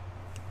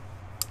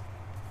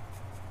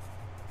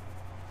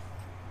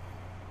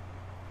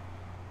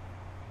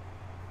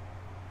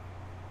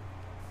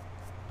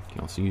 You can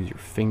also use your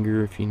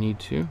finger if you need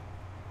to.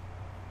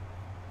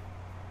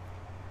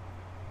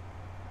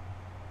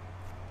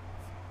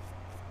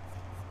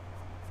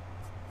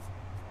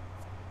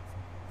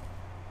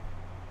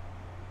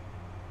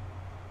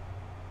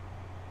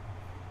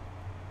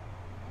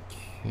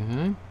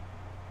 Okay.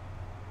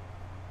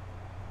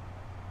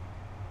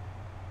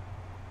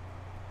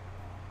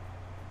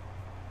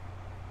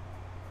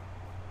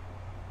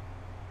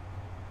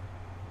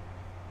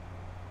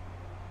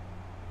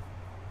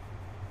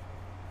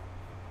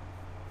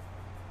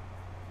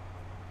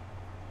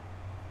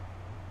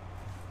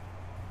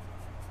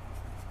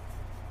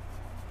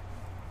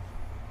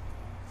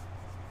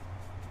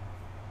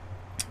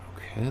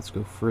 Okay, let's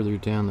go further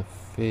down the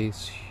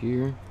face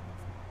here.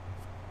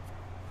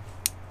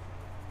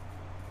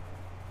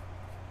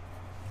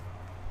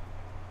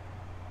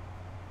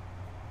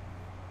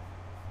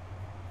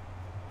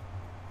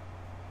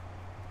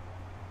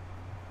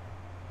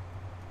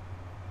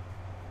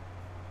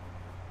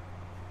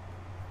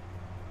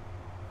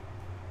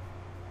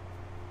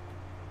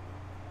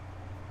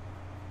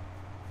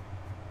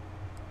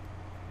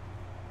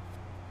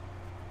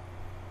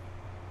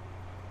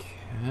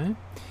 Okay.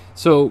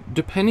 So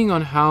depending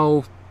on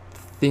how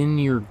thin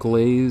your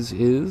glaze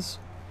is,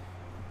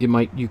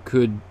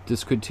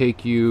 this could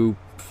take you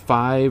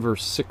 5 or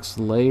 6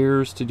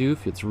 layers to do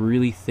if it's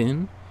really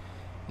thin.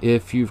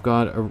 If you've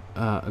got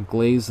a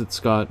glaze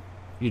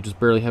you just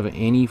barely have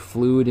any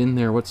fluid in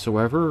there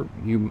whatsoever,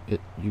 you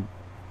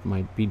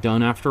might be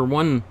done after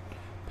one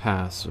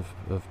pass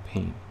of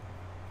paint.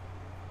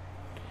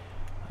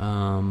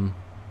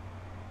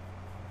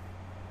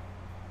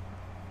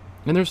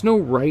 And there's no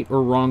right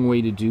or wrong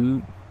way to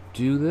do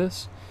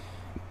this.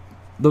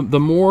 The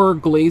more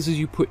glazes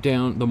you put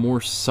down, the more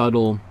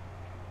subtle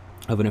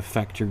of an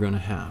effect you're going to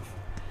have.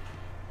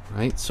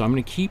 Right? So I'm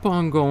going to keep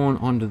on going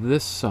onto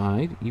this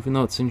side, even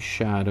though it's in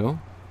shadow,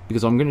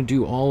 because I'm going to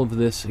do all of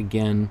this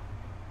again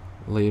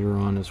later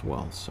on as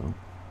well. So.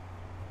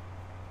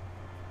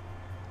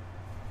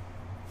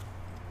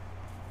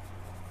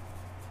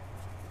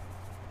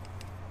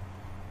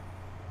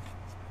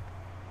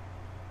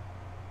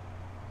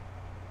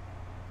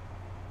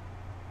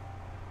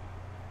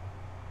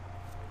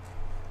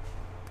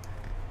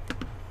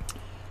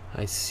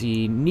 I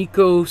see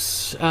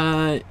Nikos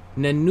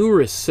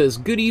Nanuris says,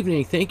 "Good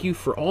evening. Thank you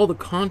for all the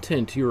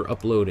content you're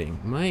uploading.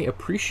 My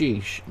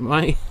appreciation,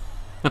 my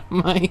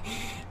my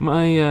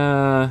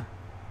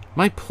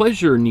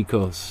pleasure,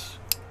 Nikos.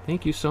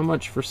 Thank you so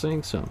much for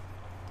saying so."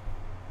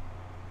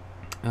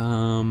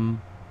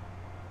 Let's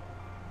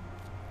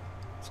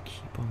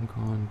keep on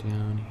going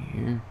down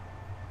here.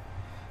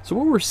 So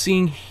what we're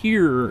seeing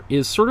here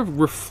is sort of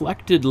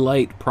reflected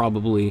light,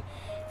 probably,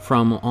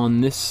 from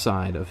on this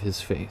side of his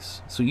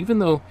face. So even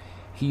though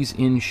he's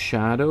in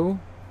shadow,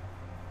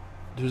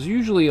 there's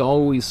usually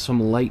always some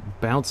light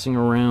bouncing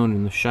around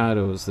in the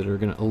shadows that are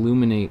going to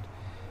illuminate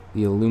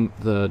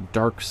the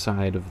dark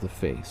side of the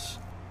face.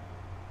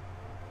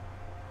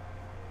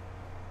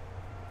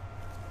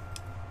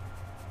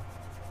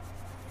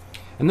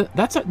 And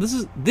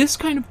this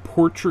kind of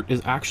portrait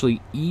is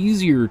actually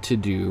easier to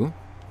do.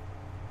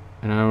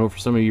 And I don't know, for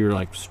some of you are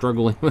like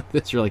struggling with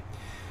this. You're like,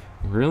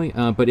 really?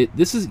 But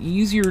this is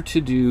easier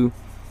to do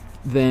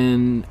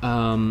than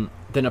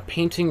a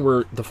painting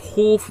where the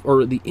whole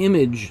or the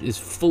image is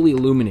fully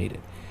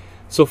illuminated.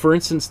 So, for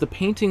instance, the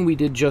painting we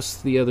did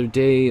just the other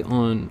day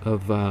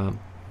of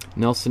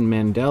Nelson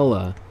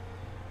Mandela.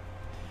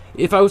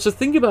 If I was to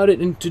think about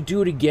it and to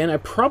do it again, I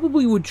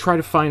probably would try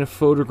to find a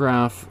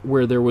photograph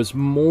where there was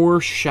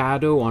more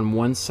shadow on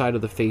one side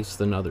of the face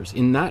than others.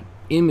 In that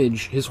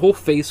image, his whole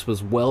face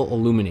was well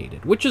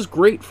illuminated, which is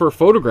great for a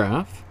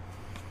photograph,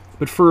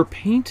 but for a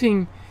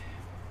painting,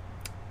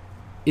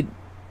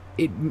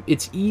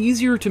 it's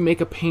easier to make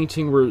a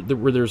painting where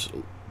there's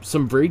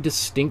some very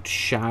distinct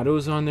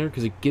shadows on there,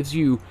 because it gives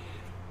you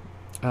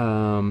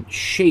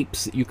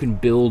shapes that you can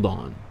build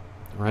on,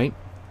 right?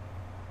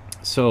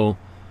 So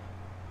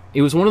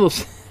it was one of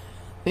those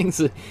things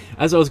that,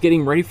 as I was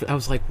getting ready for, I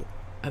was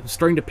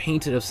starting to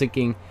paint it, I was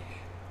thinking,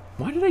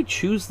 why did I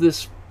choose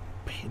this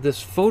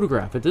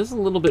photograph? It is a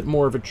little bit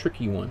more of a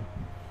tricky one.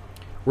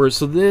 Whereas,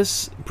 so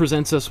this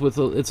presents us with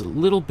it's a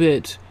little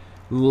bit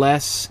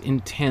less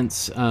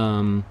intense,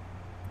 or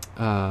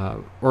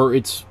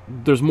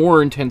there's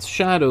more intense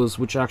shadows,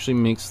 which actually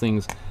makes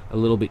things a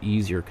little bit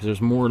easier because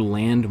there's more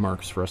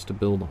landmarks for us to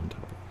build on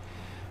top of.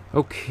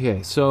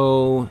 Okay,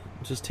 so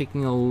just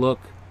taking a look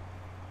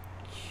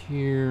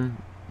here.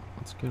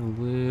 Let's get a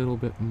little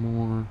bit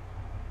more.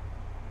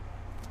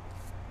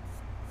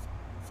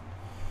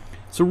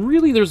 So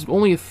really, there's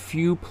only a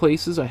few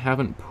places I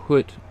haven't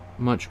put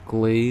much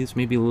glaze.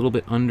 Maybe a little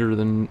bit under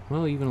the,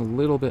 well, even a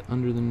little bit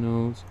under the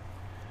nose.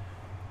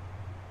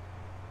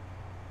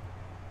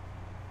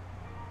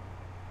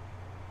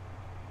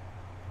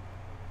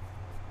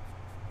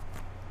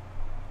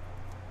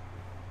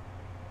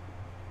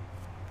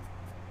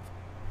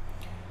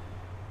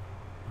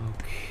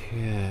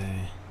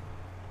 Okay.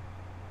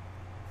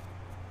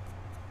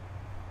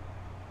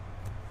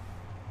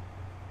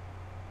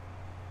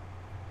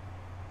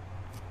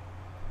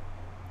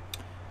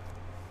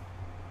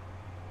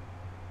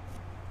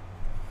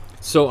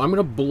 So I'm going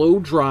to blow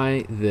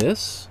dry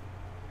this,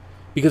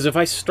 because if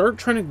I start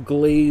trying to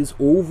glaze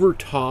over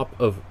top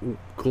of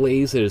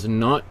glaze that is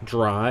not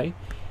dry,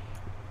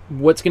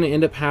 what's going to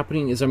end up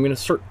happening is I'm going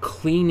to start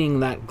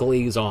cleaning that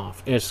glaze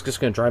off, and it's just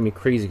going to drive me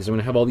crazy because I'm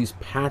going to have all these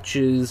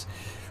patches.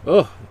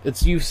 Oh,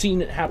 you've seen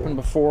it happen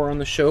before on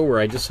the show where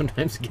I just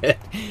sometimes get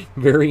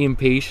very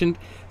impatient.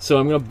 So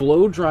I'm going to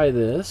blow dry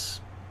this.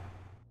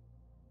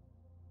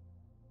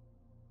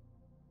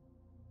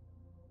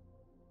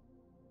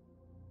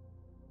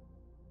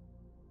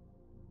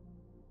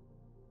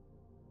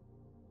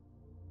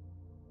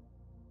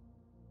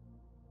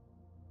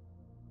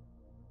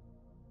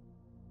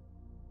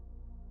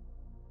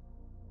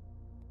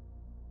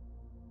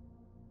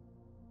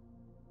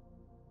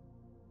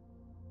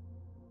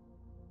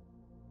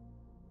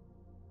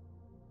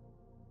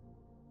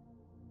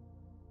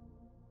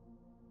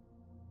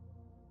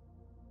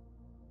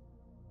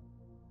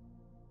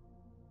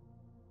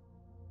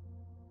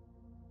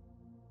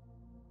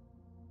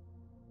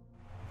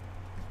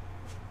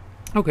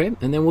 Okay,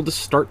 and then we'll just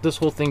start this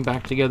whole thing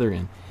back together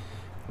again.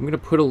 I'm going to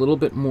put a little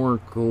bit more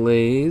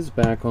glaze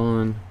back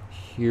on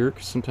here,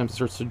 because sometimes it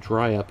starts to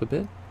dry up a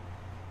bit.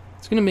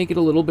 It's going to make it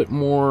a little bit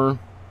more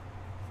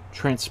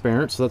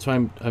transparent, so that's why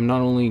I'm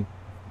not only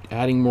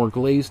adding more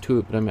glaze to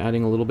it, but I'm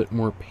adding a little bit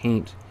more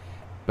paint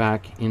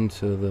back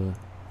into the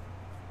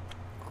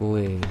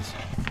glaze.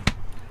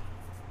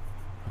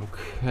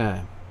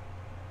 Okay.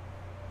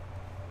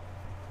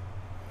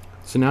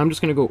 So now I'm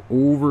just going to go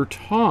over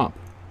top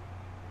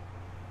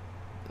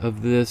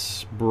of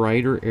this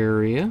brighter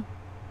area,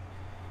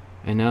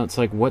 and now it's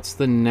like, what's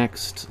the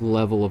next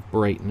level of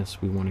brightness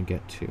we want to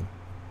get to?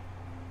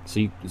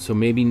 So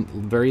maybe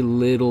very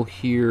little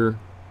here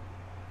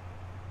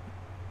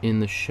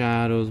in the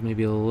shadows,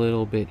 maybe a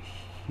little bit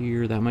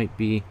here. That might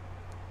be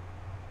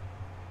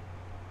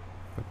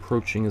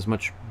approaching as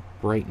much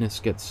brightness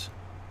gets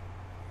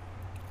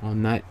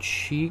on that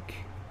cheek.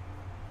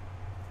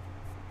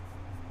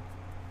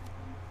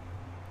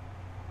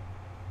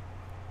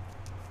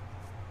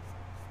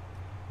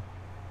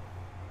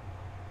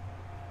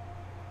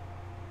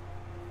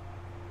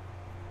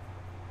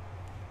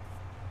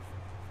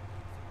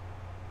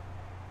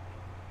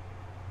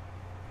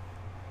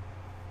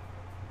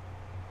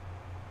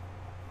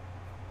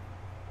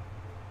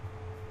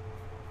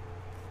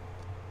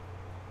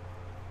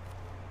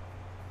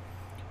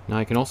 Now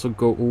I can also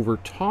go over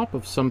top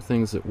of some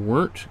things that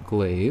weren't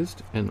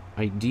glazed, and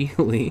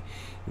ideally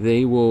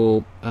they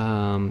will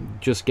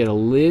just get a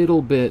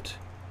little bit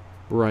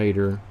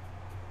brighter,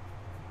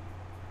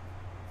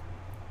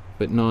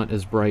 but not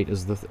as bright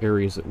as the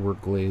areas that were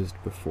glazed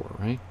before,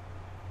 right?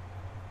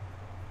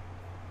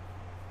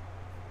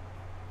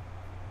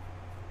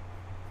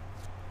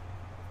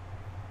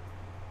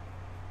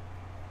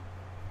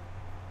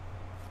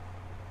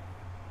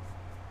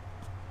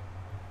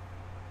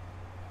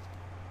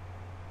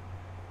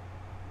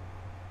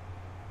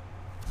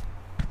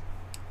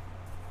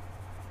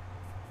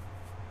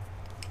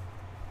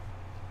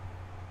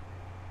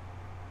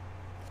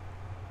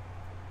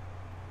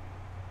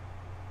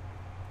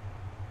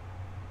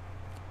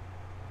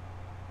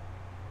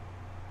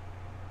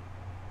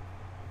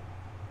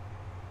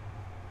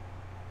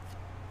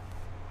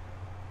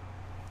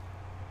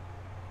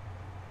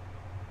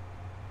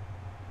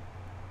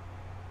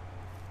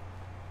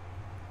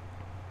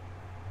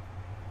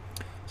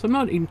 So I'm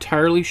not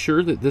entirely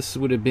sure that this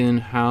would have been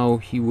how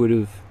he would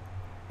have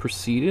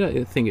proceeded.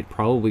 I think it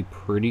probably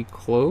pretty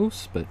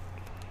close, but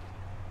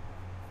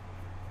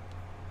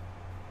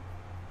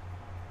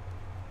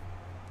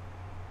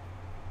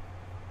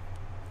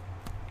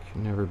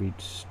can never be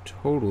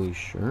totally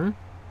sure.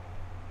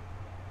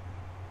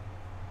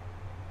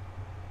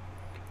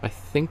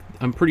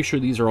 I'm pretty sure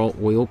these are all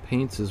oil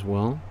paints as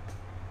well.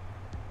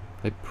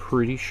 I'm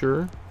pretty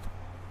sure.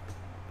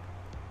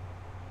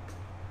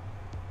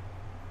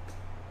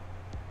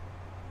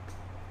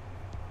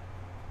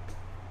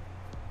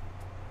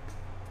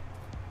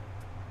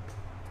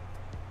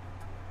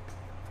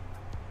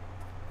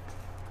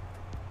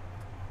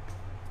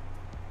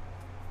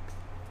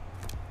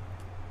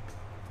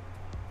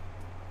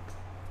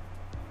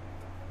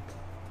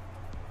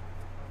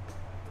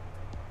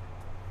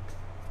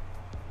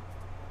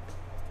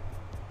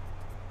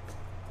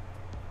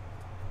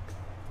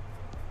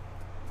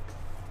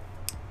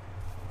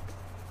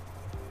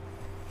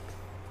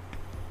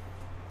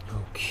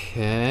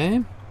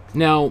 Okay.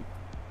 Now,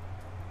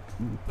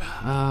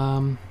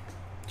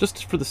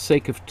 just for the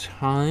sake of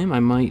time,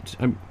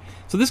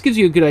 so this gives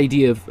you a good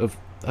idea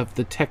of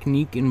the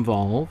technique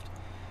involved.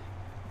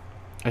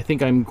 I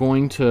think I'm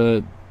going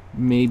to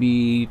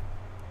maybe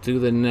do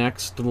the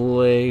next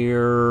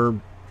layer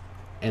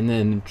and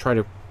then try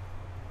to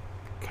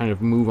kind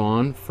of move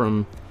on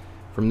from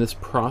this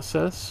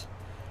process.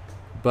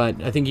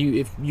 But I think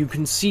if you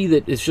can see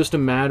that it's just a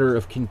matter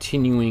of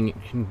continuing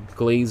and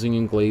glazing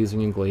and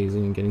glazing and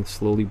glazing and getting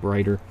slowly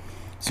brighter.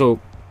 So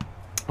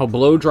I'll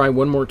blow dry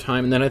one more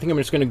time, and then I think I'm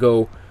just going to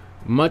go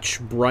much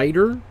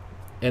brighter,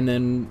 and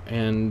then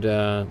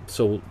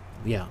so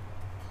yeah,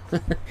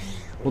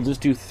 we'll just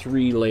do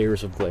 3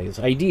 layers of glaze.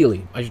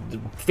 Ideally,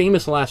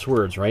 famous last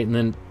words, right? And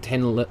then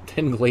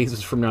 10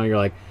 glazes from now, you're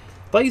like,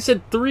 I thought you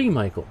said 3,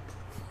 Michael.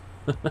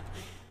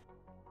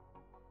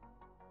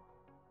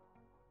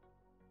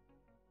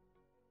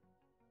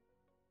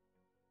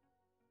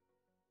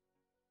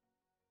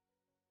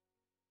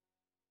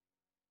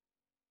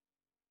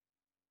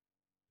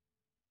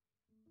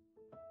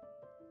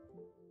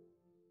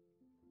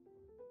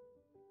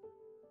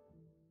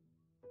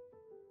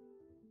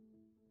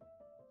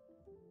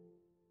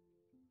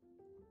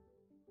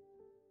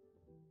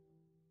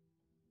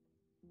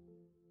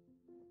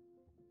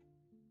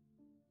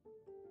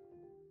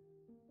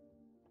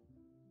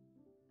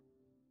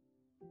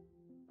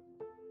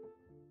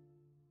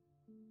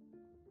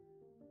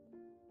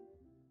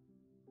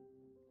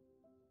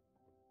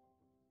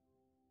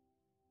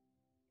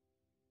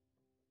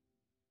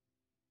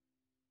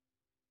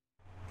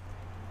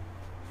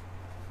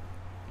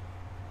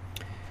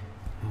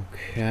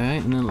 Okay,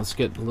 and then let's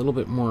get a little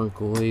bit more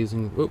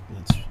glazing. Oop,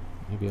 that's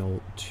maybe a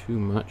little too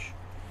much.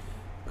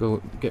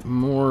 Go get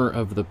more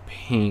of the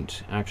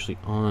paint actually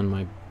on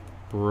my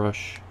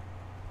brush.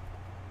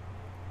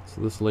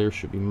 So this layer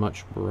should be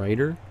much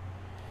brighter,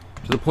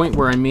 to the point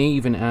where I may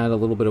even add a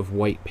little bit of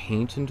white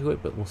paint into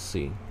it, but we'll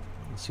see.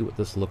 We'll see what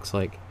this looks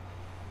like.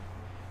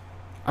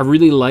 I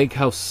really like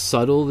how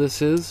subtle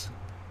this is,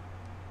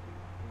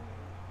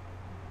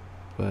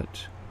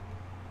 but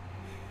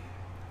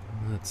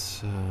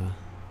let's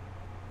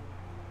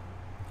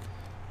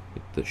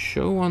get the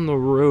show on the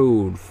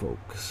road,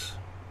 folks.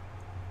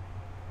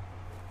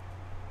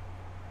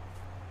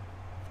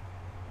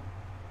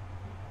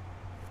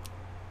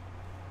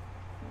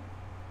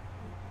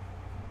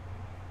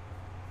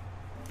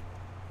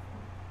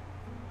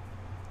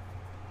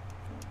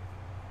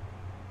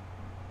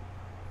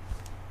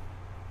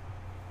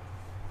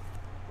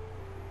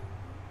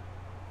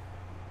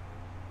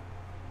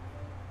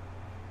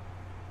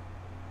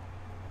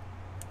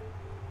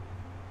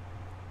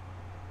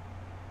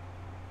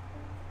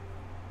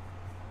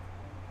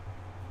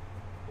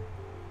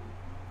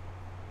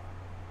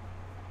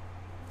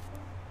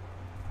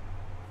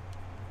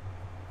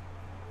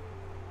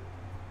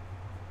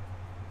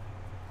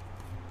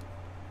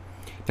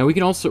 Now we're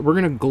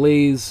going to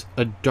glaze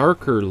a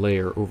darker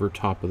layer over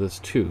top of this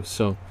too.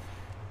 So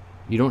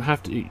you don't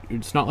have to,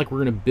 it's not like we're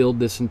going to build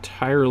this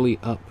entirely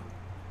up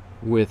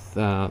with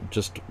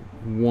just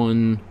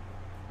one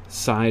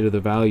side of the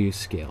value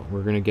scale.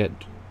 We're going to get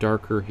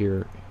darker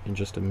here in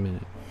just a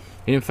minute.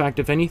 And in fact,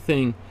 if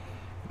anything,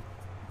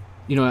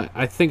 you know,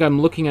 I think I'm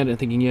looking at it and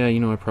thinking, yeah, you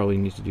know, I probably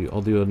need to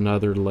I'll do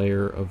another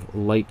layer of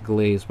light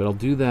glaze, but I'll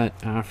do that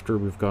after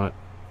we've got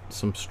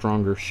some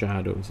stronger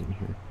shadows in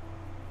here.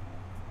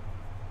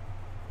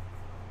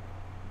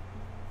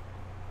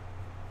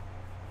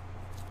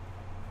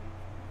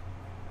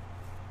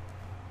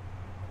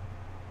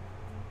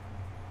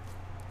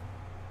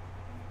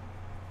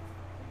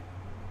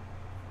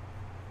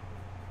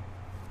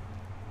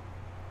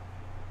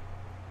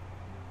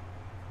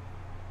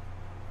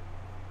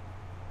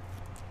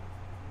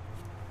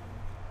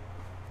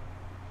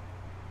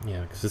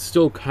 Yeah, because it's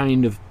still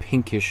kind of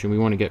pinkish, and we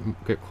want to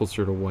get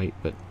closer to white.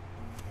 But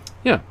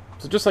yeah,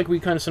 so just like we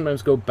kind of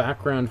sometimes go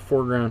background,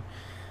 foreground,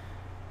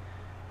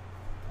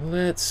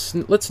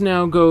 let's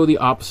now go the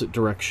opposite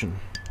direction.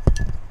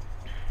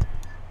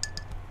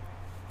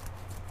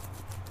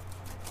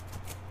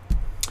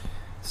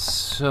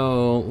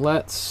 So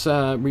let's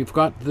we've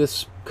got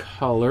this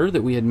color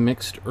that we had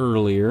mixed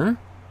earlier.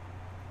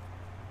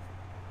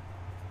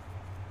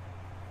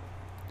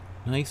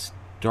 Nice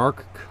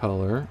dark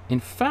color. In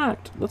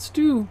fact, let's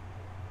do...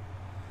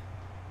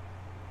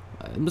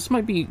 this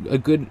might be a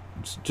good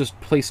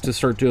just place to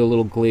start doing a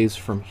little glaze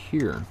from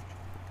here.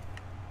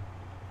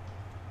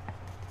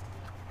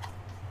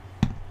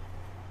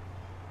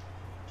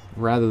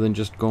 Rather than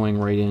just going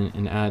right in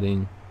and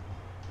adding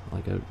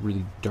like a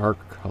really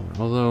dark color.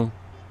 Although,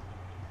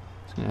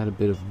 it's going to add a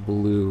bit of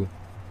blue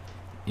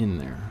in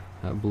there.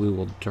 That blue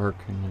will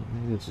darken it.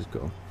 Maybe let's just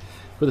go.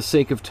 For the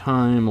sake of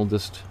time, we'll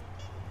just...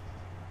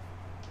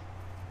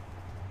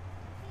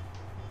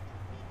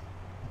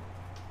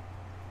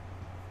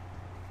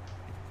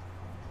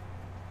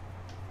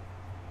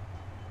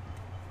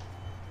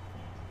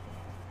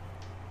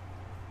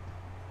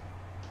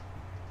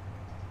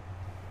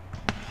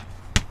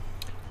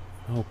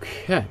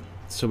 Okay,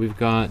 so we've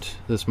got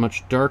this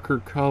much darker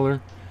color.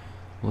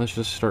 Let's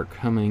just start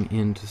coming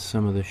into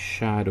some of the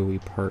shadowy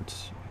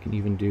parts. You can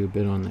even do a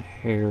bit on the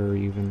hair,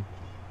 even.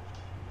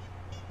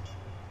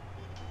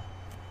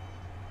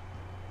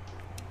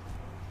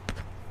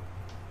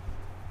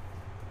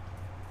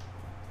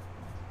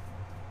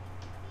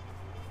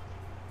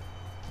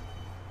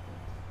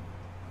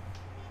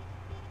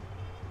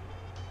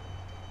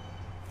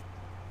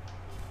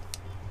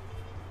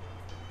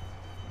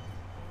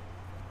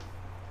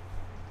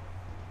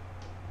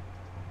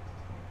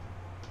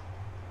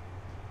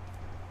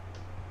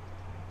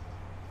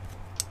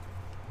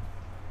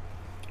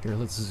 Here,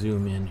 let's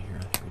zoom in here.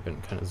 I think we've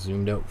been kind of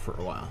zoomed out for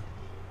a while.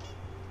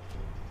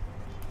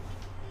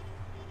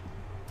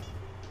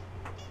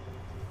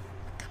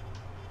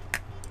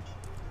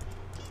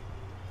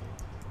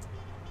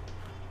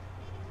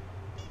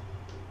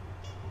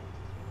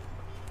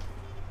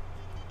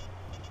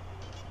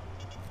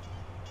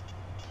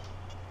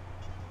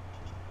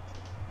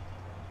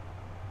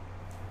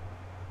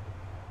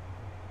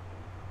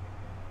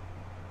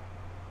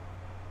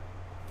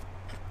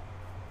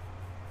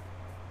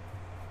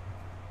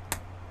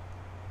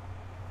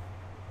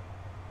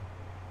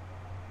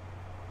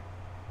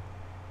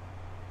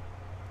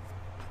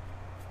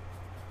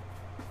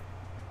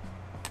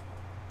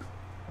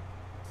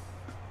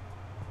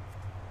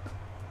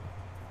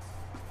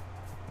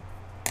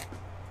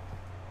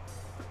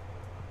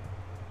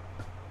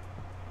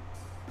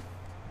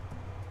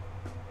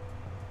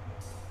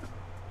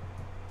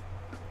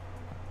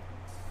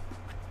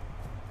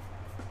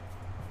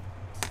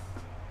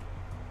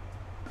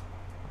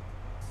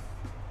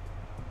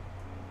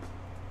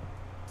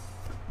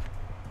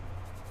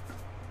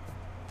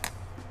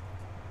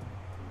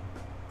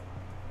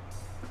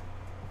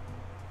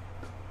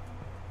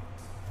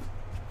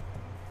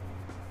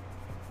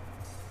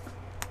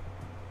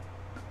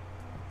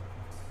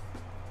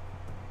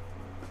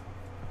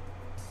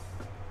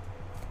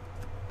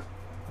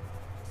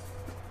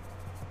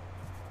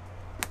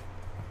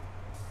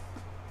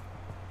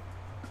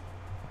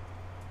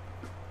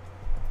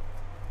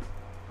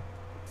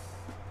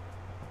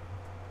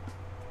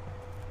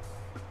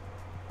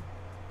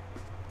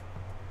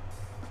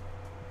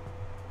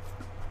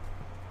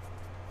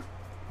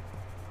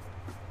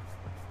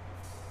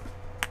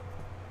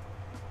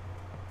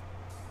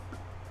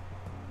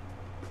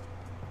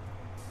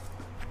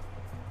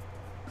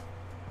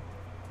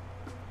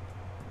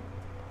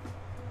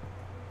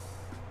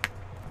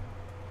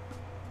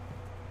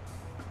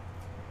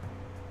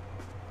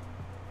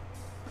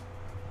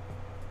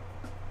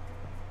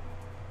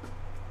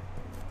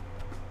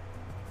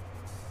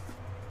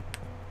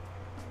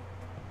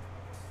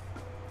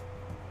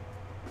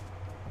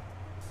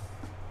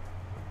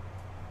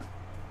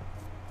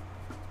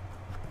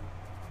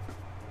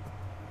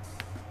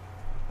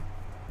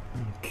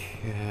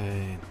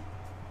 Okay.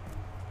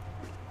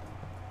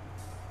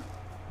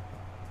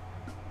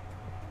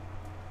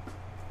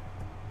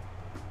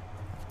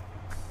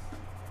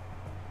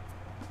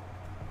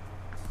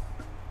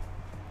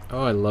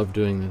 Oh, I love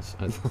doing this.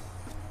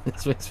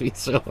 This makes me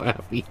so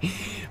happy.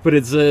 But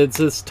it's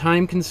this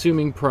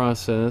time-consuming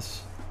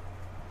process.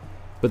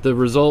 But the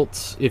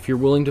results, if you're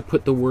willing to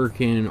put the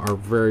work in, are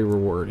very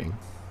rewarding.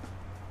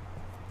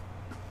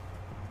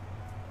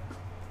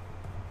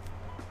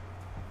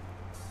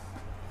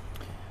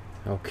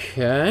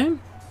 Okay.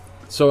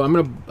 So I'm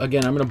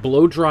gonna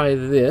blow dry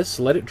this,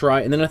 let it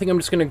dry, and then I think I'm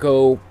just gonna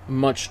go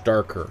much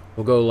darker.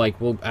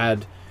 We'll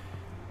add.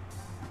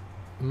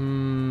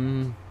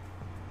 Well,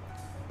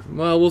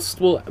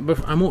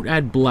 I won't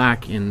add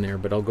black in there,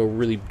 but I'll go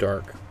really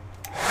dark.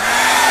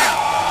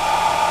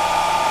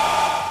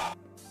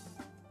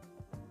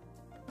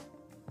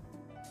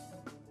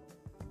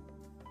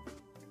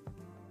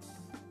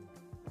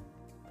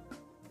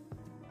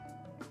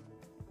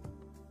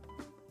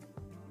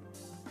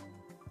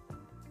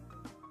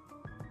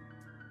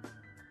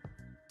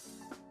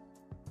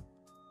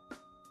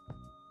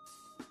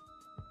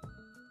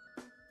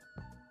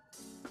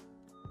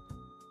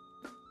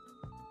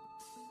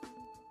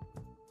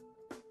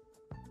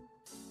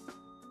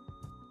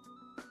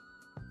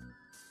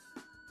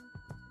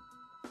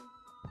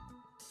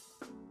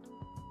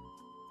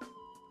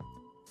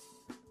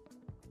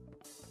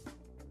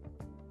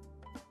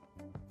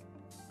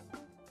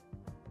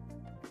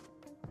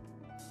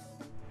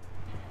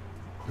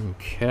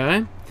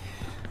 Okay,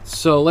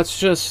 so let's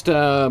just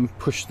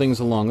push things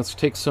along. Let's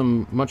take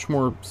some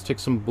let's take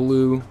some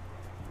blue,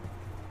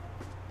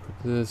 put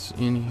this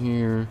in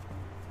here,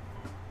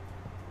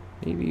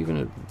 maybe even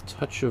a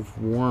touch of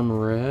warm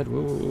red.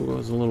 Ooh, that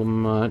was a little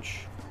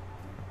much.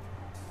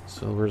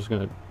 So we're just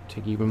gonna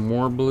take even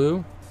more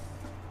blue.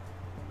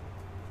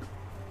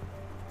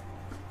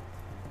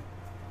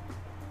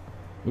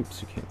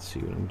 Oops, you can't see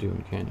what I'm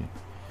doing, can you?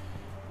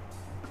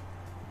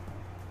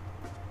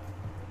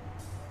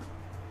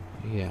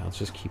 Yeah, let's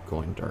just keep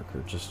going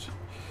darker, just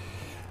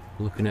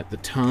looking at the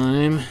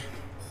time.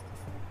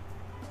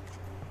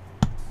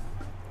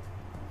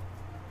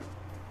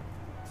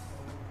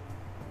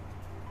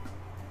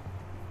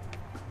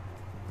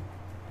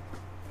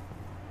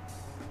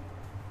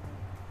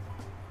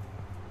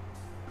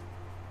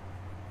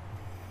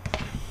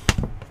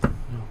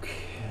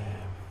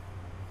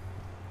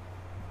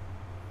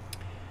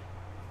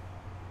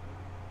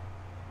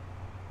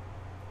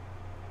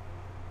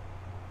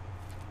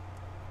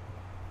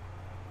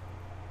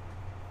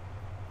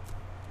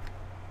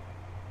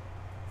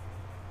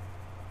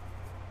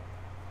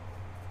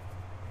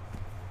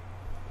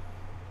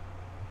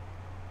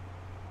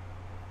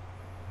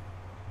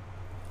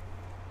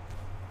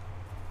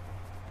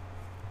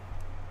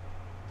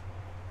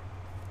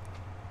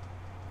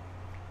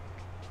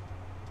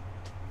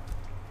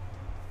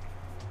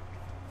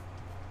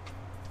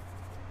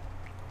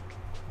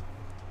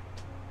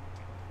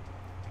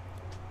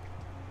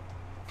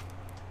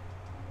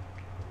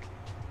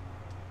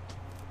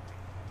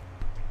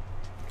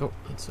 Oh,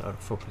 that's out of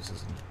focus,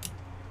 isn't it?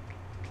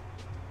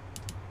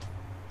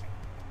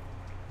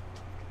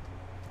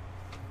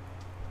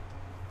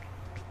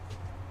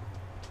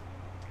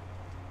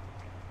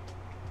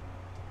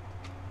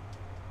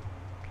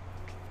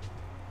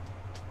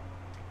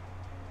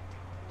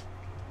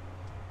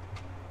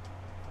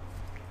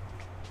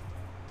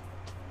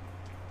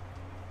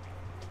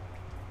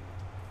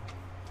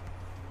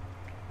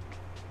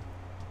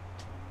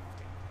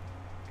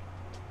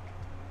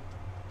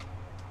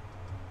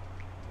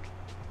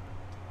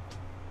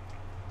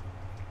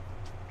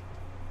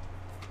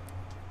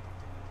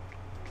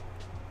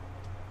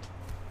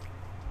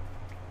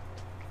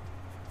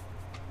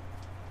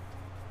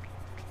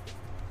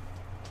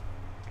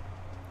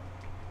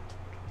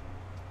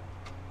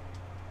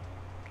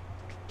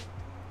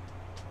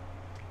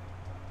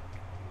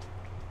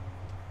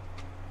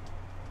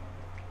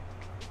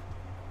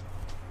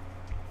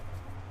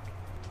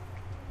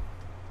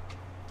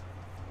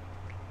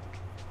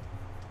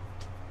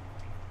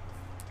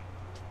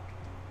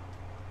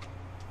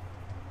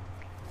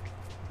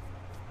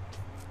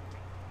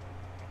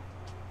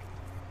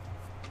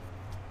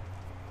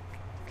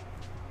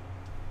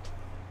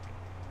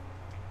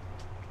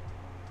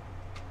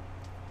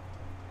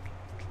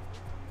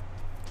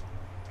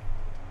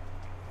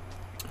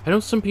 I know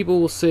some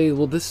people will say,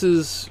 well, this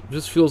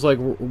feels like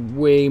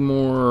way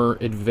more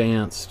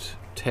advanced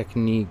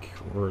technique,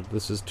 or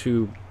this is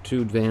too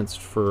advanced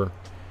for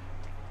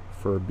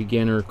a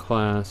beginner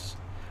class.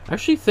 I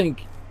actually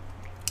think,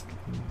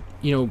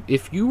 you know,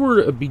 if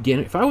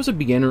I was a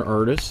beginner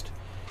artist,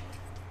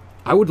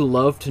 I would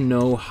love to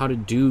know how to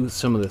do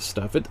some of this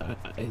stuff.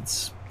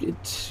 It's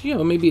you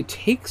know, maybe it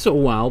takes a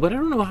while, but I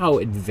don't know how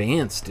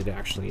advanced it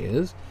actually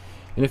is.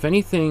 And if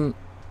anything,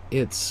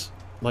 it's,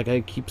 like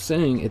I keep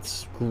saying,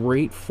 it's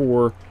great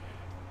for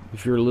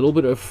if you're a little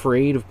bit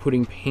afraid of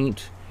putting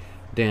paint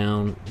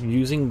down.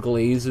 Using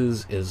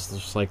glazes is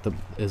just like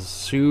is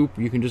soup.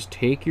 You can just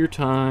take your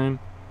time.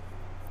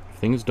 If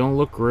things don't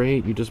look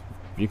great,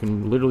 you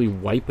can literally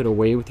wipe it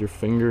away with your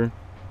finger.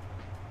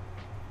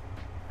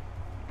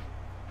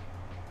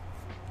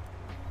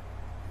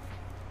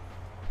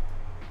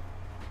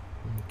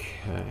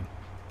 Okay.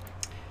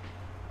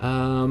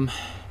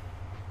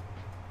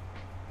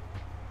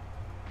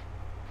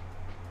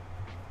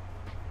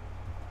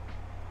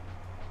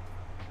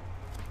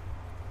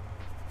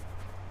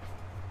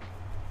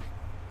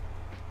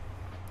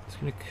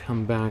 going to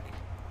come back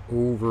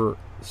over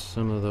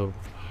some of the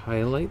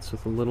highlights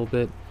with a little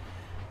bit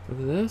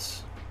of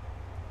this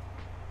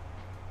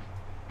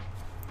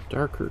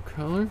darker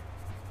color.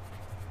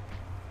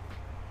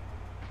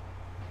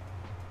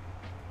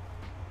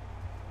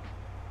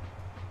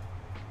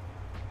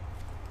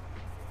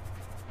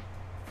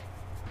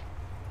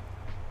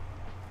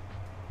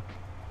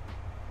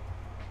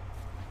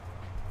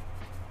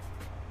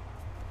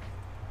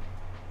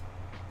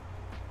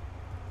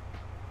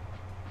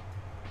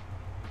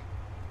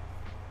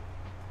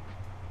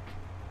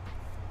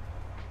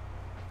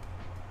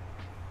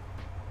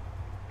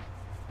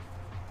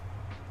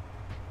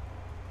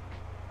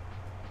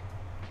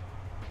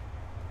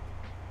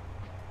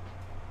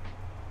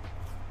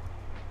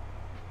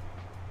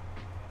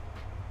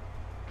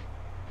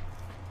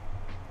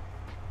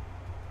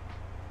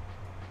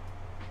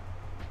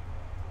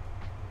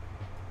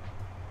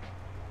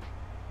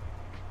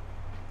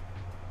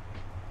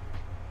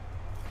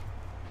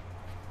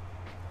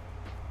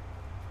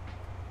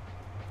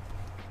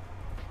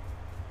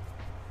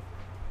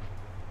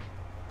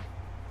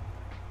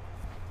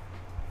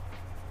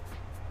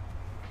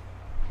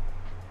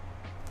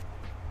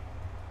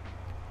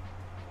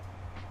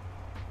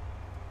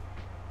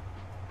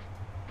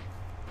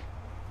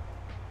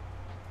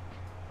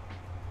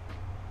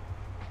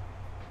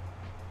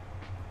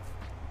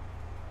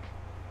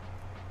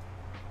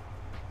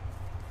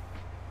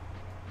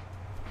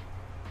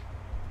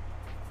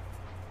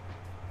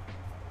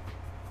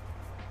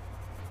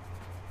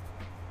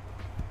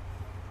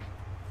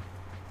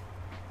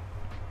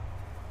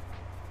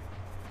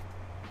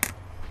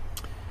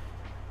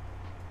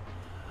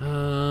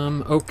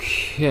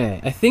 Okay,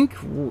 I think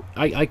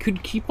I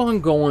could keep on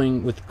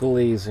going with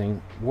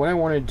glazing. What I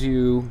want to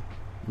do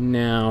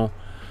now,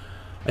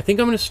 I think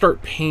I'm going to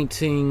start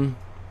painting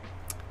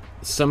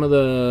some of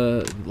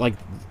the, like,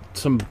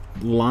 some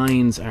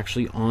lines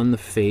actually on the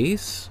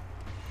face.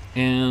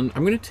 And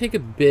I'm going to take a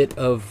bit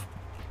of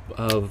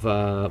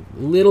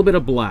little bit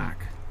of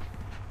black.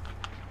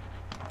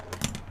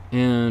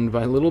 And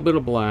by a little bit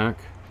of black,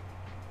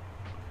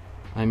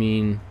 I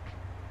mean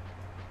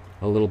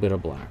a little bit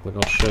of black. Like,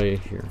 I'll show you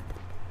here.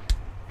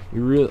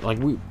 You really, like,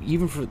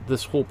 even for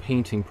this whole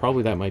painting,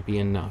 probably that might be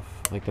enough.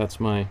 Like, that's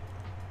my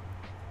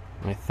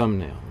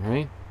thumbnail,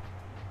 right?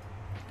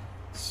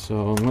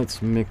 So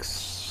let's mix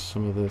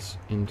some of this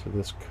into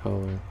this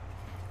color.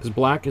 Because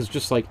black is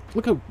just like,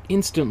 look how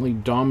instantly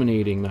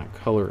dominating that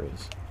color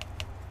is.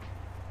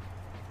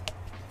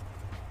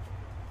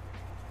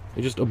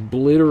 It just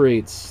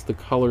obliterates the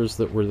colors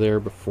that were there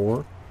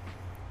before.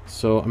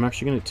 So I'm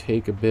actually going to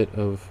take a bit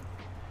of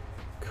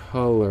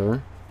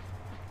color.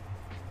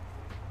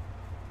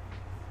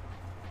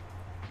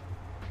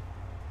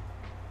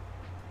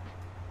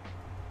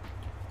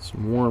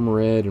 Some warm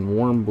red and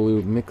warm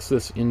blue. Mix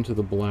this into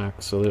the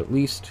black so that at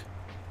least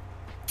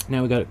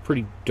now we got a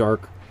pretty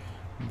dark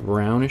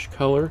brownish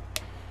color.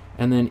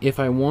 And then if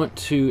I want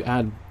to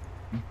add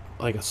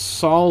like a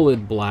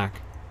solid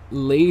black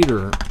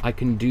later, I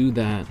can do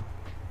that,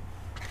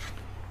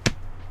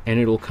 and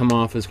it'll come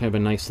off as kind of a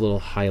nice little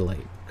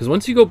highlight. Because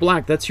once you go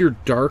black, that's your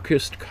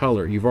darkest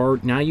color.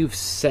 Now you've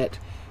set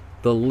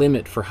the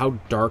limit for how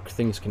dark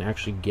things can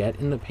actually get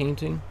in the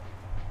painting.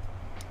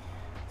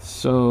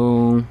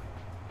 So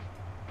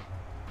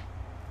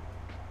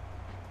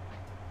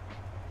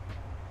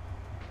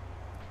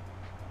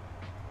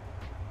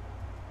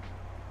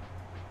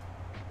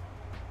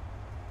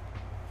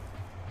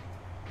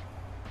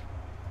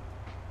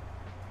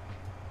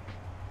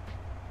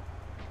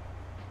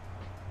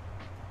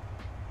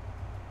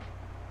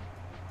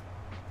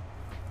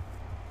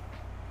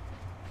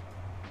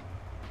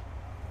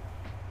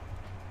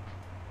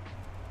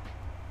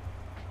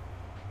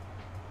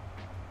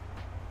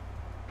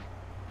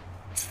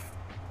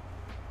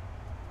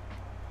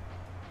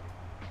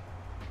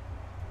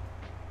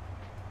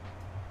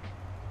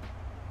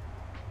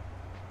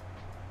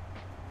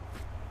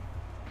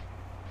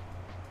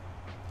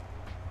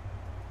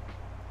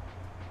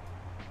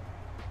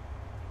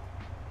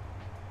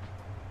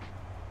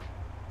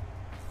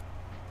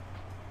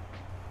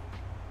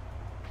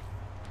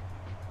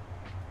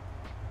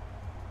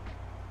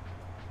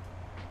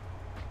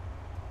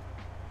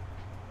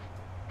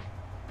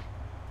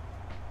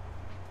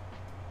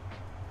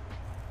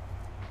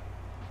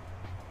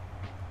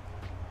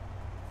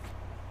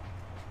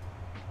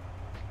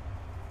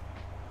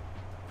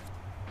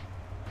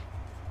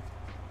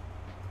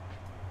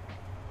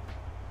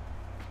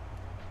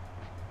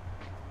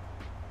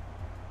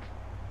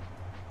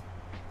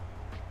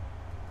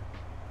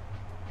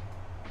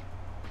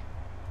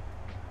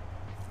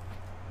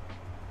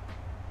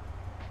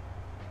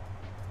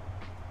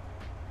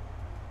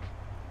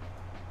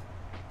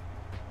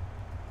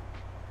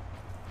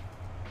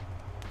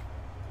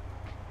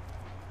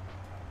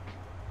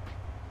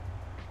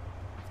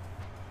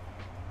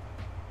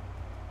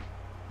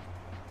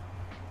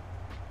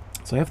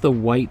I have the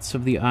whites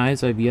of the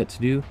eyes I've yet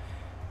to do.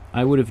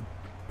 I would have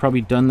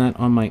probably done that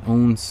on my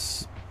own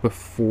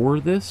before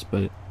this,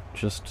 but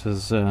just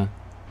as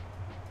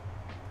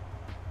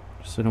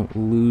so I don't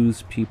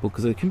lose people,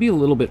 because it can be a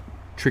little bit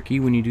tricky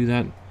when you do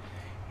that.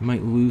 You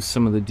might lose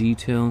some of the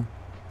detail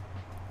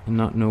and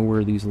not know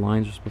where these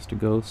lines are supposed to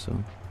go,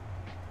 so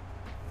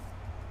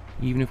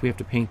even if we have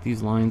to paint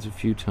these lines a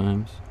few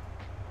times.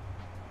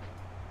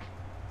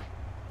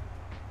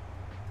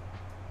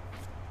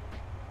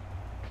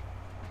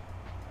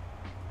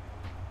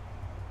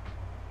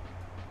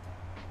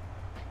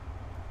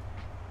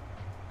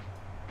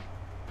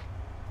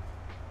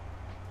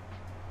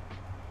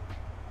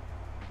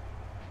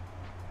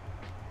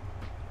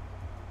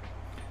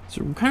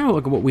 So kind of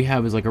like what we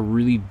have is like a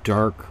really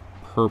dark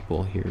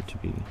purple here to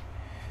be.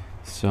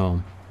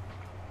 So,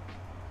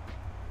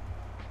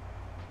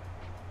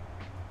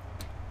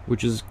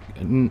 which is,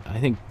 I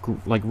think,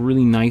 like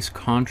really nice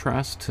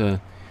contrast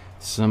to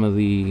some of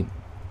the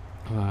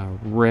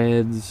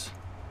reds,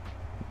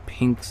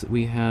 pinks that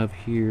we have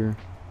here.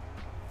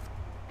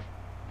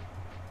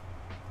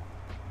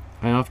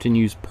 I often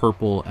use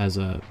purple as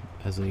a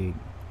as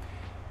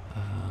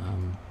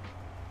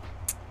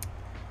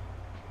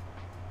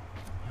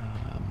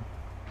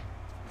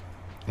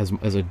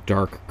a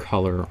dark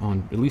color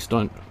on, at least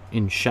on,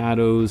 in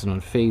shadows and on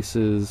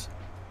faces.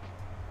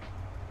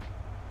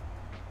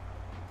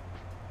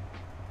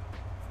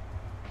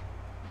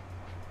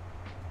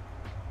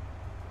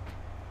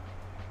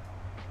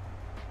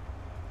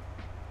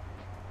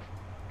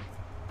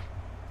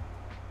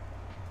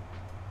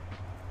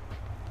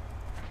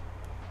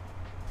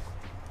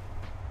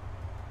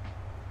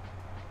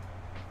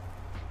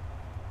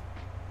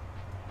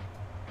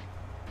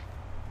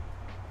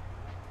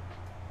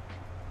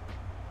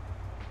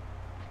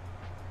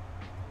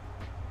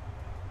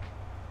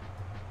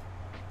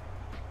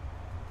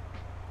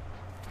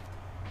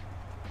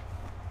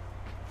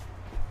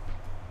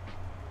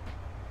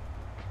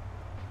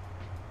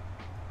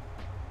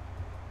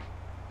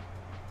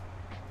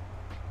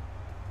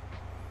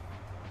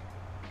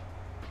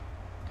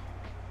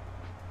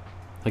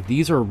 Like,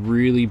 these are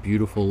really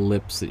beautiful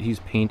lips that he's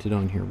painted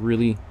on here.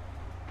 Really, you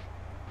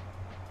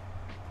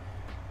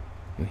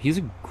know, he's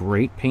a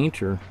great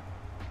painter.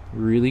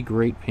 Really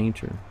great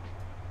painter.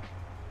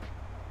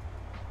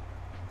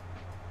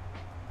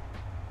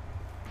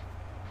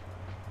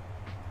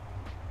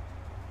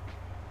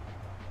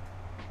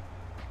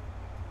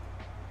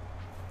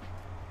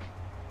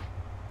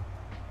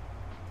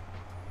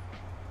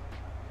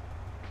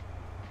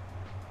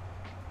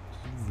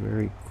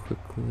 Very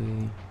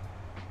quickly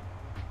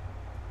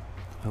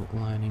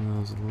outlining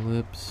those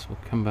lips. We'll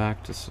come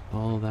back to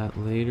all that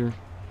later.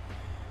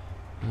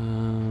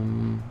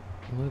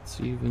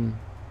 Let's even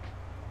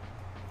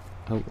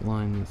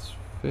outline this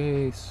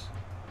face.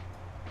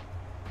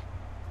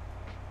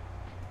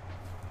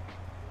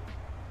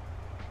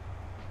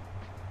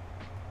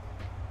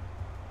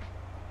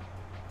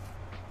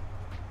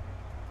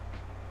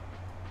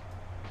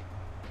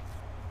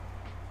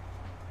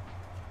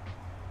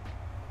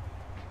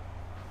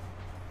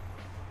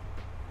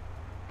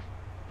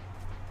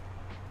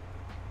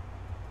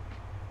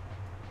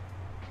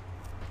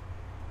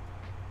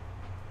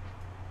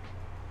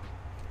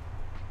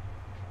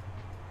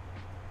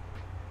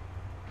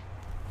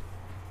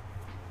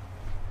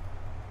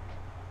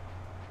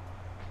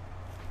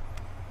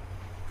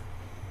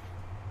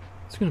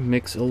 Just going to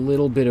mix a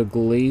little bit of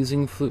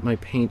glazing fluid. My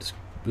paint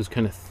was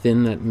kind of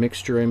thin, that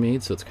mixture I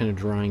made, so it's kind of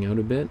drying out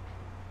a bit.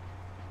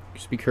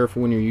 Just be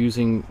careful when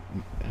you're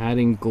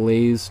adding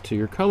glaze to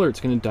your color. It's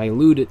going to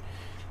dilute it,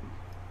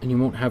 and you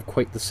won't have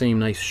quite the same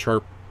nice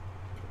sharp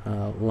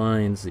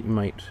lines that you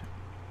might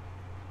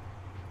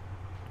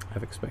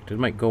have expected. It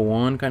might go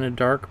on kind of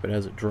dark, but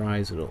as it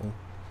dries, it'll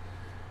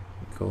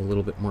go a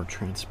little bit more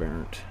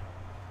transparent.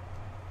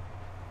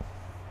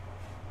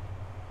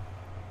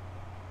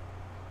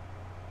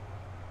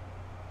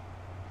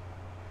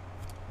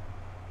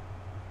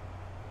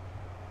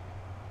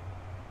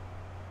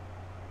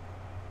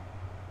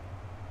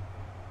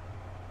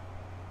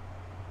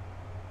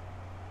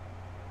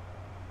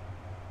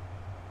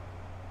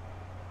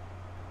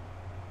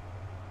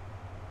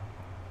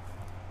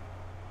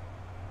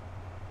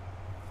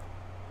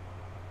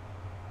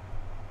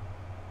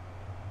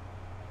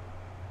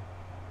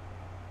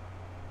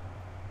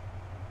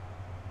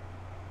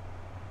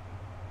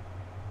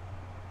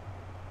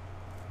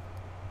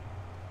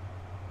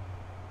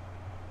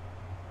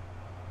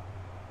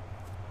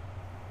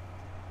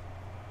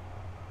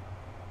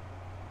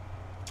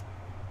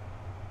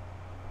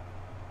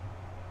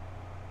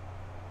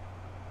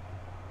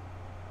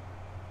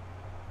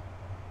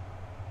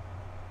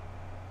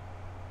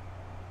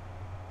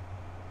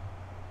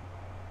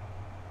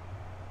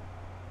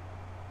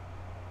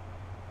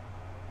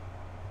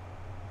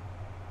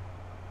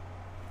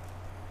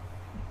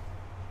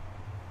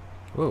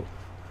 Whoa.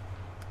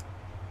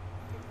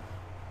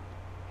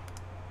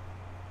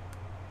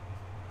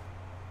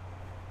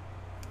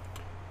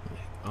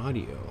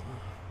 Audio.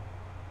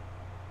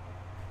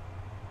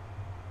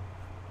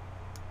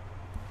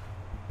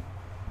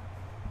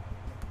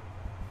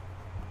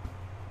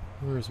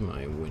 Where's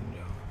my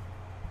window?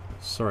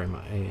 Sorry, my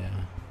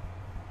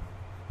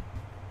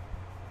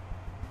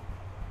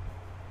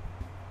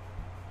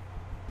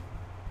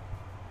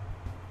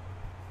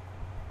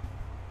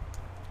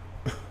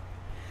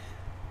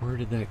Where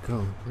did that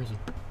go? Where's it?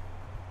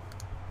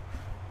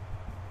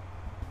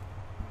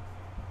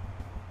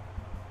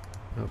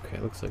 Okay,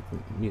 looks like the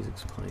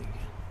music's playing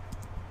again.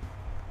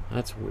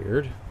 That's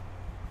weird.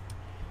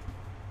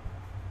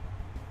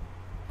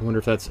 I wonder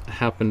if that's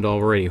happened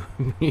already.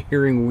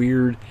 Hearing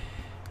weird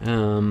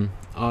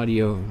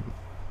audio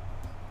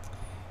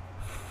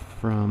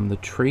from the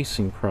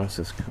tracing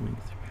process coming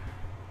through.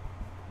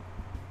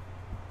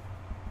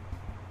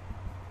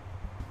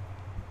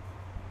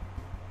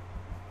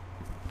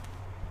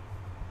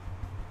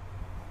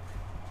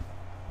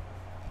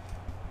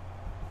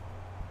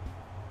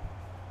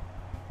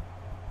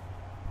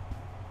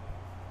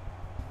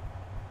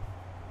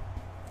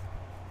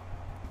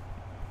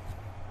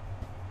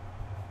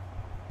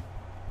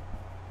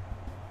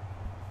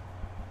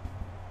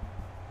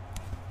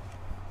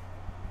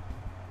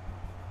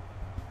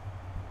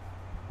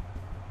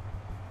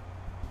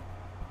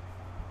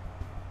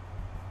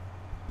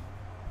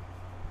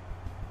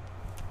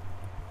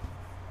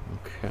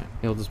 Okay,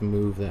 I'll just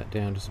move that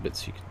down just a bit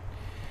so you can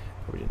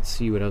probably didn't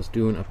see what I was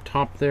doing up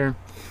top there.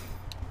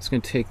 It's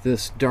going to take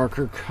this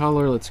darker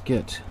color. Let's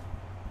get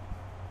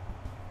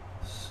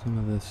some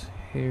of this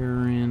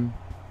hair in.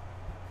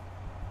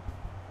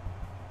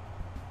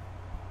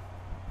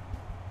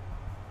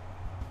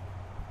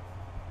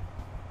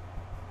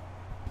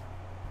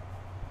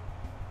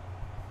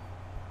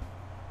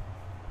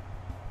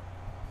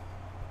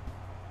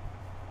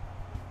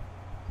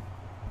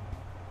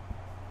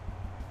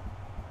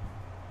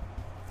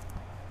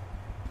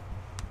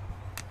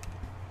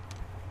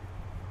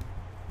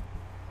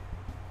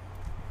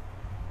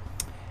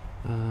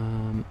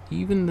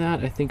 Even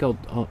that, I think I'll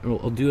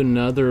do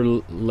another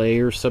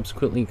layer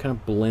subsequently, kind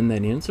of blend that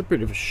in. It's a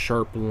bit of a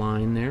sharp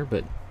line there,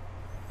 but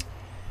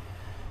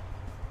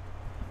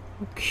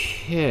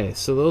okay.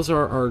 So those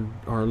are our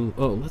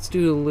oh, let's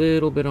do a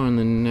little bit on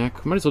the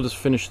neck. Might as well just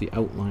finish the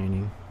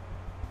outlining.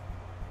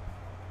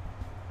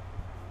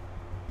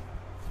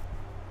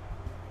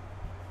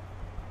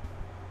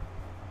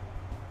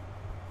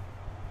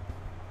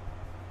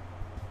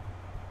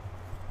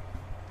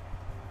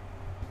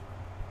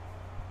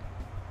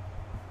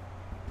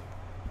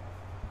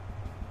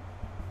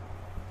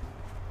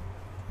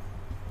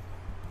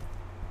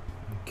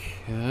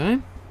 Okay.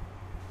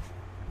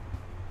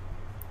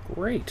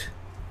 Great.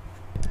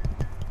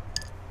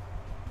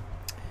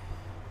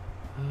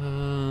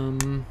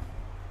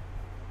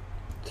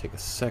 Take a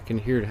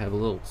second here to have a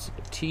little sip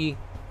of tea.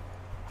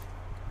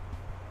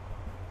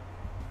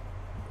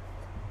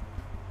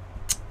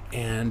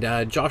 And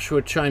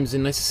Joshua chimes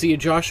in. Nice to see you,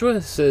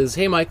 Joshua. Says,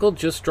 hey, Michael,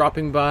 just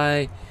dropping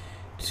by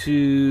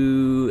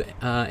to...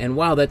 and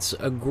wow, that's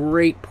a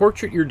great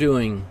portrait you're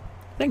doing.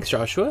 Thanks,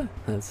 Joshua.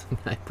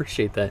 I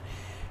appreciate that.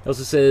 It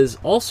also says,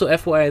 also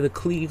FYI, the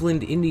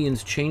Cleveland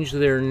Indians changed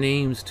their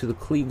names to the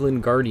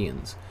Cleveland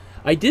Guardians.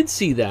 I did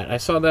see that. I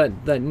saw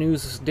that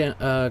news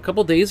a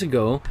couple days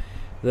ago.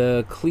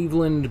 The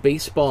Cleveland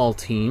baseball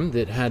team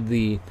that had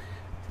the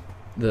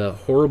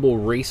horrible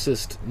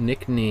racist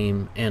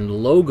nickname and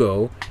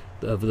logo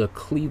of the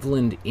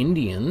Cleveland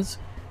Indians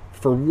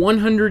for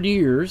 100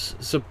 years.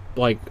 So,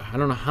 like, I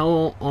don't know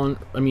how on...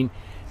 I mean,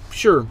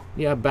 sure,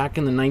 yeah, back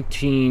in the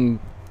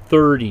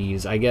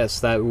 1930s, I guess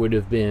that would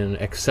have been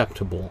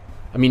acceptable.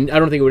 I mean, I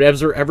don't think it would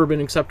have ever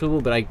been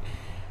acceptable, but I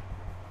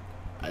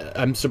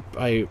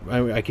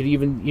could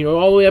even, you know,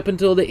 all the way up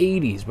until the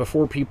 80s,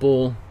 before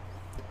people,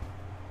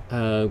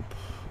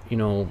 you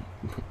know,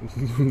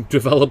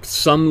 developed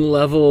some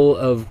level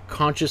of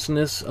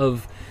consciousness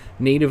of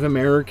Native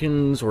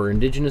Americans or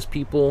indigenous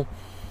people.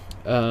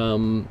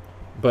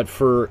 But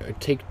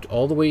take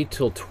all the way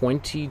till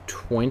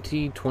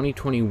 2020,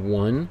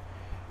 2021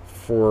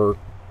 for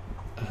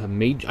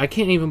major... I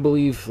can't even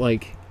believe,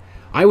 like,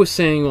 I was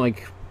saying,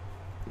 like,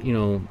 you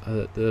know,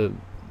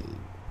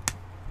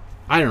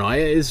 I don't know,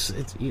 it's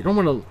you don't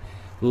want to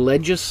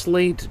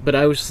legislate, but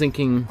I was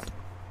thinking,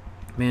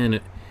 man,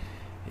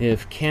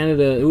 if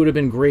Canada, it would have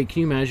been great.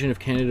 Can you imagine if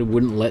Canada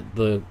wouldn't let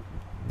the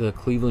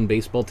Cleveland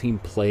baseball team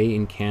play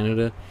in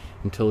Canada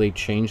until they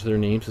change their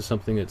names to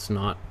something that's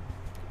not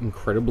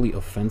incredibly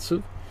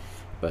offensive?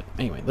 But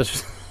anyway, let's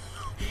just...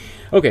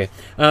 Okay,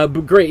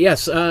 but great,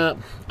 yes.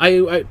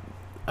 I'd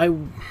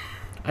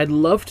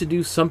love to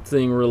do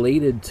something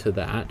related to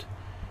that.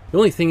 The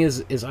only thing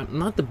is I'm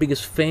not the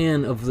biggest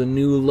fan of the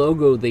new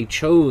logo they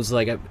chose.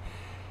 Like,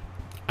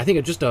 I think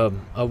it's just a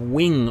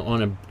wing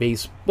on a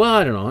base. Well,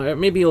 I don't know.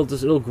 Maybe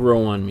it'll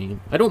grow on me.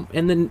 I don't.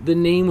 And then the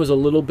name was a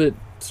little bit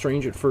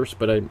strange at first,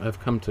 but I've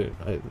come to.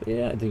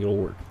 Yeah, I think it'll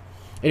work.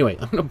 Anyway,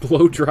 I'm gonna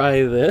blow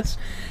dry this,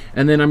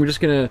 and then I'm just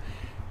gonna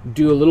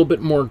do a little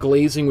bit more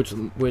glazing,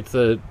 with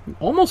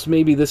almost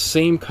maybe the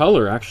same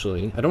color.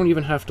 Actually, I don't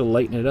even have to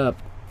lighten it up,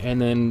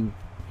 and then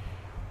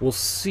we'll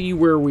see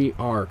where we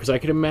are, because I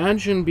could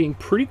imagine being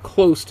pretty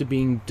close to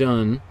being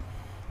done.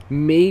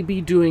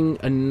 Maybe doing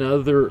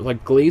another,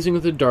 like, glazing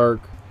with the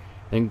dark,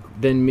 and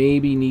then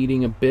maybe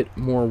needing a bit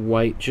more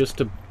white just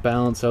to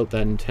balance out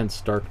that intense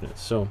darkness.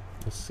 So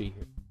let's see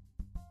here.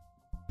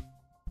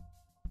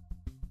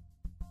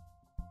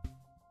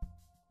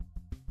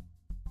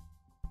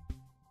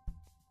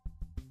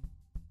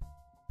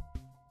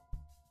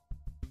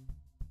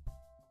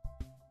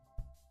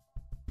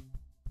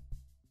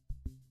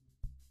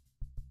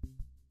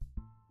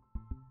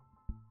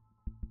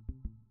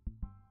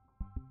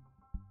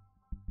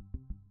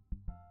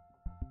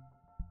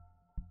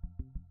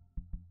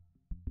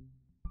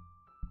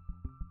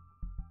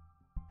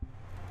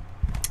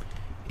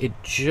 it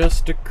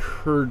just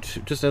occurred to,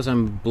 just as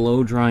I'm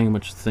blow drying a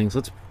bunch of things,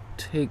 let's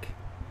take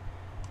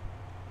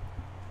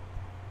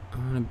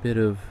on a bit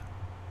of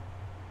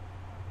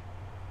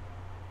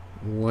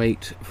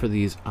white for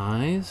these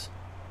eyes.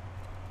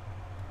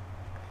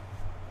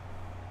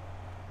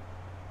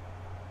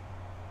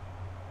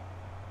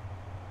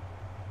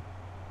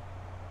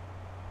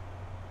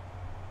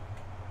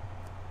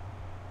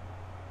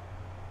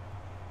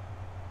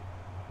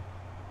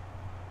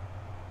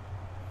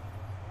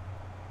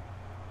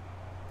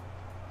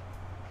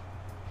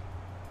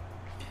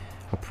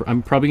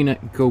 I'm probably going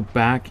to go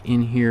back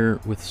in here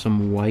with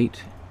some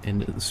white,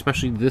 and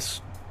especially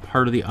this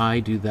part of the eye,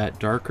 do that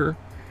darker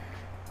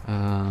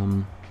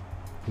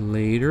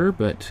later,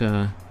 but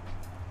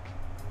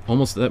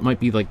almost that might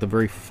be like the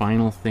very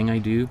final thing I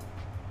do.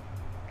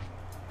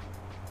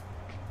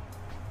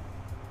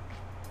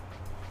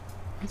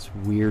 It's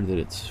weird that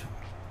it's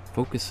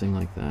focusing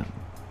like that.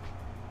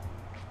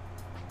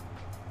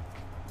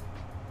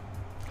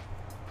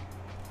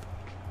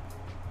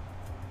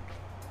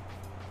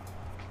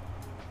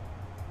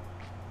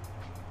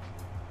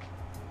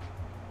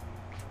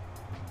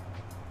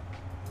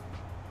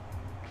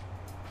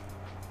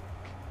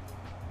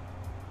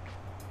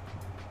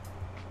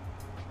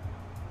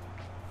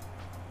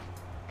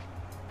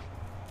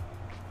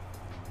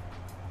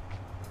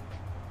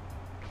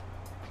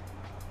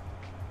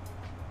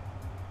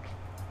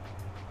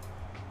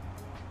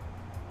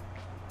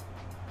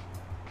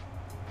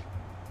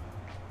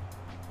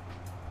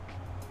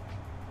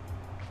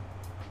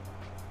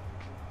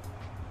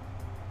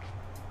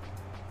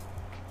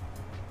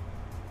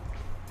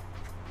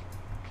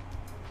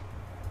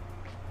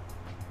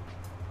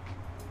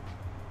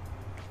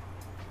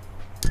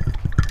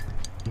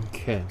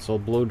 Okay, so I'll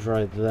blow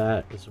dry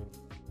that as well.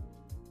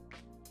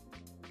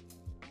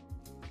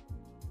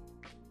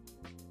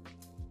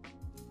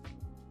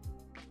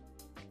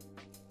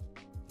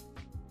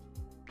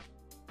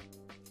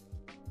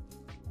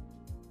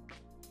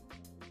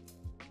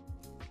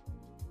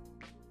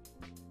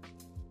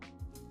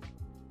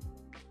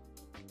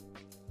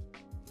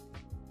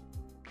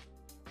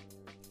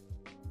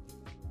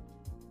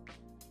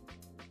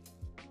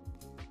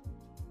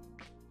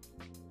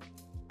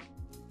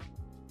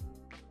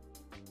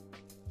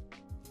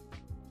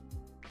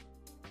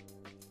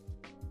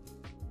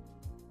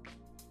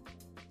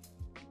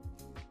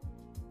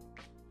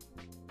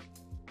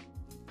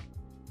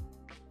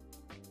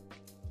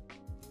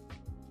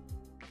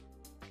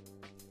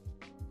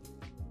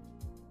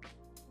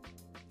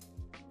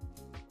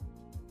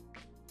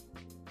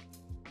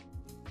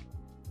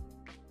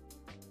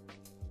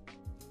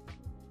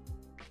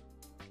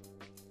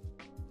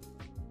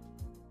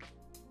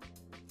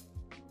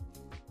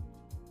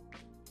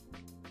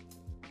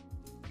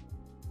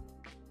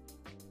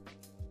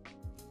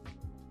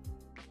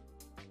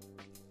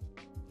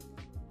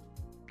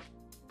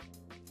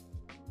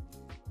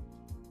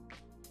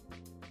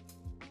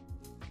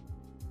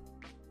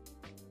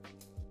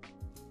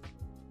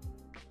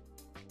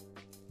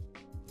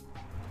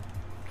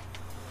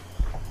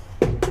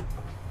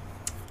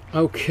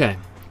 Okay,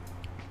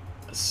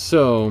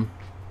 so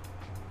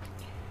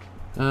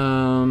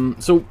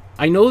so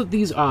I know that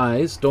these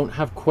eyes don't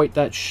have quite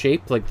that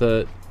shape, like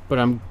because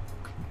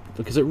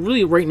it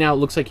really right now it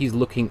looks like he's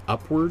looking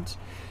upwards.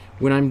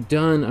 When I'm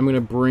done, I'm going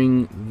to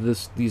bring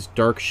these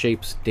dark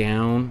shapes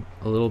down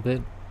a little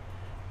bit,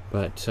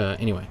 but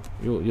anyway,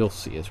 you'll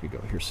see as we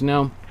go here. So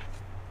now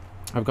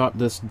I've got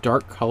this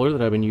dark color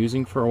that I've been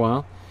using for a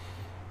while.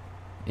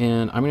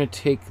 And I'm going to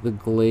take the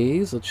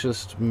glaze. Let's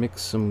just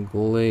mix some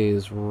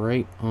glaze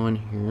right on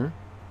here.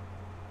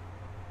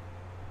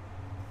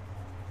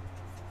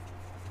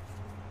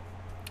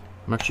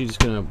 I'm actually just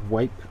going to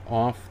wipe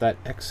off that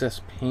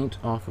excess paint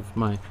off of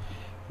my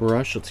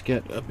brush. Let's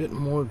get a bit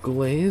more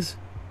glaze.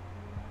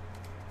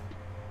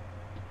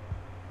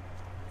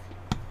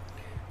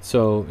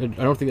 So I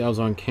don't think that was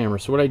on camera.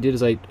 So what I did is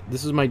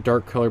this is my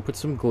dark color, put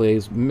some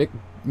glaze,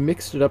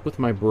 mixed it up with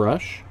my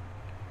brush,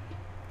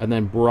 and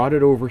then brought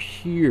it over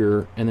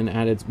here and then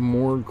added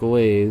more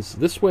glaze.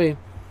 This way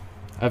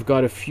I've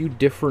got a few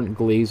different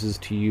glazes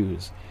to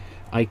use.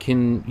 I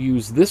can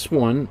use this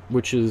one,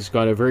 which has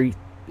got a very,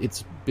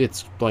 it's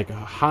like a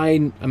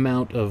high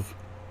amount of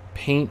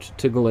paint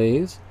to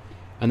glaze,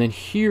 and then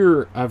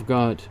here I've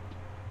got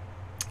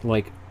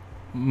like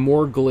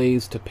more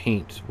glaze to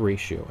paint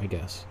ratio, I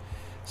guess,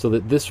 so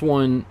that this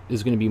one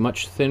is going to be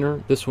much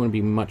thinner, this one will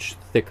be much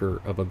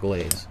thicker of a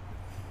glaze.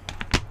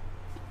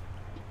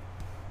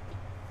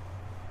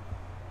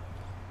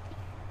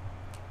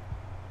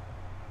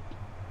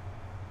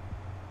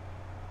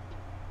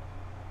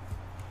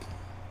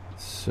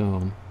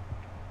 So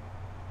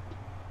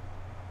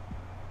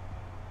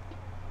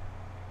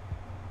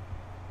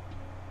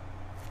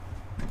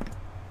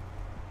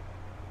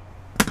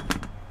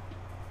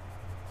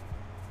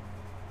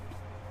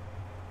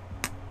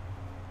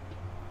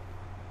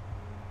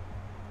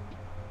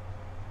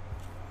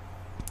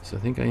I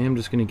think I am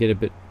just going to get a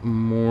bit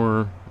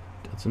more.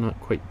 That's not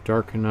quite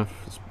dark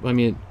enough. I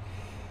mean,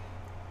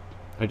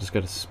 I just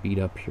got to speed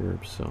up here,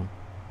 so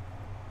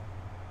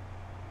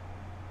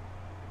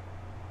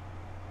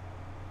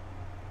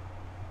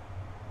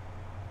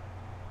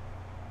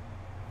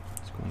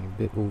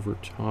bit over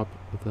top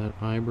of that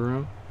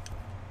eyebrow.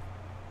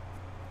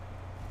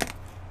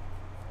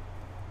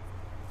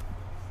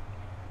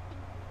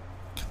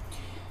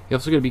 You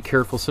also got to be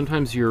careful.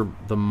 Sometimes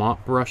the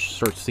mop brush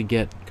starts to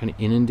get kind of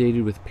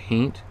inundated with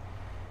paint,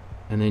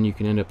 and then you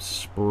can end up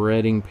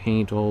spreading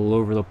paint all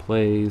over the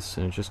place,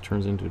 and it just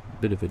turns into a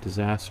bit of a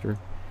disaster.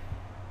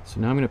 So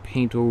now I'm going to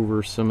paint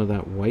over some of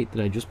that white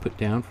that I just put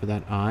down for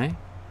that eye,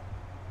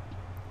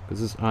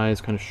 because this eye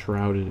is kind of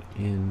shrouded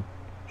in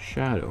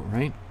shadow,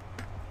 right?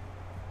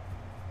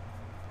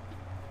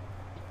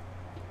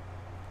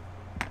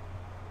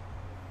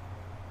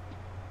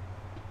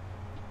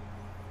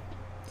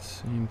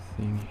 Same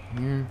thing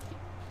here.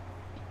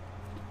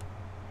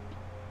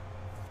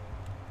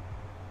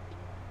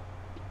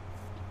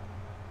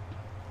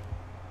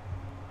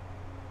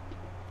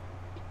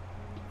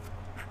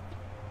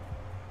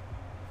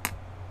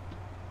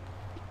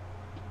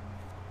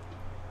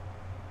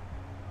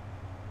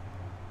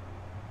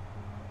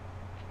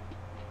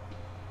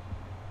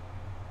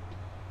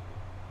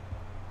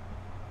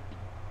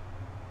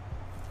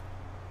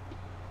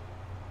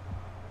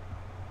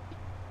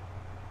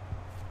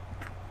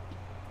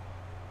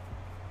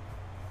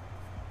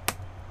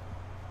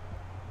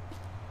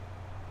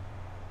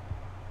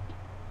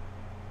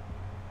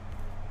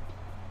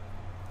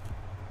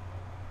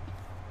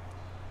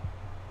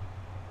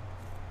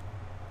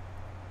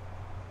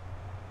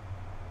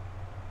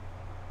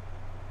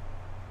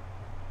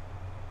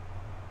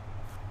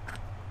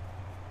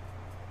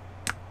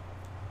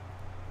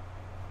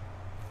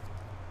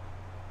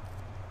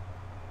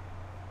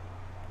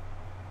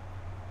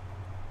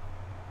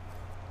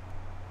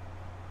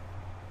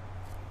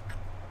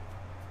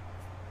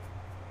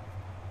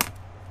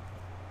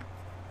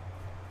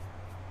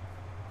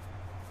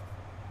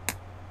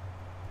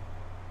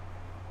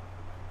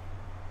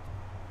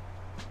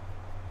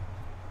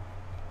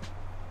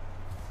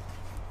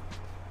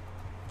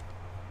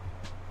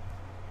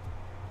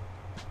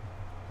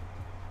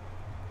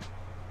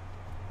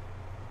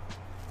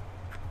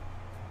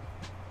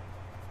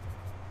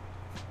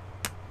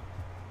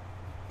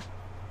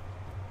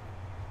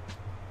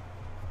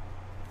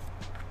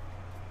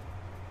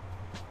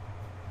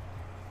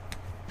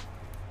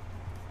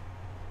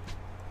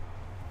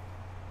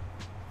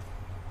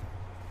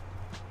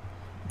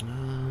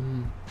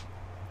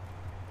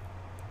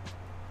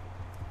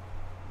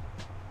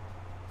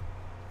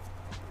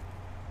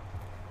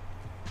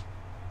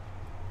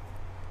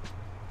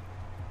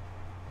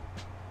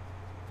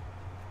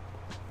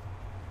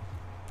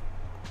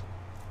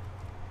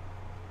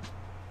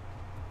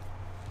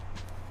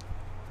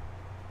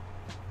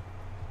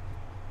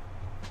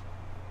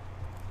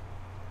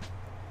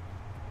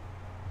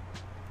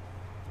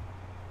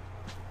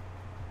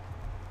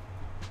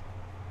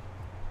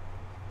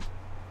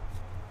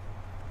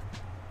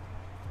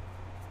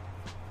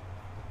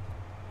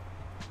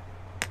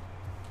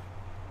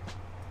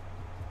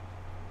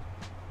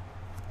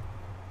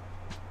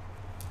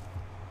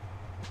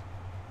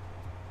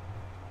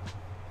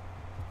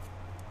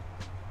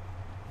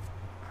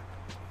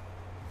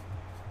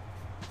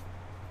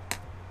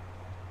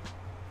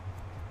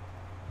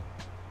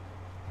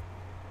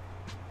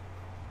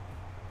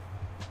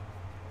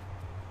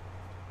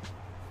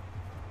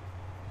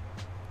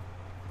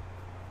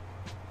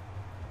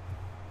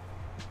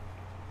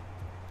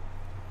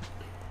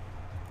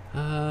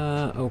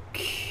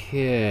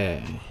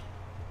 Okay.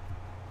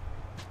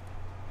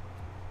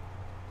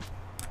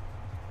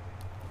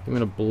 I'm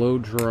gonna blow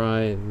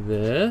dry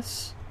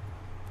this.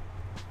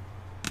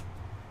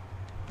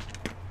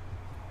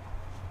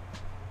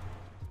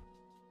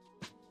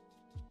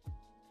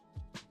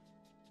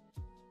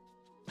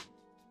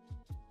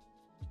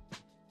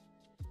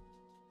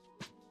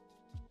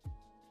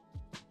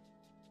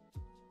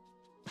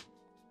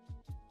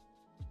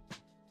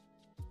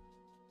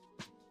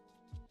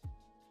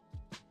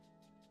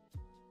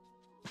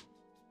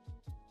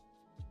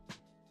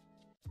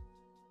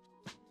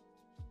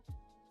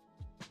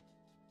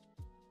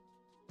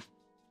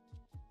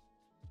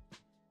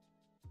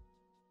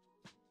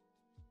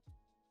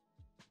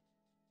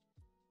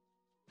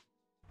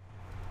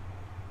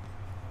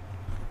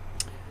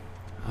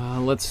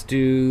 Let's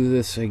do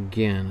this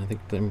again. I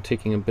think I'm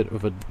taking a bit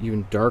of an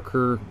even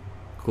darker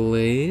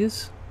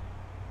glaze.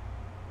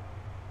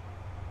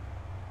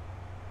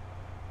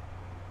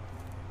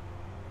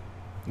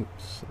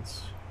 Oops,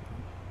 that's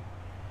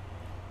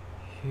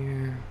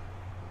here.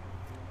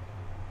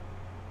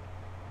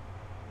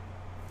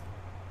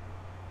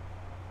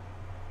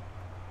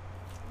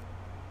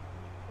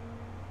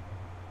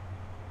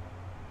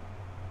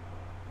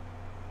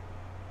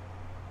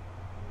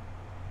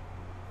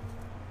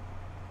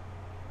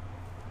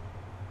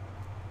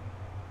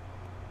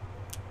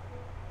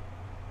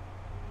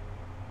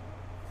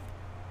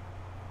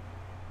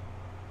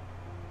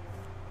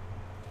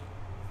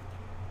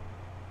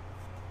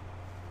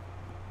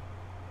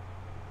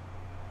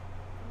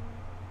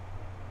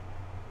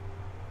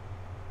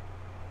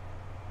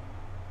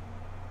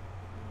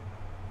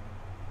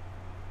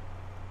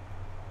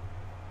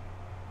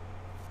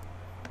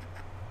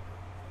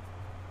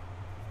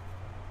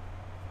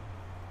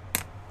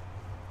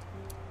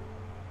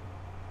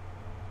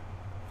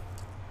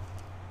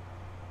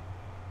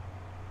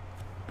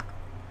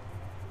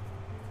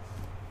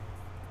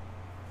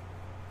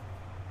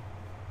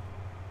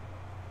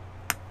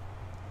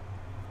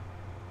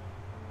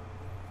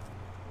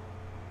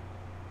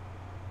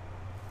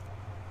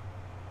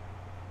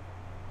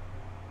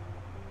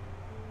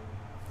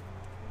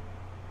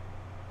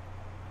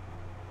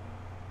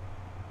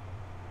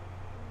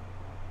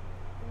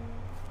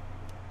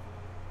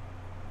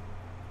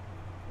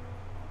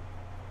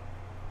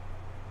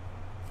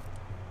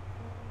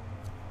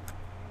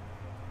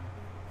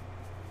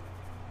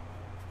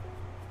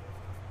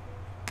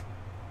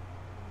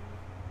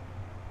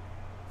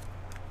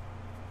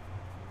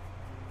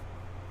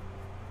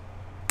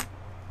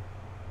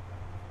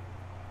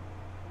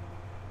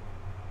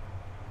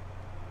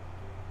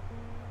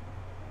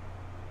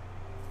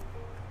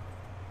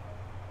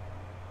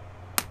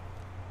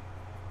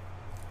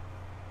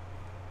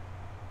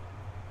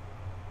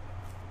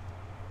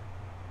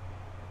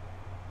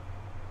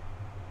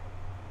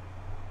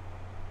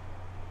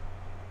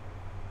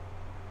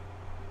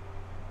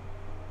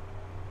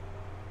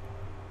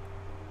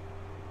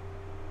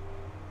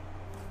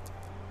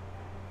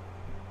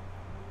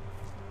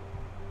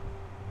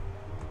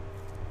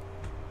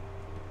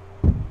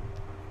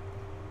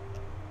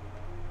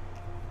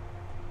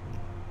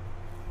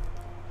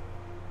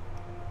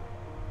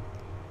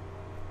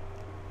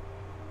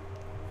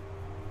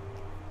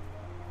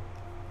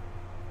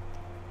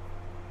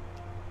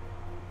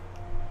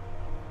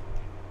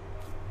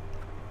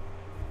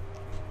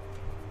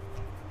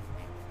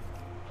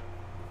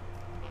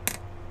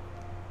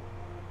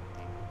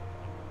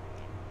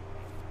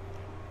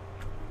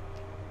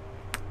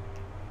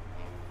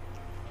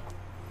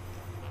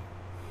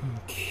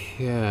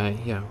 Okay,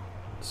 yeah.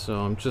 So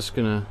I'm just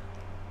gonna...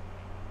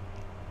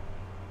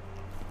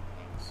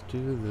 let's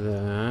do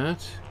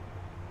that.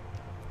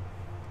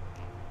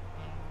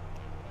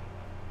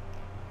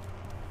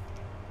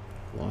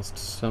 Lost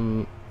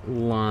some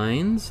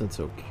lines, that's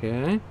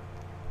okay.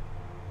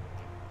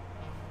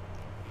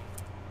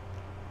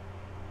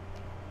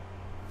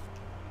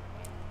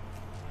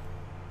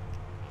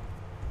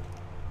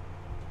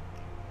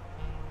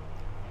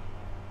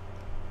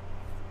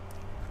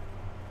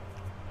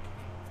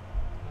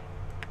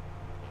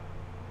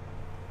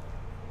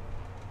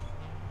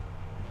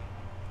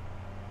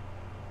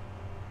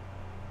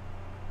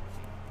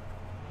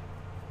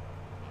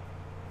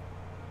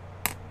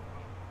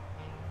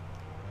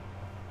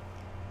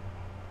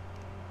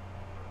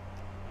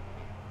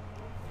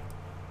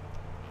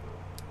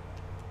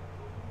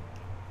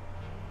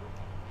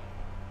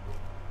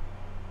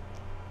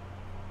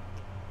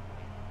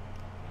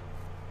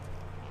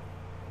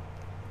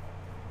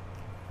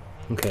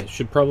 Okay,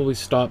 should probably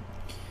stop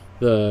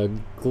the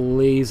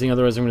glazing,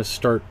 otherwise I'm going to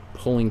start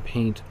pulling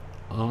paint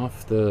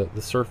off the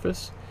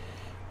surface.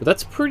 But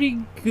that's pretty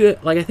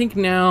good. Like, I think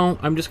now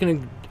I'm just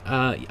going to...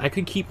 I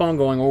could keep on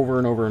going over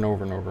and over and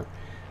over and over.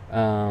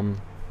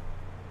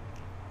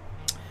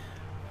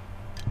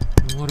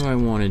 What do I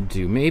want to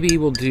do? Maybe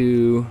we'll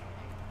do...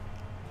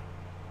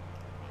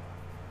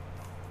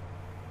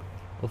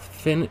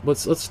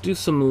 let's do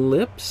some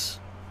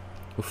lips.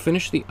 We'll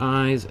finish the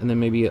eyes, and then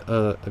maybe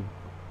a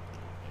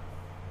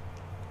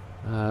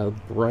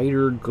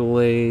brighter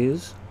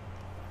glaze.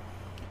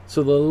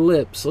 So the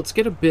lips, let's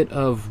get a bit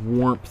of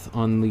warmth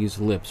on these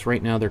lips.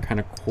 Right now they're kind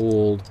of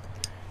cold,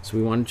 so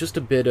we want just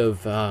a bit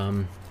of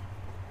a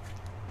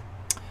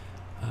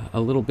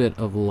little bit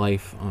of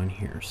life on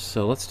here.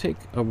 So let's take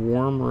a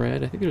warm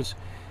red. I think there's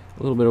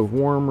a little bit of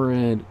warm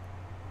red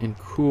and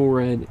cool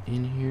red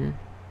in here.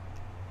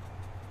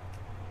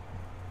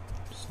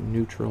 Just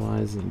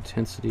neutralize the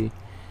intensity.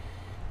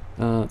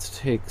 Let's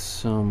take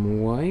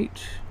some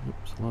white.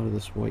 Oops, a lot of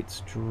this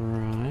white's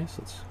dry, so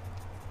let's...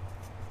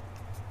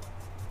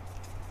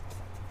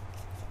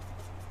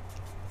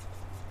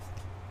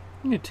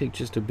 I'm going to take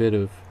just a bit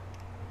of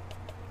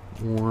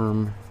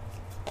warm...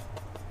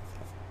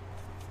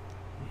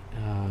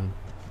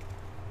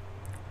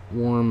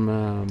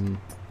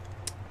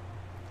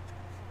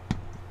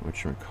 what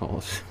should I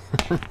call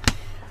it?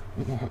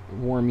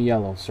 Warm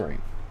yellow, sorry.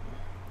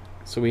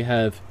 So we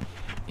have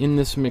in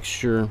this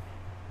mixture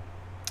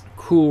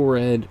cool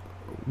red,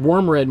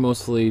 warm red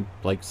mostly,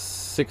 like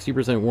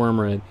 60%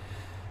 warm red,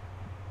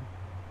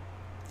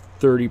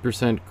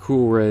 30%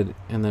 cool red,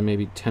 and then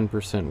maybe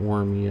 10%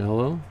 warm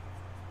yellow.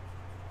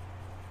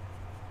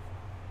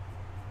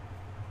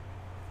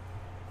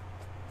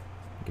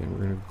 Again,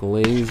 we're going to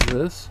glaze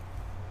this.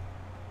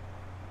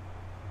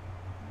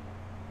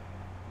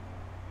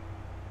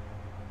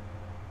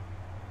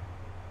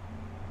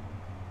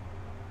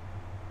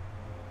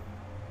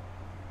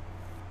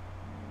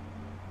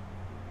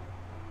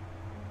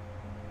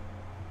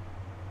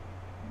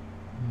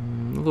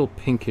 A little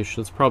pinkish.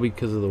 That's probably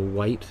because of the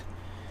white.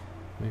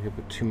 Maybe I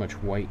put too much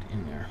white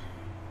in there.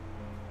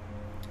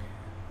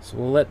 So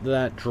we'll let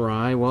that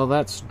dry. While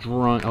that's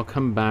drying, I'll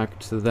come back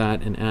to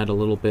that and add a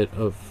little bit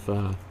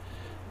of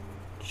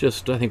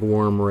just, I think,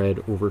 warm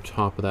red over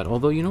top of that.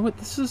 Although, you know what?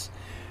 This is...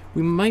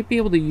 we might be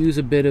able to use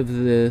a bit of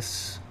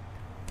this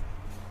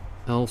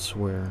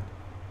elsewhere.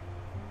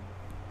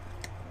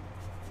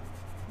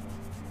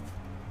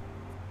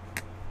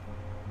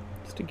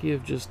 Just to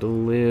give just a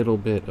little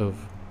bit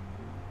of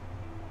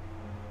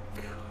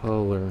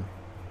color.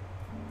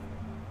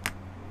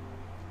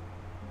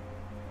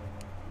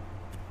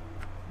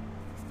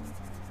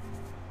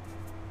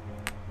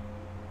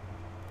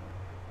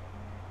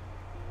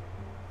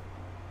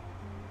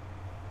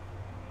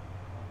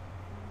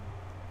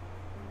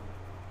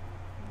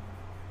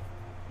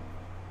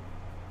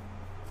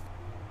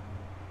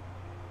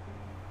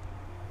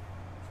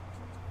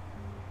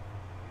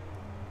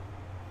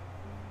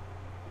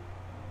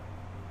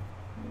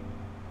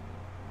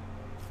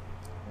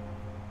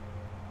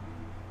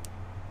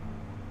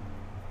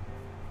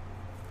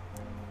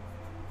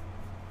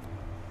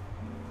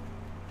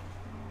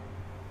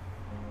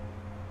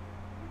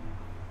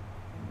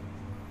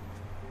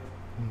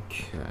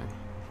 Okay.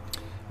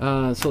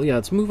 So yeah,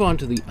 let's move on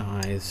to the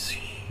eyes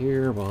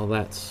here while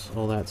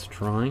all that's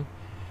drying.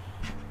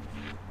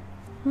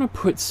 I'm gonna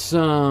put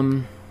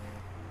some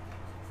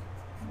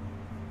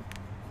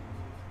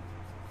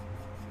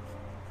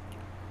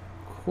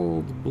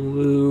cold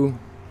blue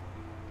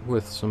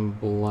with some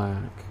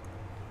black.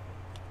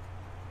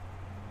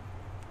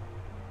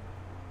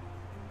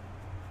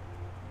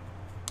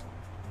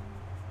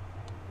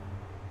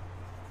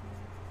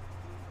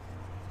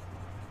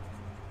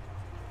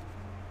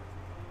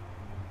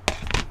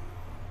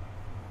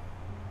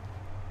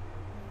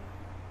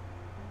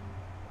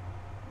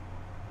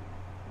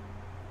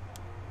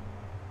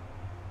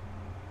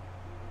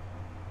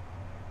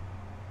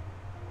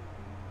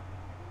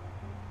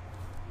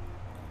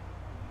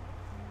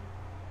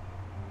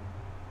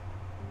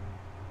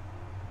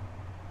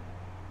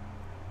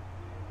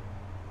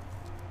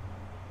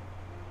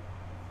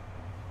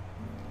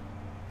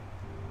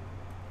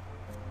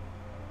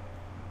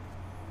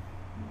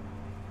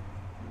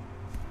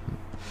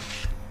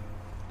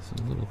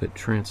 A little bit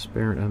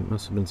transparent. That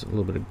must have been a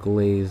little bit of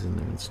glaze in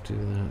there. Let's do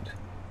that.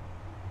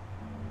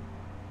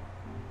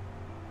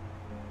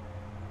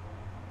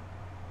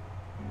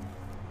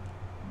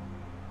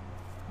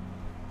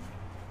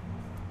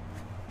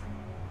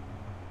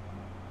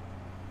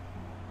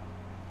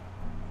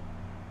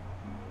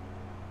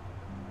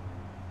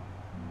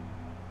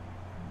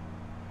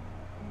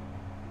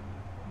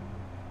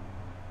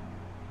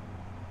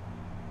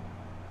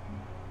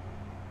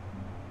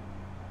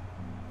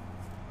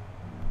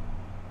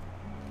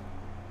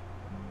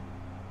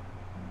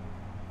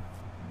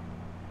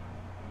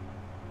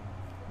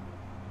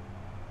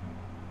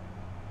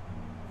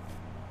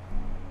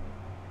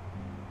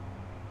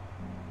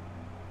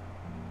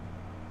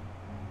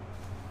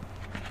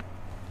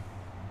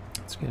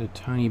 Let's get a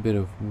tiny bit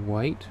of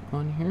white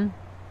on here.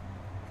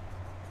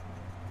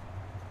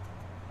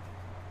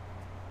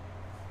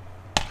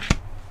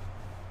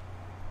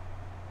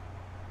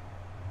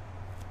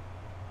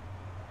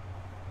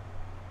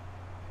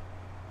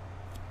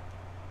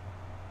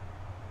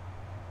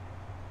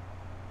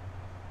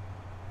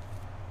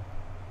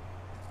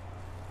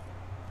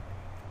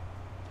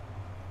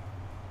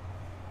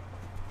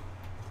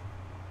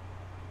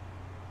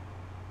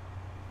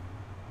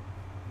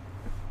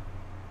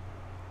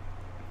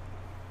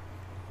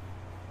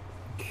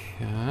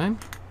 Okay.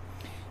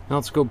 Now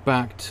let's go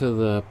back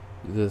to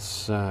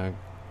this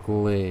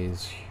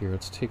glaze here.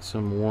 Let's take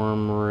some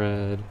warm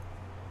red.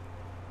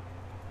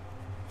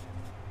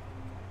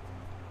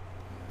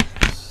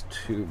 It's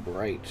too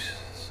bright.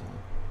 So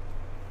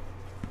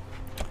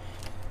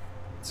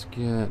let's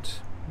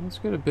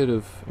get a bit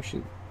of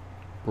actually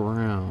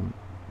brown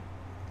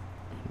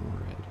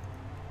and red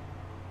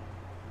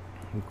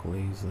and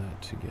glaze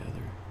that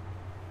together.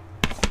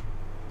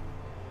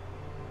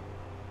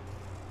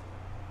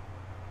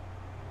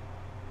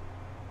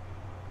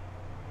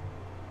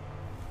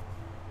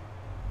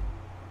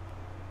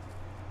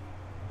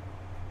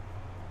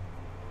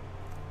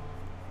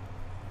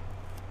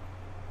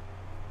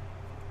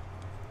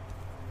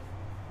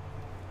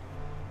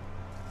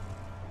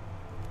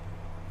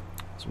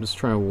 So I'm just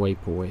trying to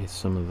wipe away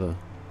some of the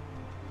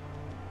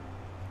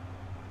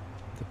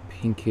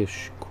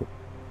pinkish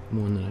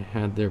one that I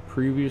had there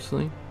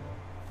previously.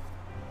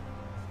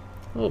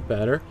 A little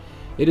better.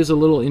 It is a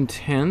little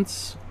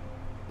intense,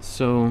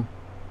 so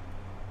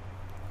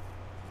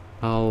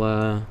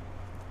I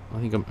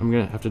think I'm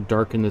gonna have to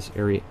darken this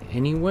area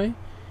anyway.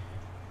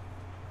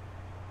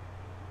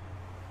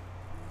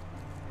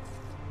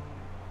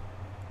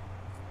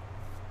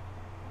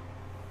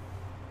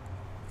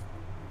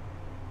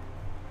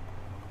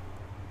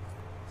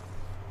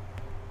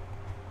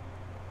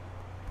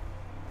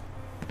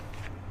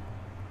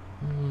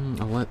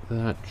 I'll let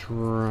that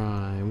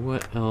dry.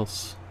 What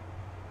else?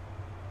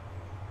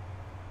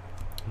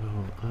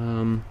 Oh,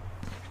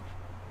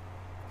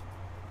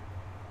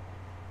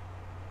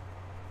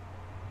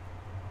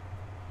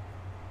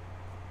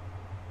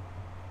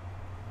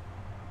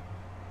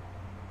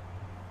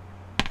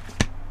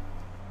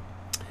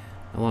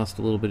 I lost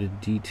a little bit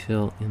of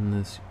detail in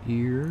this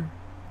ear.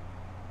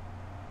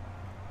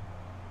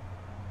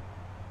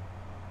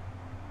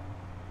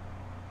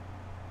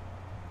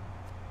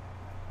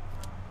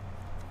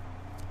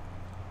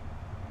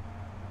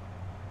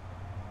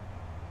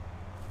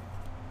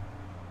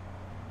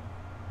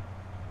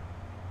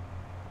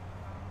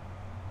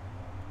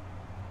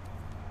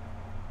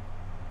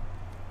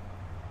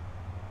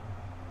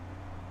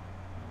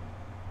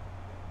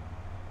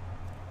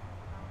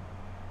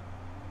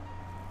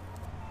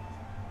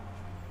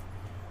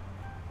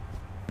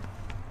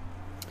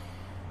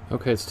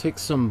 Okay, let's take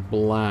some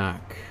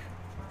black.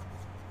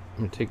 I'm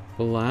going to take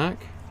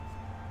black,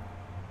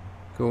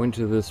 go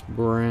into this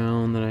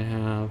brown that I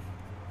have.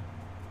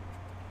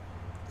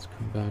 Let's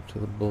come back to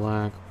the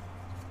black.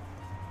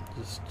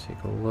 Just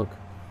take a look.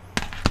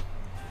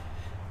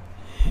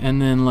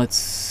 And then let's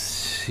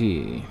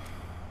see.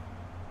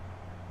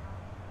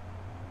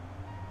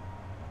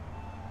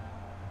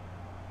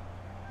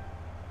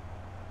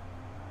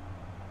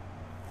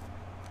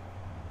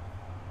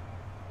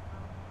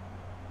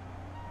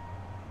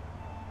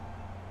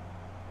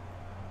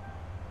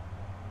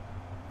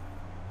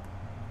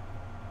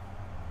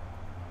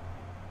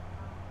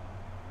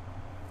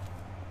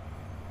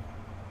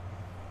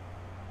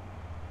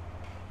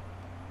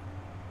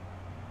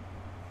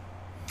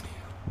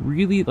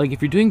 Really, like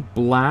if you're doing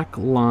black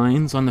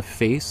lines on the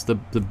face, the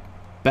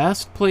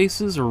best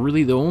places, or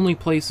really the only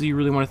places you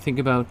really want to think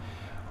about,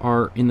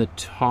 are in the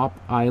top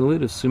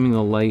eyelid, assuming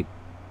the light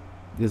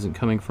isn't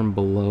coming from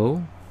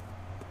below.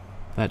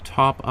 That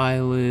top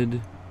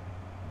eyelid,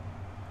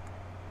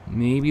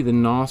 maybe the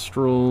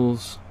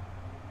nostrils,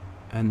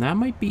 and that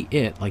might be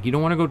it. Like, you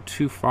don't want to go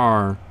too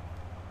far.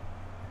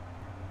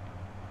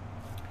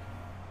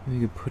 Maybe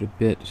you could put a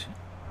bit.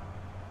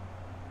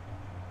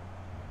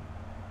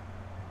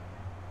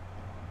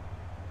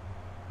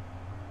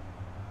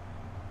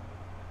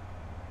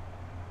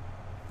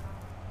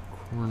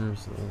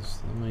 Corners of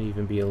those, that might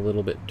even be a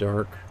little bit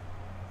dark.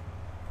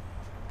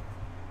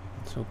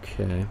 It's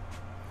okay.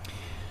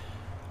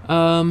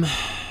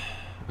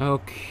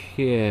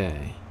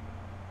 Okay.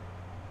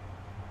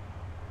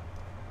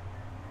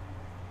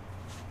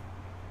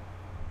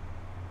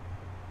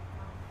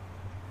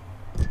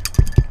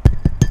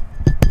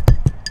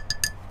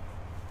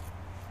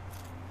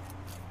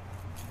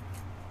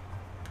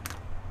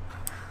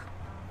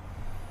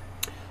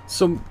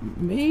 So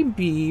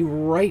maybe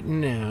right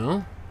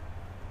now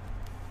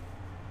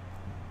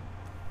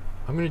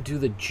I'm going to do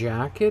the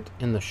jacket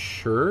and the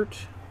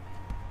shirt,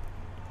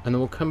 and then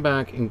we'll come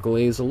back and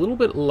glaze a little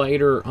bit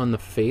lighter on the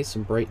face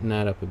and brighten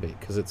that up a bit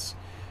because it's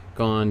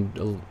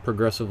gone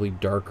progressively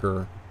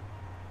darker.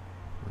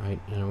 Right,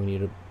 and we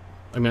need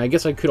I mean, I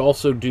guess I could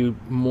also do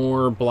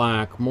more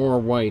black, more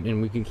white,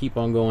 and we can keep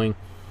on going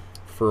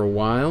for a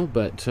while,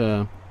 but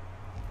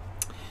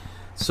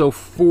so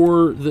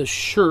for the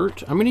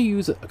shirt, I'm going to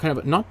use kind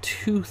of not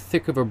too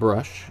thick of a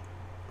brush,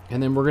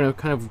 and then we're going to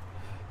kind of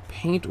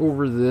paint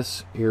over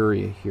this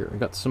area here. I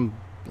got some,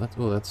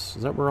 is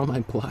that where all my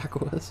black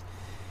was?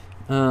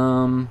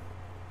 I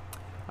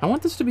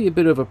want this to be a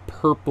bit of a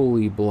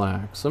purpley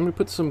black, so I'm going to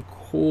put some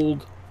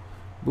cold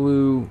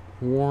blue,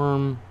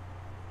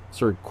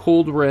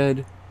 cold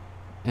red,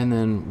 and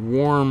then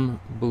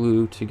warm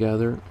blue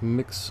together,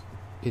 mix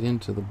it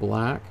into the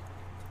black.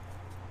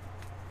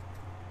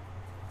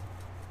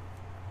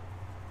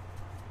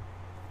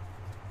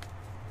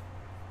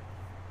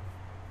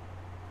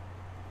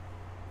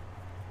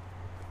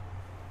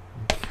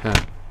 Okay.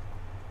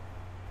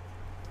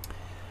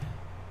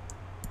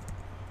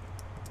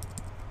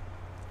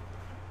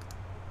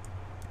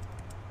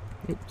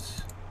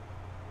 Oops.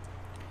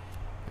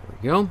 There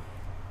we go.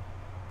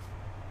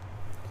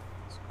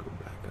 Let's go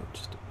back up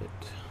just a bit.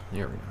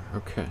 There we are.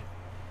 Okay.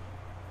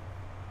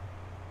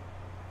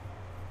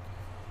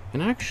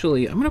 And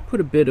actually, I'm going to put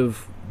a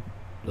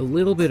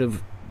little bit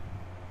of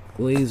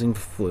glazing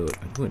fluid.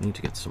 I do need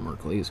to get some more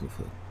glazing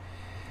fluid.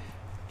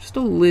 Just a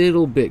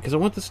little bit, because I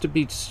want this to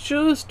be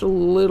just a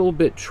little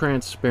bit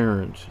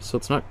transparent, so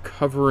it's not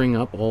covering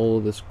up all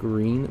of this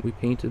green that we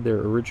painted there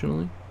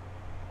originally.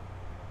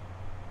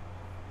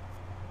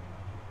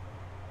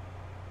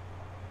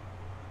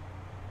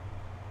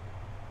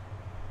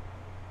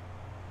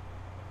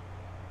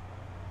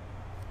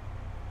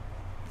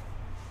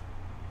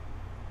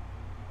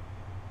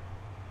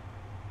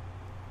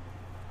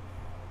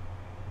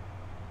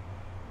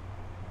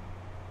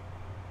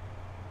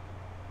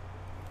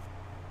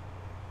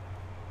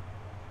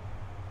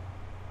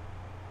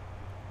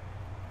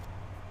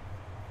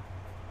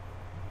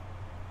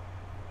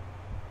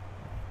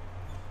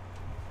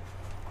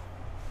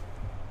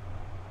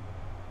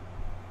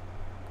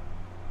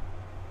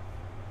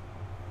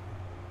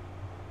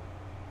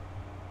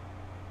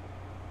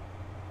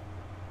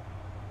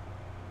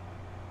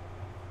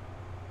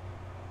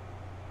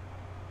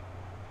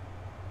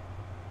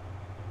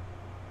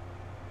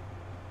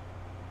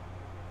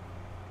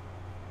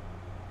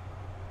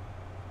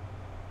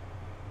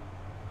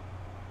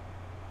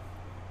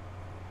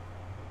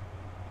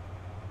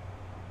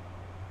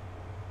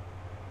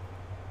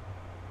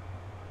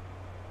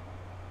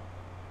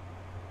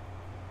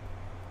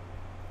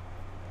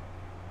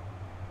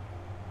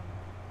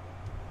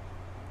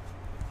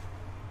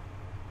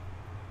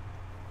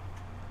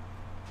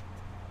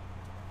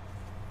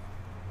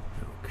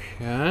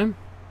 Okay.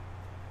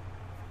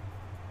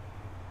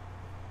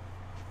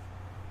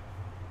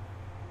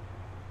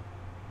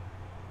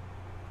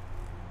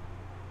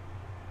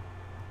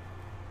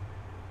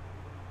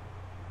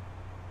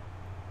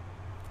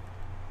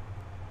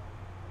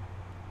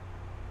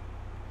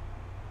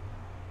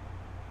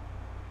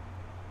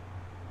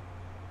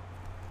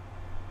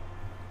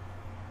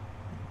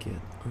 Get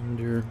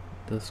under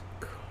this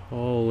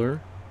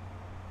collar.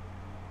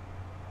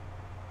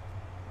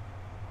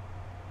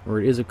 Or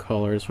it is a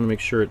collar. I just want to make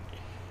sure it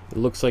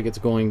looks like it's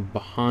going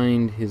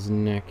behind his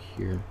neck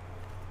here.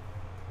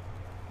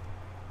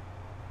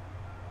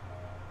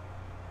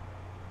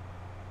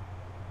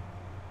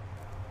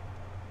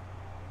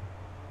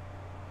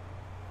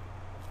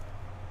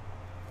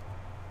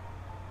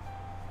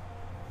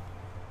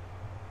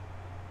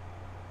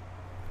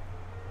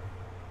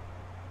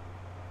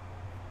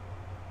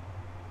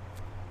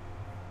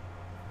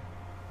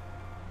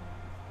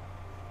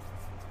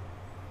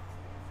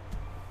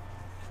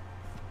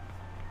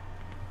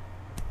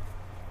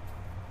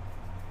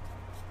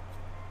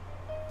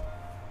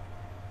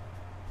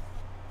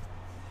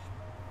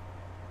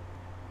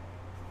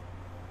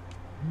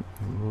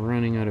 I'm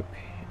running out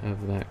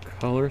of that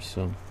color,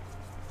 so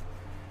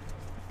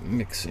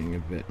mixing a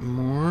bit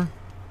more.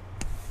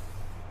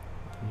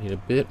 Need a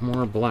bit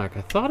more black.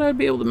 I thought I'd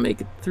be able to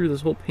make it through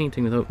this whole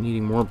painting without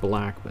needing more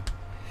black, but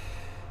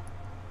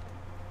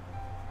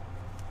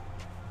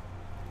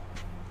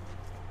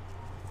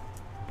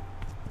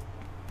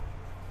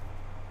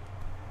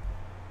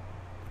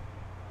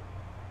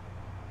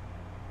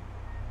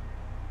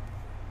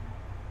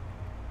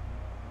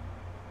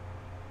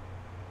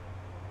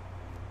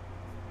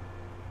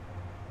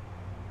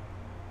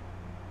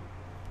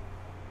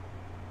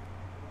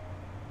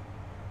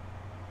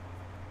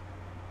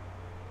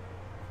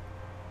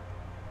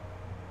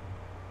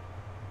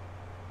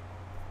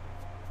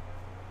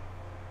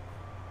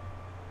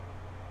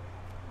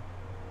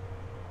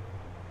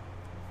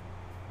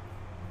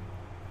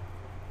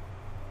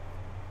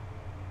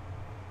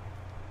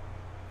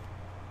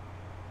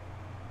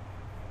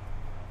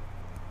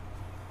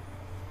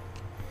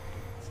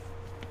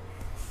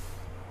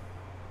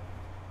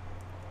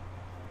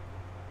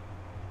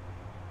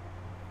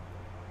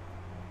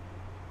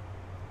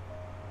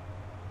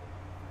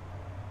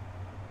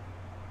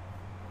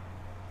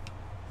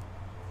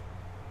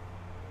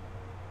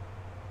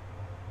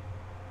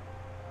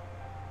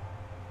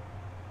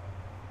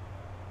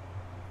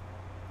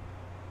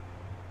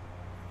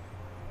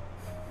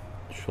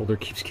Shoulder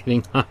keeps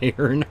getting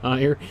higher and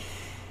higher.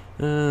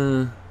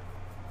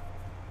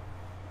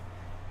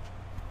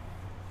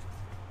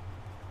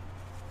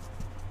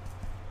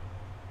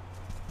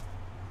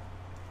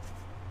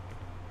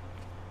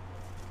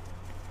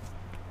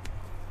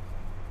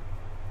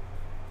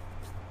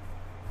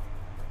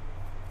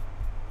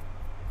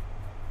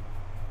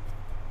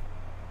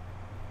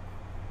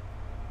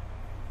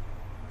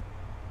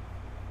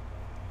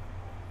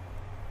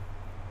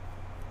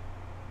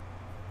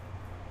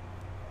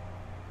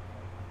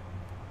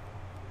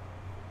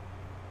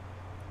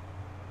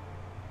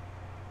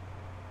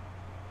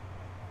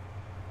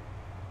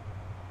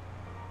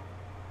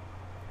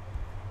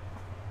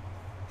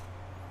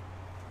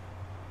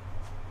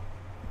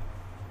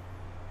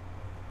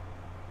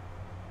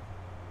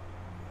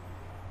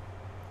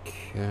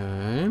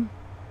 Okay.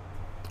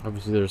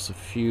 Obviously there's a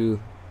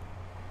few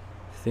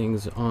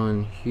things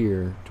on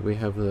here. Do we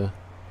have the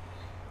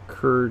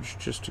courage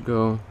just to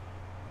go?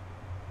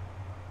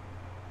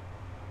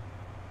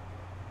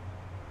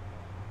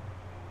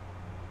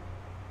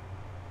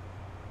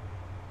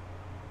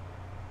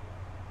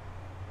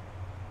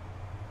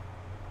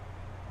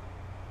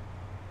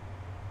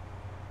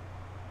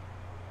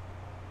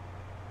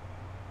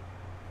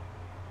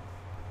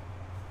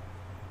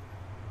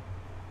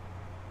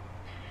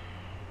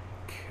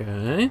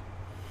 Okay.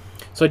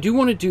 So I do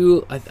want to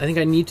do, I think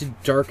I need to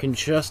darken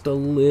just a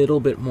little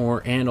bit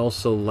more and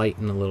also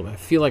lighten a little bit. I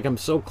feel like I'm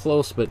so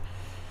close, but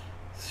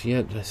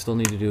yet I still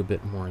need to do a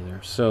bit more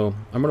there. So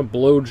I'm going to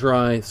blow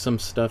dry some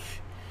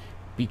stuff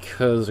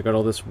because I got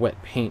all this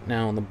wet paint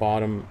now on the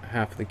bottom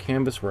half of the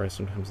canvas where I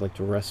sometimes like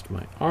to rest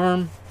my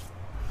arm.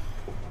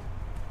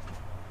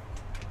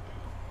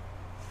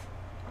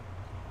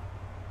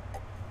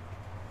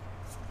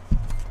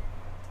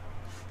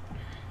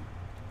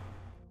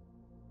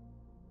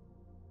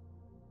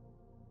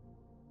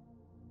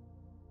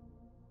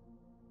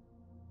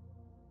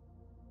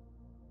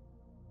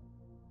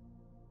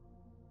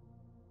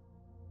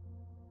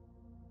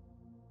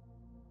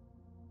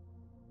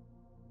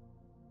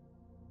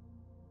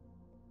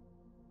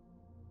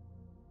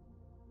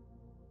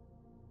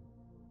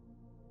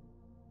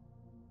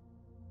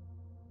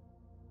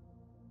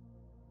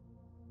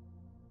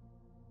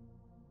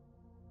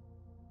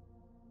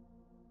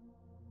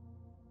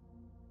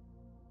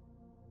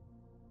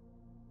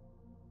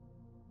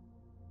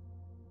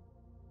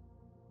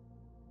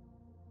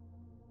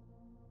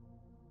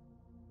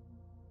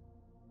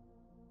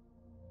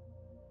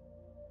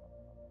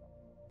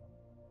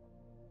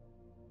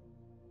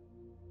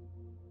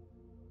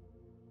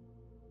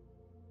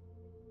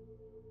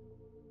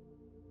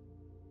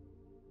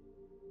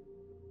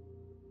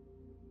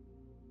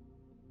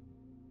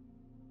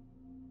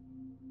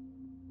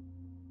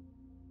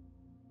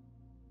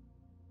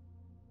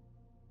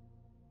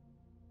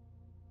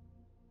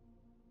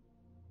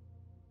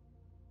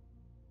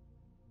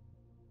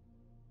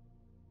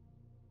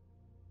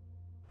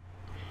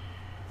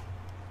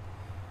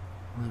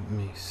 Let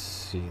me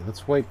see.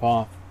 Let's wipe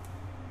off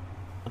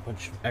a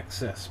bunch of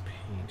excess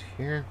paint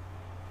here.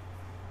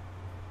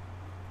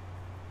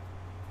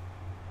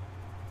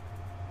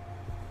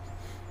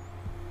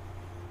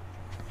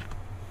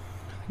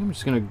 I think I'm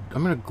just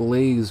gonna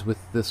glaze with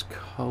this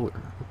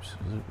color. Oops,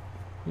 is it?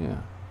 Yeah.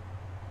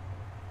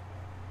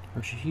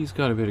 Actually, he's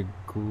got a bit of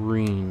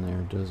green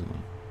there, doesn't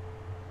he?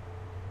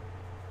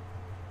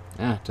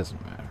 Ah, it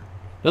doesn't matter.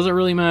 Does it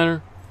really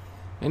matter?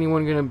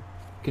 Anyone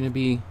gonna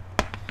be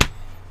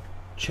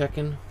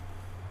checking?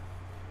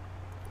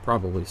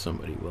 Probably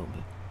somebody will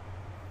be.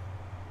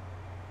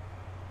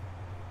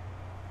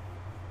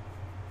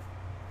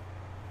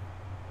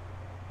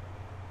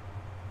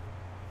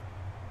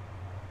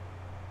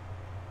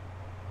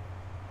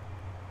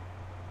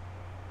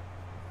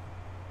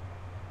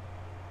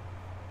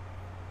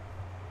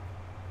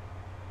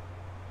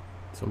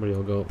 Somebody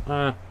will go,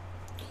 am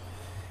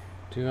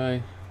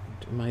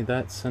I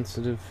that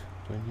sensitive?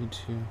 Do I need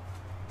to?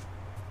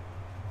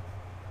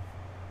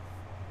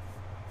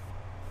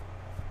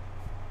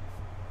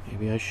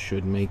 Maybe I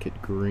should make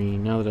it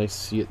green. Now that I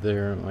see it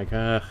there, I'm like,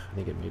 I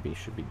think it maybe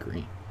should be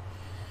green.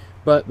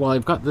 But while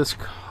I've got this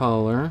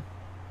color,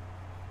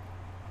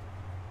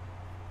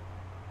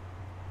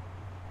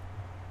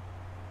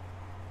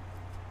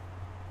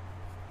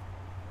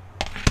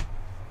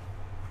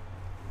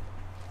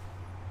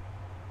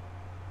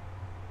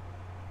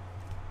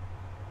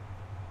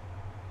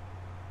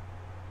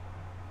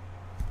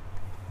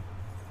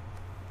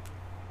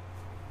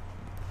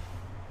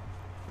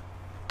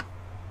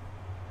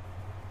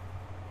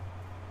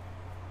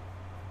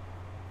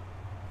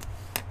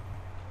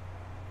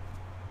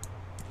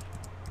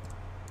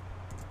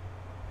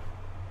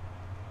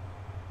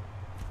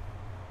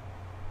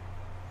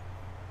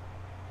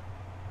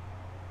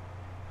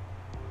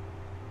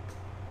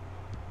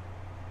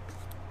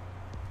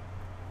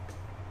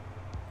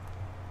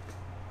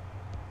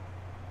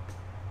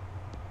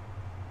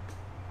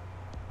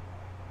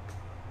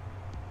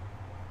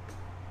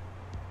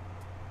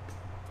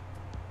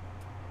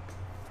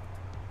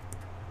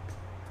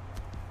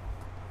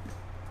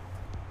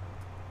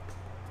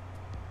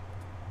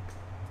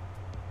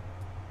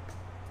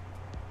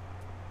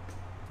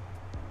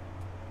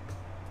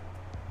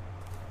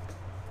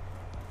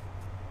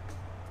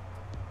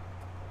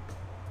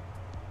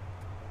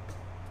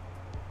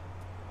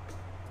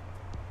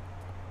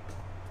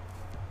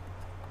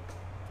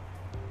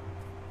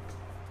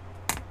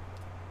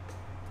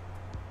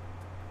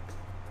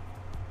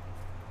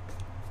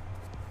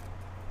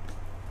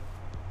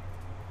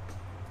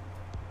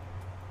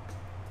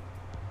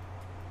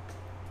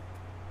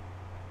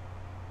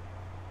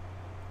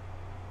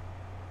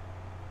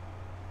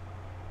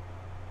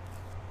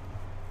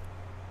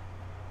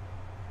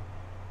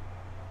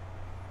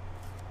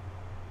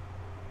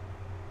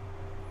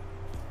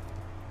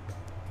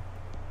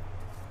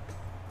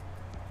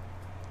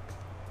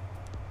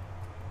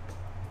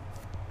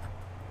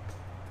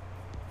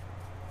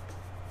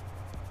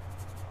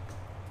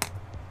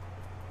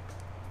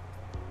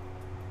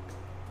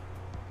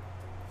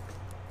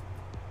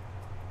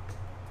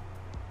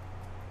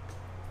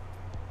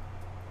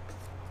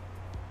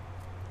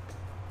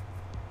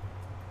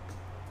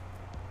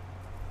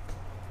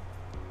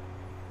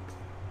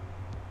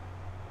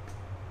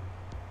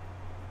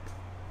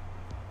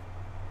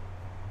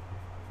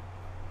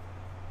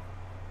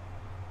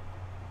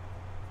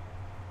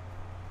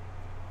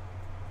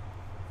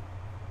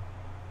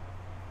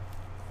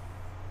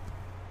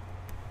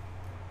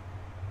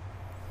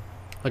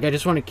 like, I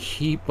just want to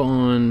keep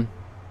on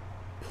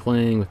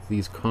playing with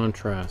these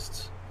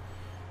contrasts,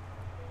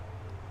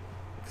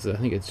 because I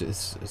think it's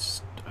just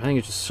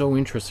so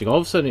interesting. All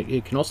of a sudden,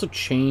 it can also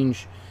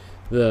change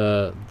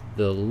the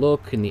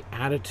look and the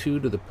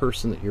attitude of the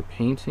person that you're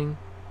painting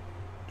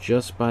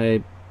just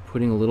by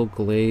putting a little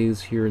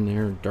glaze here and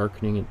there and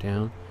darkening it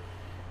down.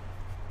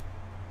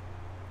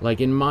 Like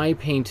in my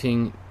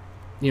painting,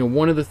 you know,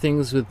 one of the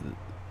things with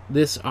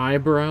this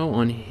eyebrow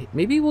on,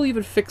 maybe we'll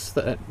even fix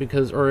that,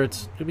 because, or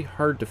it's gonna be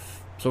hard to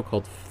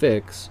so-called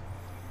fix,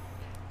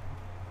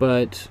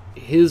 but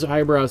his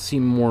eyebrows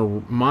seem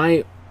more,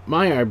 my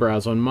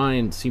eyebrows on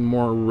mine seem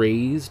more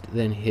raised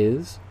than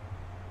his,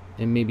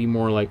 and maybe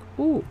more like,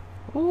 oh,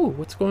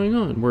 what's going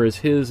on? Whereas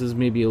his is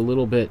maybe a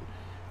little bit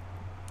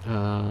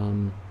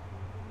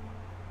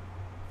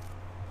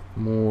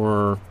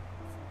more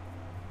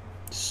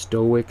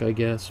stoic, I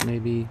guess,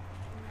 maybe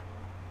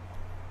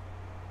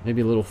a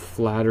little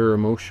flatter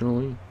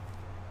emotionally.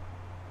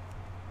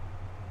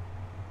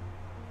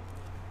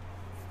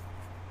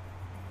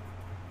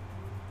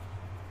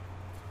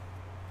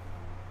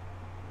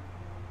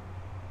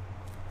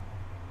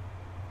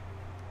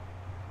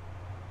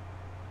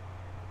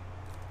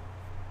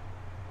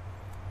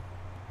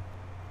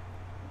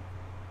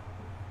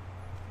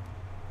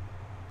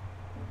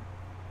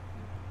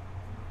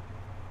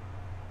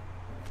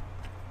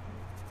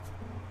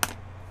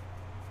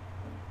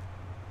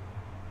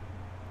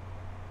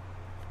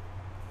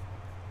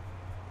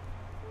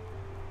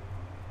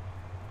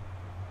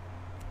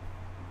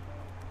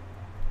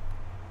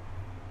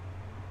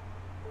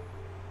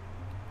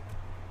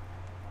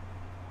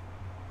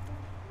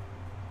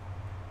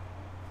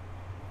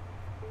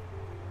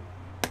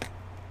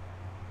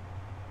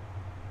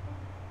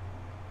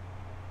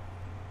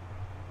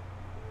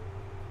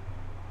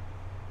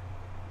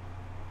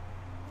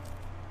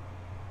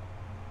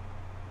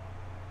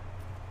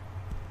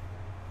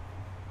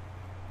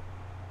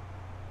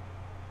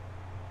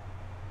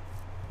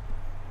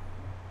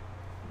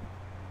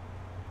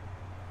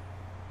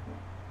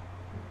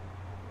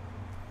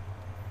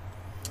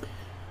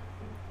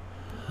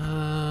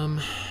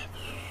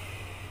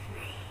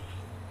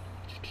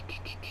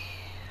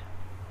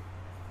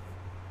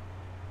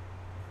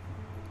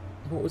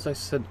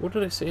 What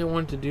did I say I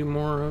wanted to do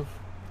more of?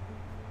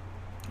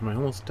 Am I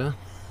almost done?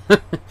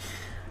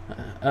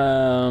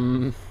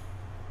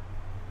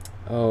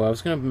 Oh, I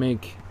was gonna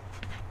make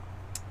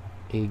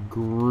a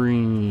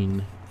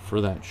green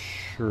for that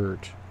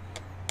shirt.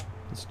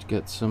 Let's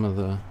get some of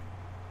the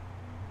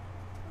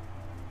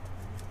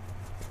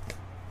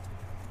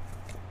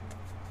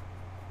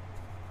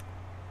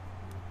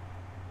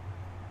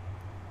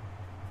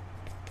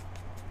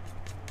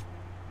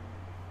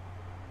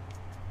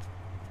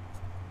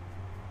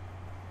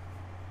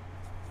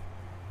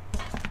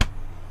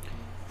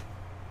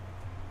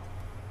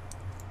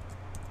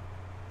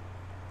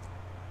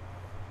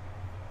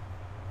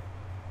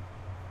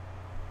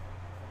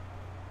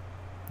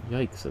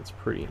Yikes, that's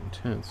pretty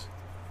intense.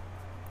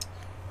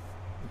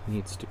 It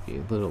needs to be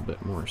a little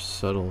bit more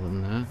subtle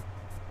than that.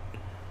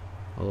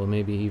 Although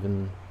maybe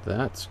even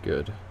that's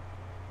good.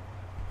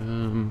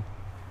 A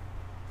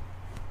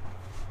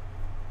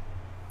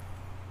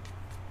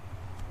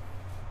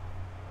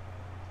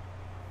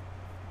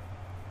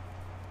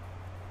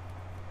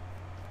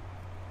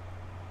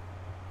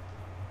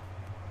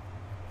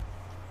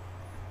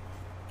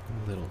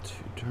little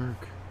too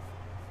dark.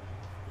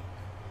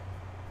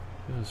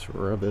 Just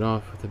rub it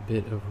off with a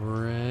bit of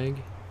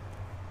rag.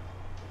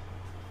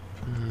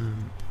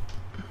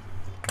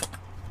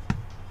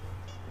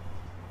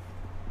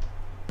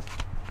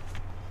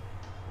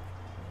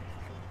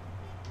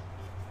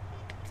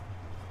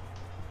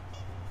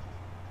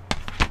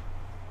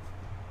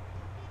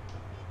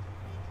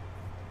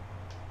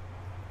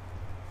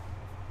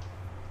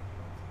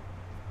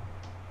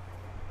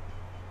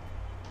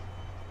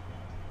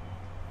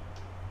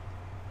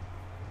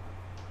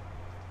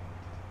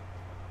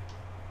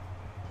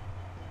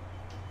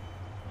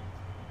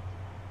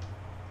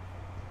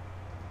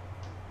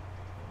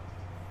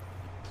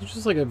 It's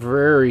just like a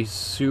very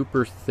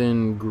super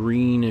thin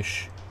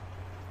greenish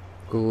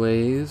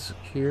glaze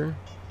here.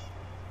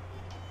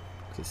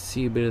 You can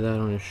see a bit of that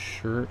on his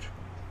shirt.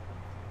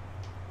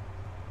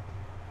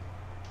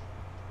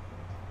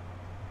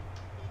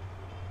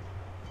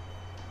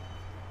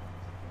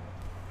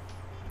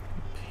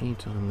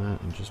 Paint on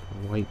that and just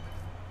wipe.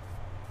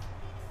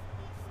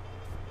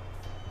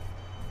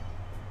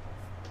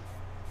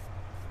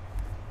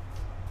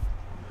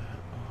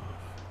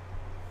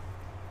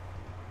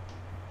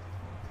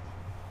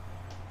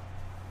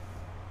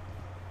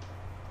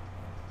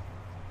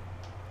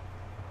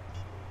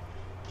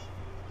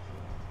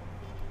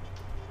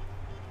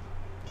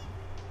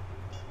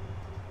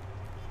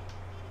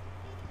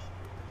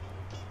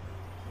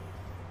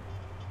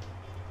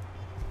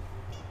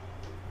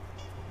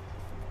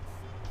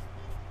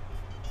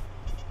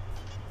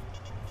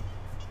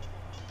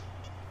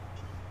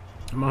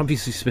 I'm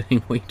obviously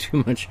spending way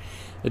too much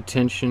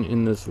attention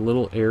in this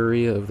little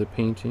area of the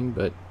painting,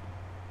 but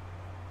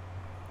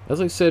as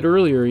I said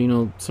earlier, you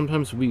know,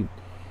 sometimes we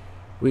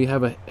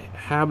have a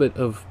habit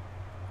of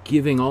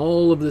giving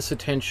all of this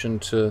attention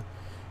to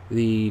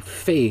the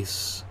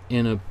face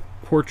in a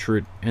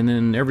portrait, and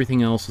then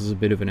everything else is a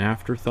bit of an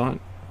afterthought.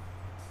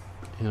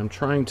 And I'm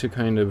trying to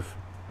kind of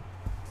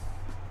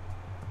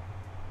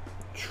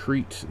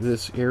treat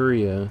this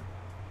area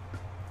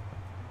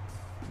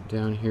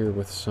down here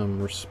with some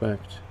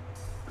respect.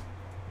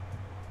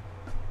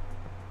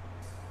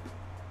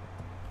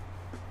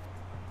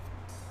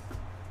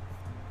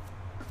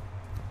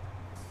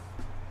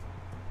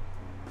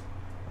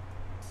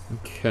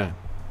 Okay.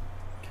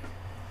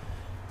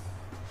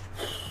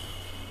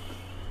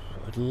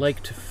 I'd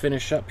like to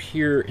finish up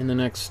here in the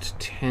next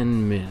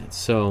 10 minutes.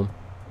 So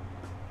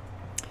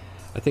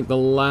I think the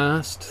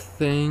last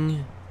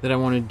thing that I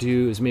want to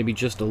do is maybe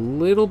just a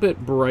little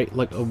bit bright,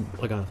 like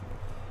a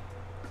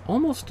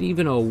almost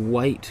even a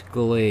white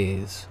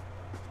glaze.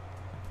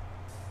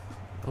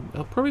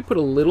 I'll probably put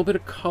a little bit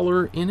of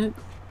color in it.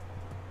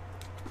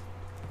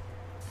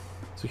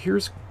 So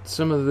here's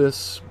some of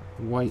this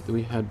white that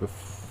we had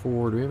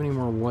before. Do we have any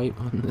more white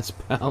on this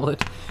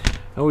palette?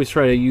 I always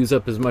try to use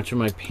up as much of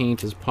my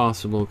paint as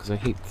possible because I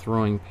hate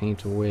throwing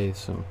paint away.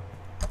 So,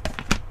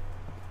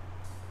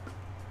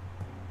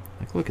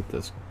 like, look at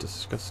this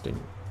disgusting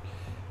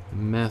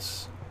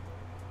mess.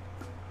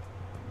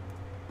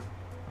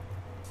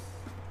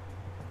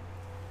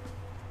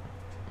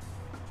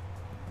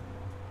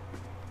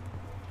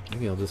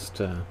 Maybe I'll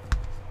just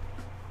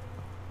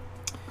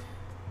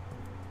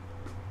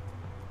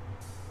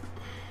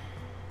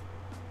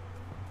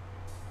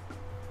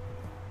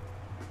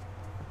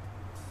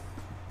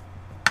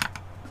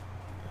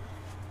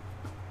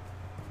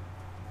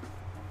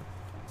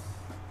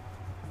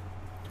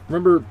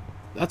remember,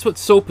 that's what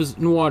soap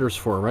and water's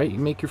for, right? You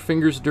make your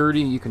fingers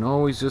dirty, you can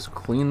always just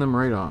clean them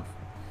right off.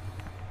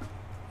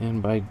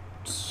 And by a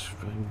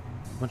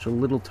bunch of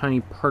little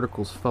tiny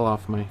particles fell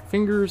off my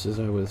fingers as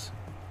I was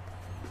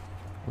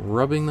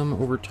rubbing them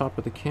over top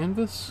of the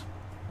canvas.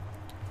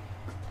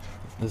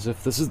 As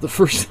if this is the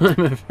first time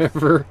I've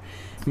ever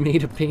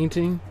made a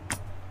painting.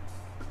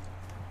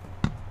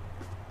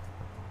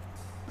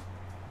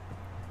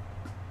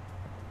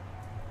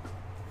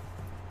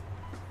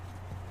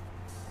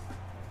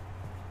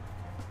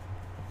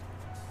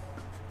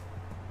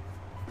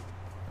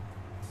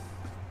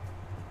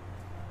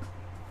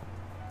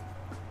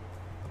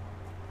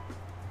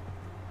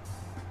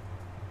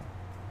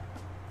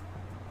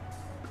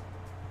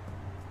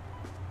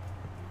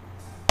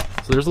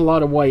 So there's a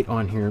lot of white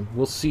on here.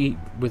 We'll see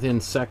within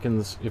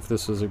seconds if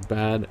this is a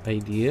bad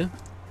idea.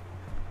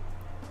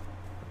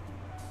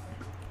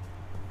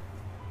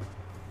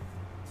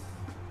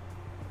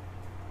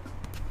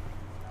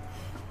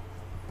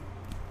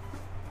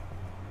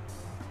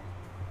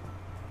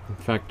 In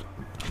fact,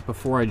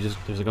 before there's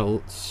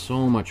like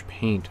so much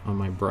paint on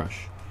my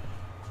brush.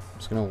 I'm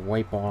just gonna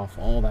wipe off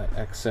all that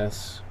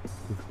excess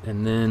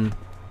and then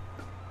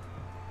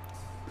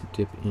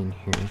dip in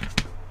here.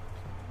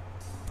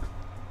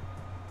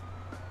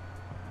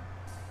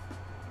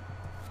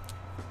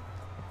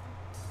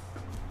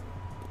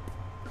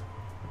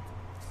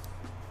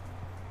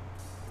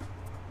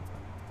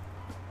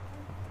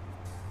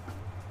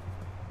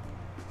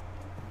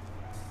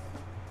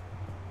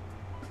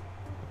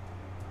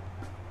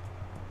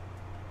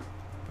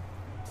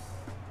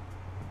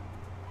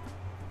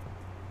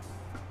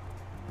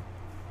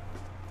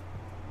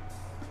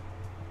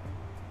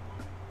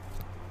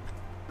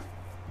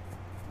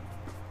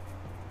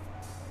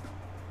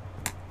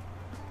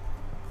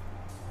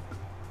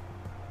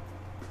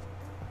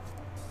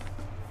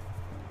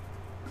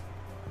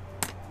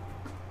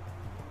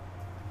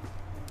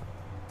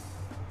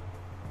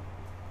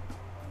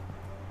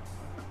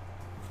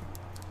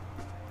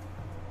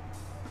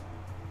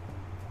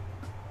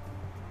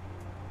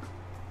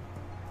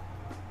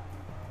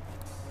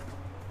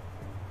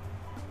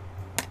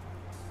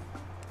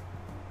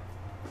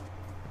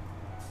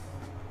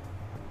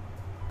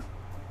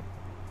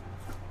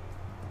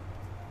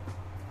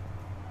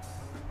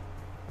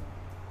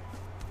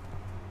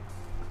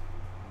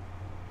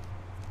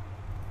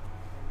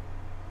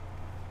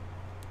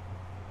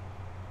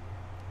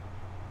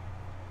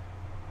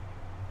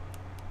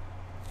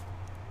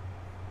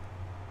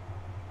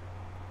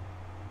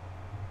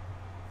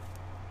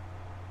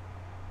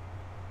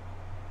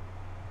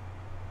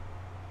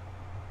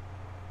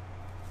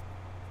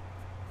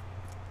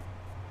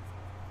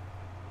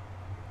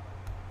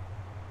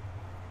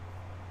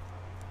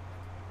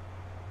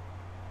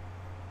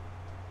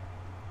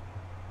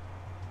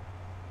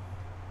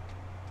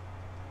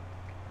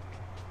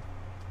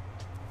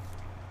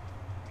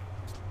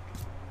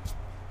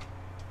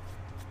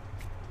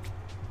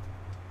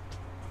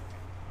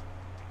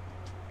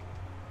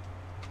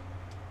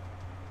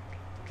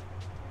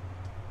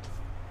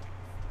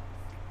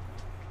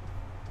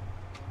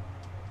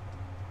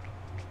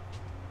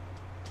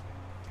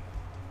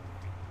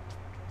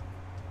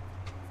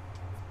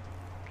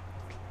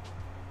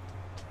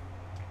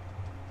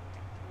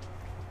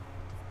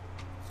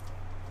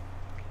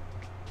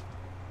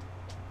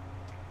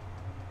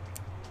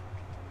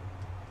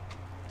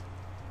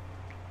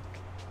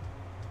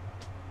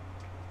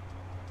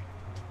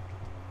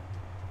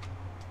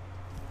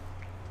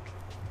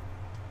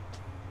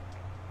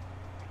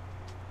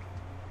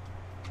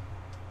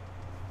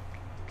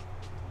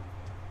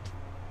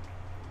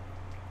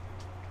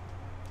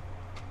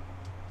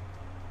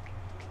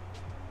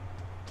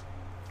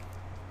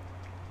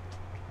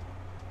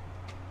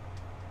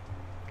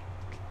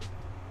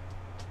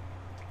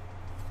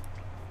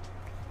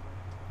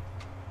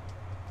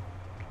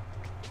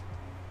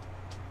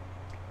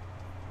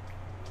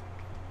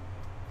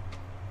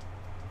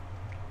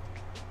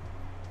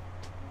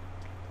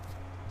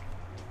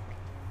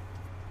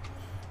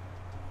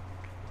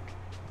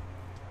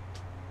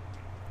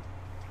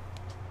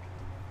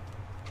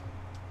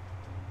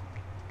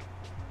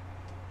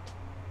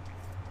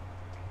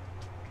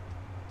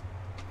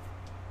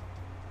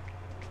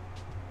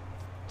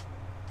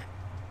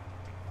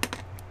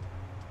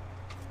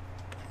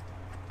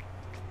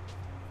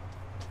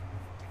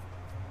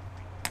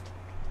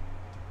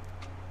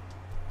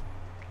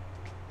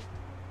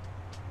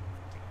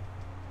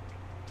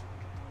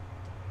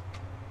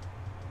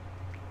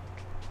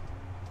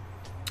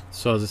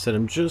 So as I said,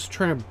 I'm just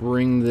trying to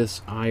bring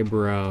this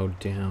eyebrow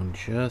down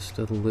just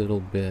a little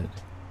bit.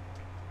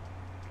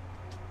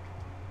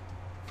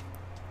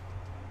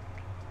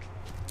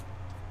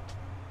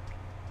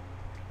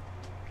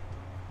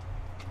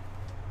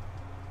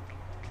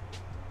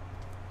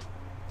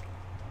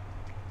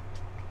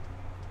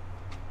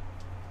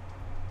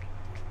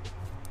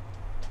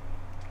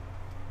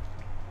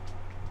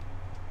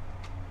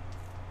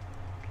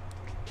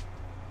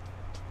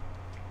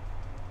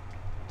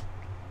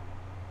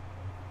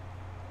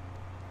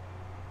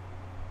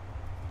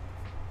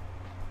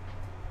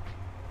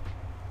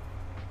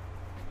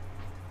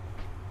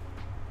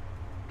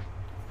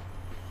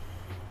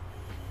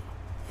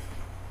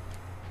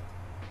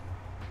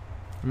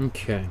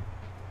 Okay.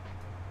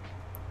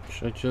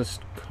 Should I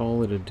just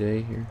call it a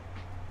day here?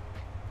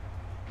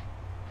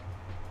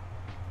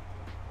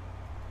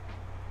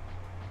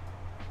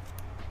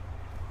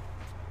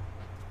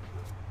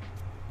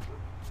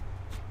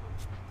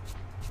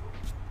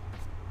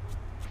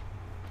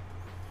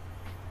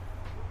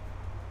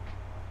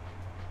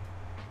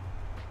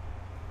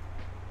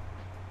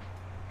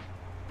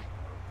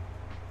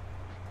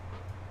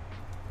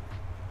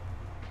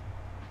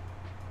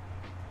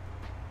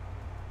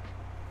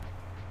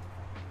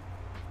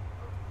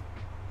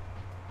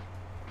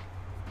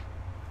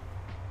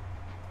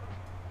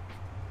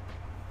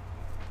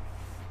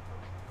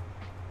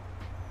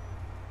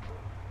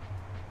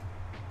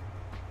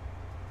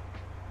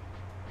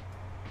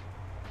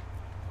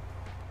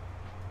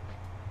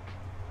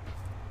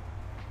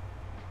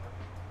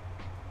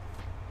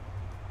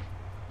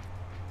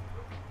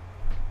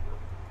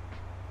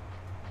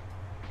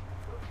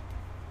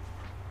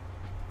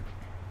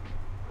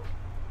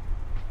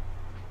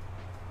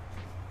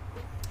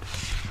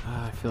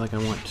 I feel like I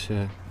want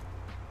to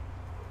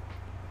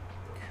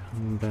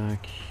come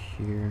back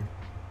here.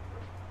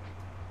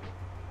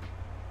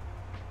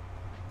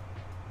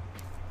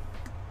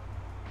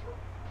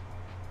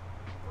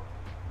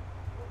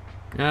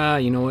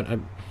 You know what?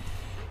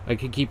 I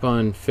could keep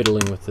on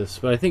fiddling with this,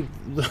 but I think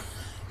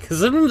because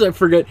sometimes I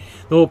forget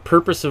the whole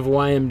purpose of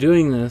why I'm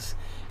doing this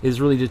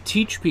is really to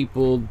teach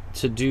people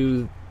to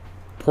do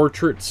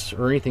portraits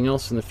or anything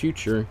else in the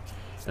future,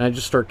 and I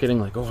just start getting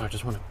like, oh, I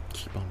just want to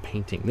keep on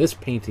painting this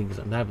painting because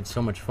I'm having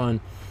so much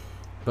fun.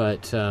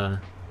 But at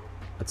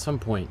some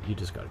point you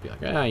just got to be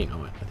like, you know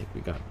what, I think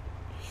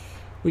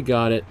we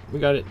got it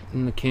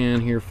in the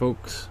can here,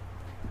 folks.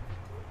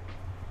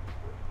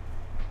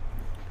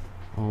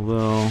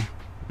 Although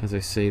as I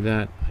say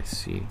that, I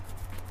see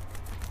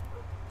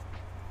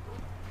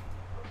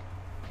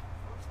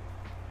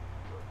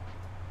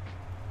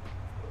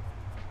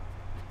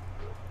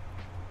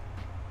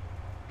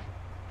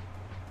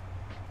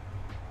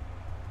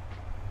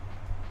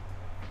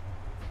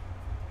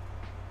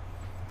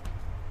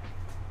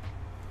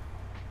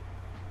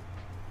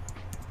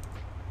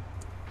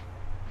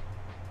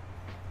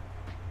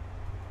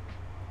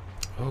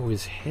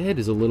his head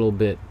is a little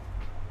bit...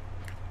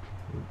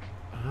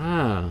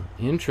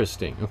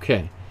 interesting.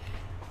 Okay.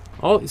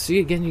 Oh, see,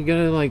 again, you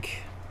gotta, like...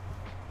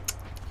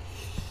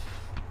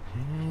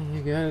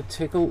 You gotta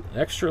take an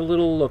extra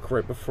little look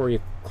right before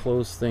you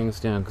close things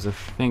down, because I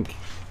think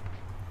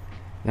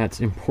that's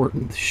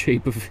important, the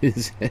shape of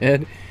his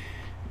head.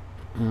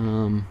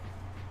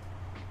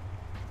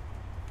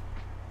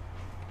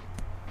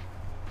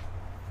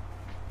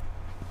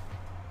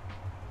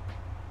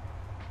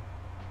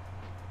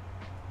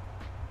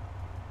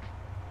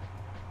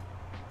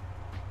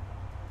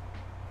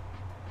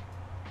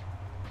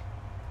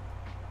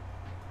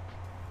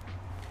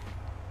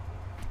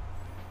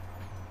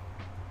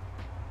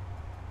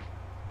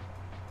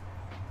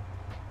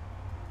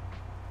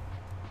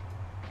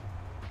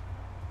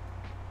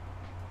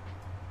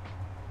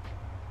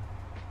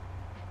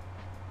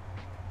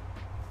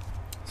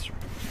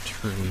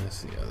 Turn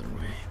this the other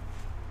way.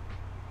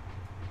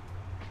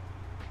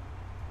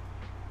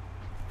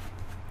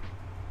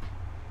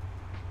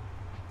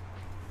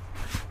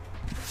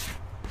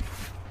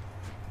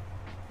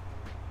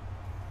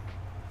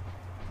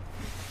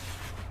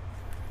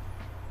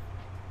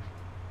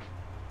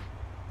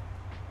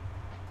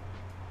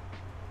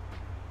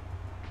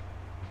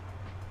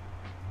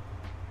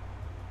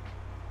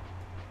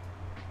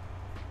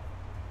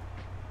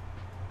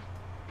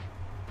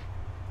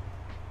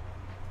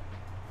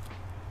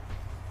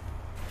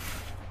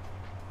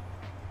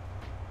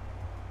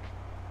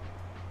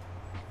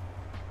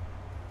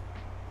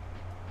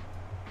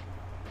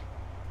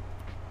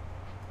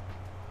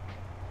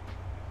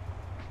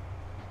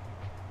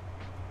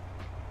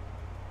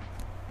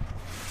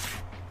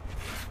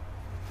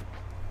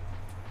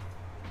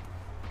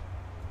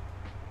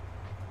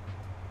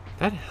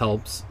 That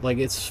helps. Like,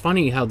 it's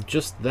funny how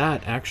just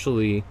that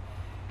actually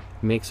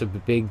makes a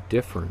big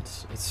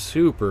difference. It's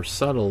super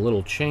subtle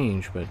little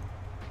change, but...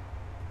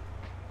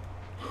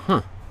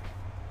 Huh.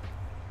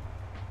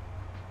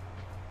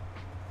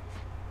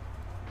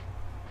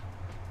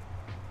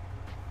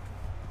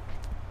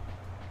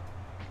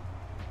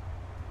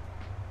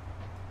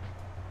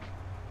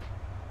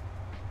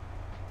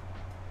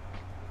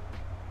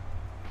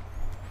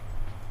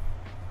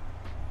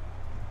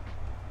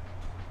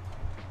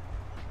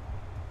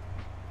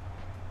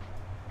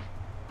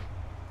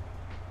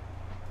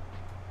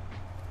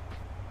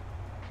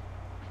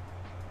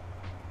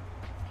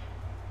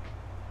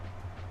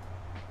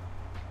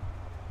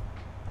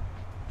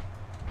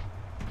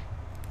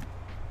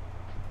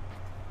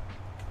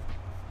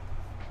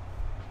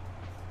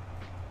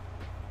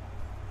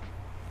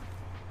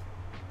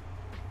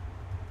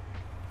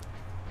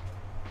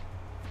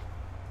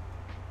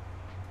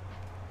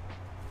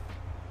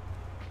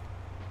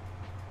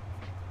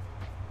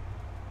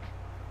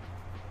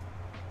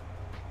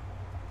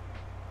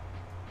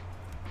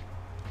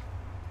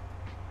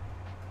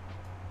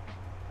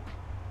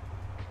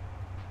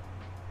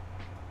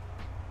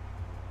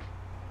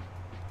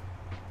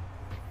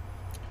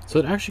 So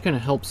it actually kind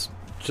of helps,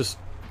 just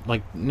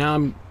like now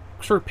I'm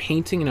sort of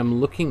painting and I'm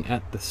looking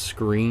at the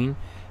screen,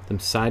 them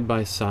side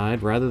by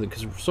side, rather than,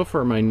 because so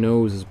far my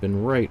nose has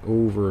been right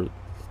over the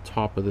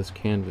top of this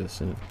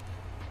canvas, and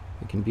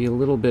it can be a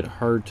little bit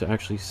hard to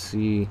actually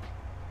see.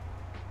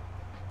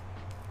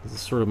 This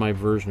is sort of my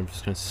version of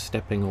just kind of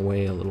stepping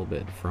away a little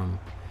bit from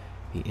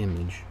the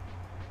image.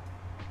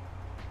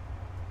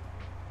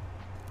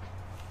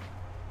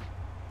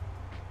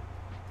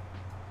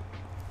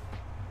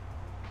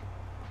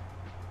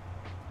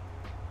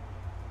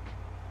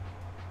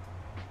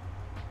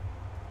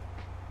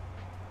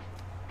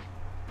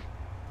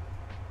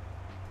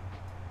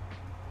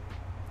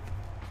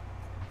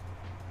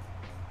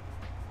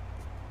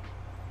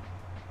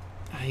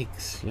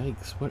 Yikes,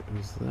 yikes, what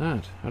was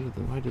that?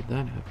 Why did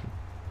that happen?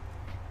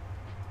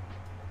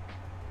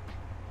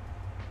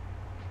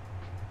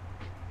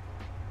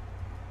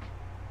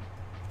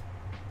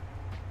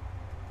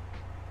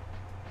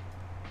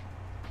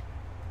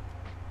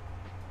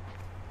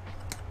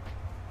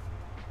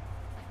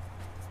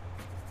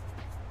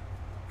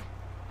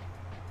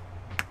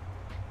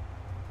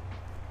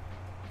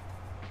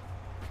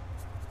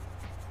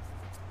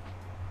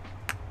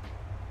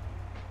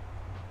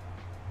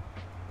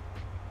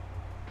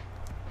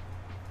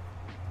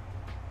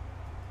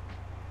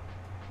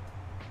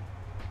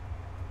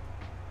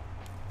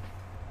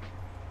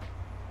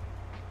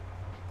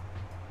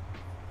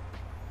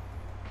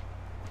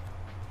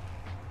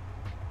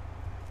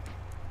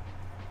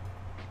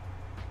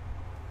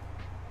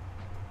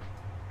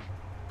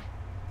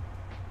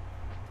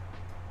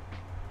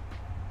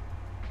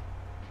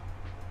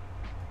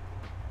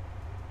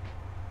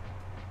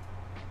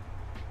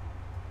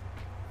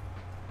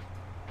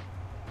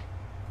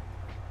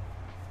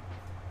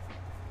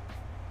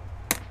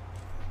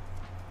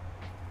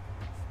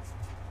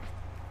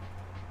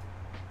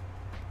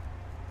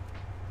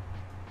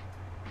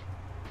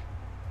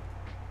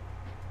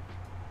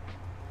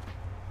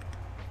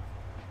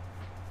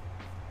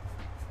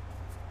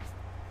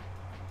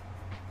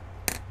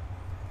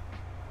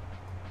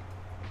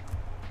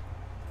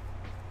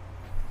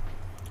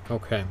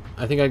 Okay,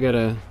 I think I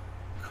gotta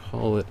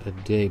call it a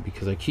day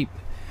because I keep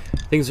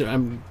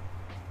I'm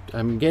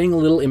getting a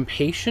little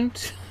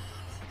impatient,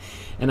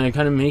 and I'm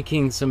kind of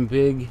making some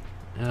big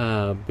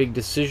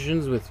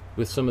decisions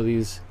with some of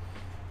these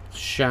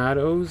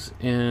shadows,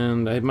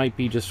 and I might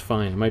be just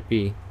fine. It might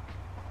be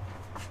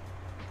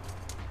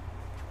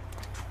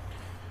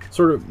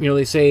sort of,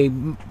 they say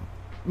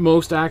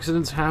most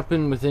accidents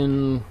happen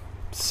within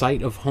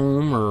sight of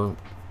home, or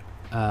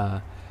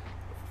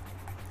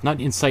not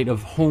in sight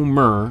of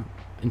homer,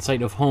 in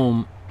sight of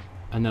home,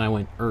 and then I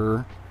went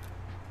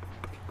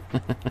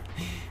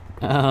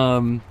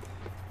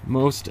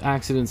most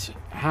accidents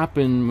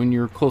happen when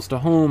you're close to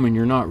home and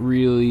you're not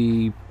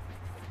really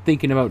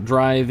thinking about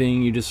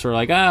driving. You just sort of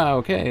like,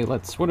 okay,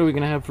 what are we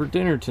gonna have for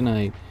dinner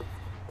tonight?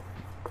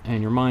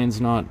 And your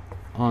mind's not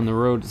on the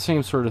road. The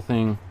same sort of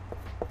thing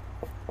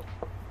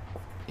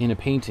in a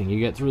painting. You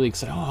get really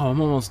excited. Oh,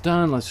 I'm almost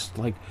done. Let's just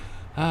like,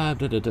 and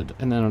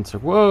then it's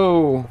like,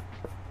 whoa.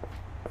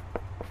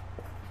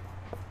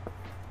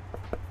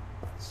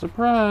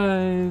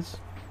 Surprise!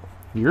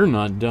 You're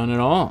not done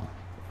at all.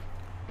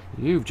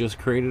 You've just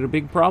created a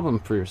big problem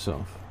for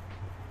yourself.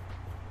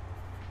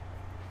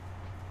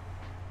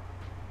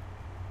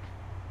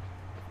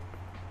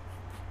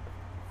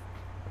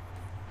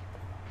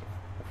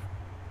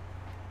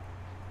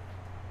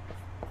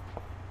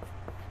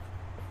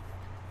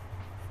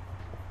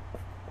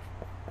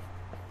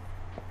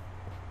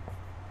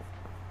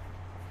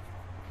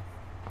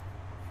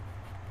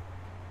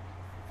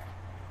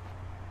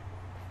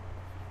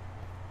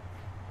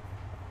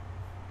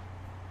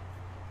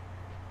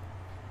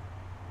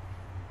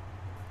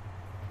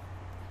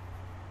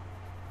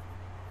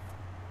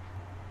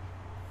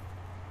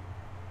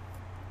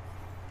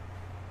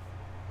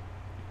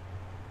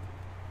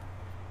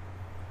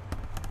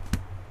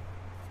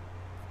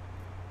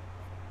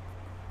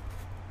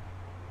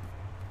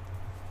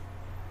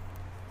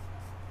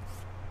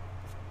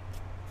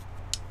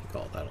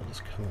 All that'll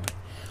just come away.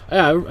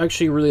 Yeah, I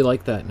actually really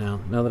like that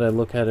now. Now that I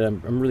look at it,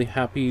 I'm really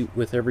happy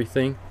with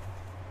everything.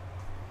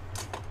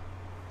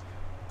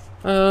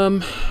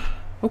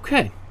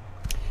 Okay.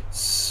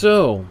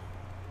 So,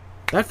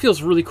 that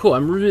feels really cool.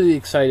 I'm really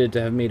excited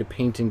to have made a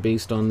painting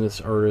based on this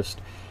artist.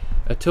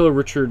 Attila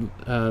Richard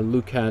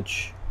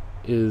Lukacs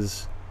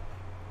is,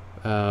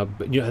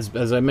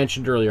 as I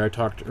mentioned earlier,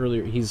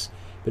 he's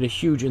been a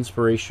huge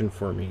inspiration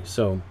for me.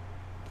 So,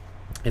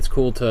 it's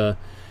cool to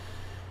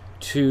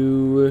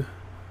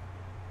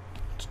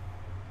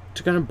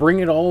kind of bring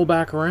it all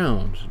back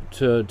around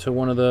to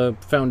one of the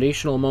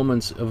foundational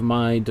moments of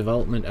my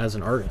development as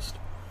an artist.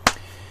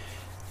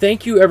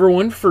 Thank you,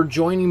 everyone, for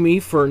joining me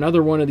for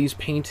another one of these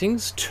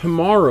paintings.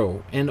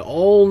 Tomorrow and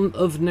all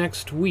of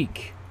next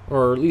week,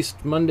 or at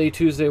least Monday,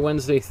 Tuesday,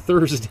 Wednesday,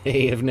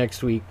 Thursday of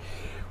next week,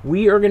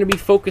 we are going to be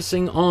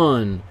focusing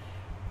on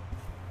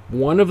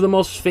one of the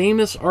most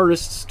famous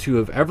artists to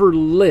have ever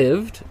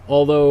lived,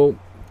 although,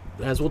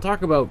 as we'll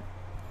talk about,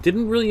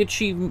 didn't really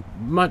achieve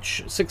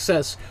much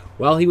success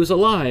while he was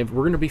alive,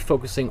 we're going to be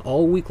focusing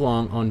all week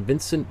long on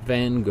Vincent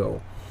van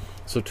Gogh.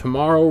 So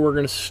tomorrow we're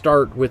going to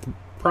start with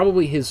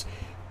probably his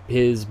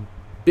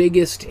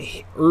biggest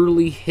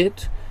early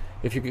hit,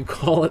 if you could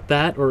call it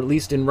that, or at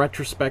least in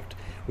retrospect,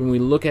 when we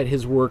look at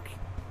his work,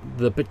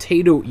 The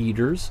Potato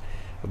Eaters.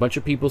 A bunch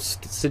of people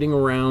sitting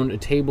around a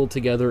table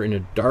together in a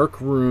dark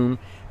room,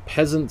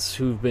 peasants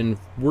who've been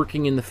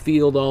working in the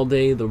field all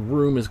day. The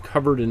room is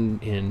covered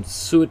in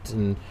soot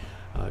and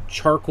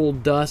charcoal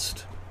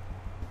dust.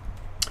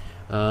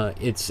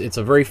 It's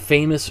a very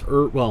famous,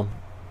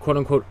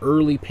 quote-unquote,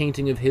 early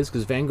painting of his,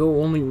 because Van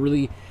Gogh only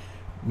really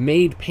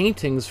made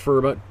paintings for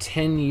about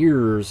 10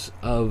 years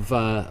of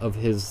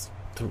his,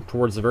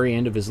 towards the very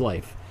end of his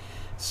life.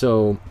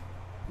 So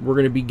we're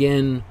going to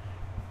begin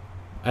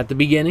at the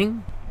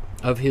beginning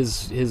of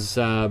his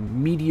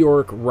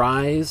meteoric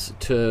rise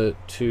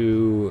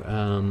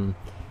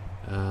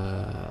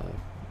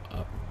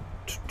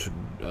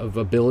of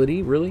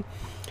ability, really.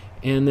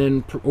 And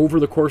then over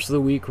the course of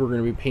the week, we're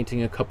going to be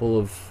painting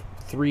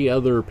three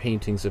other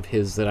paintings of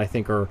his that I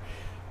think are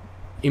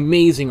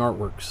amazing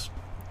artworks.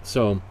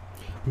 So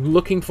I'm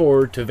looking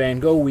forward to Van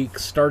Gogh Week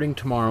starting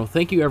tomorrow.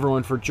 Thank you,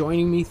 everyone, for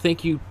joining me.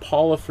 Thank you,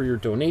 Paula, for your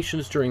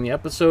donations during the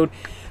episode.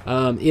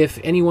 If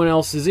anyone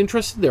else is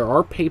interested,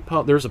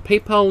 there's a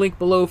PayPal link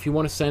below if you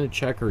want to send a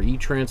check or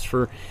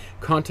e-transfer.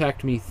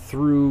 Contact me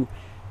through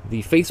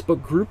the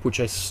Facebook group,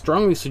 which I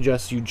strongly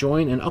suggest you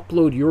join, and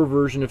upload your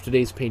version of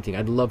today's painting.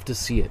 I'd love to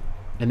see it.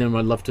 And then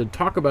I'd love to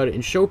talk about it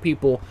and show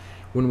people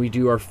when we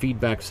do our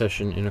feedback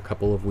session in a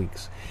couple of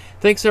weeks.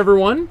 Thanks,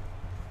 everyone.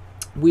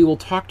 We will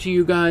talk to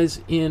you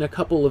guys in a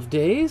couple of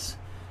days,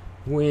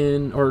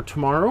 or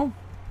tomorrow.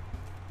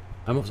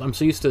 I'm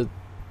so used to,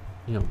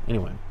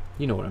 anyway,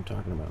 you know what I'm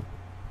talking about.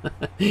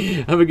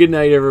 Have a good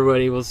night,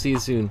 everybody. We'll see you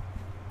soon.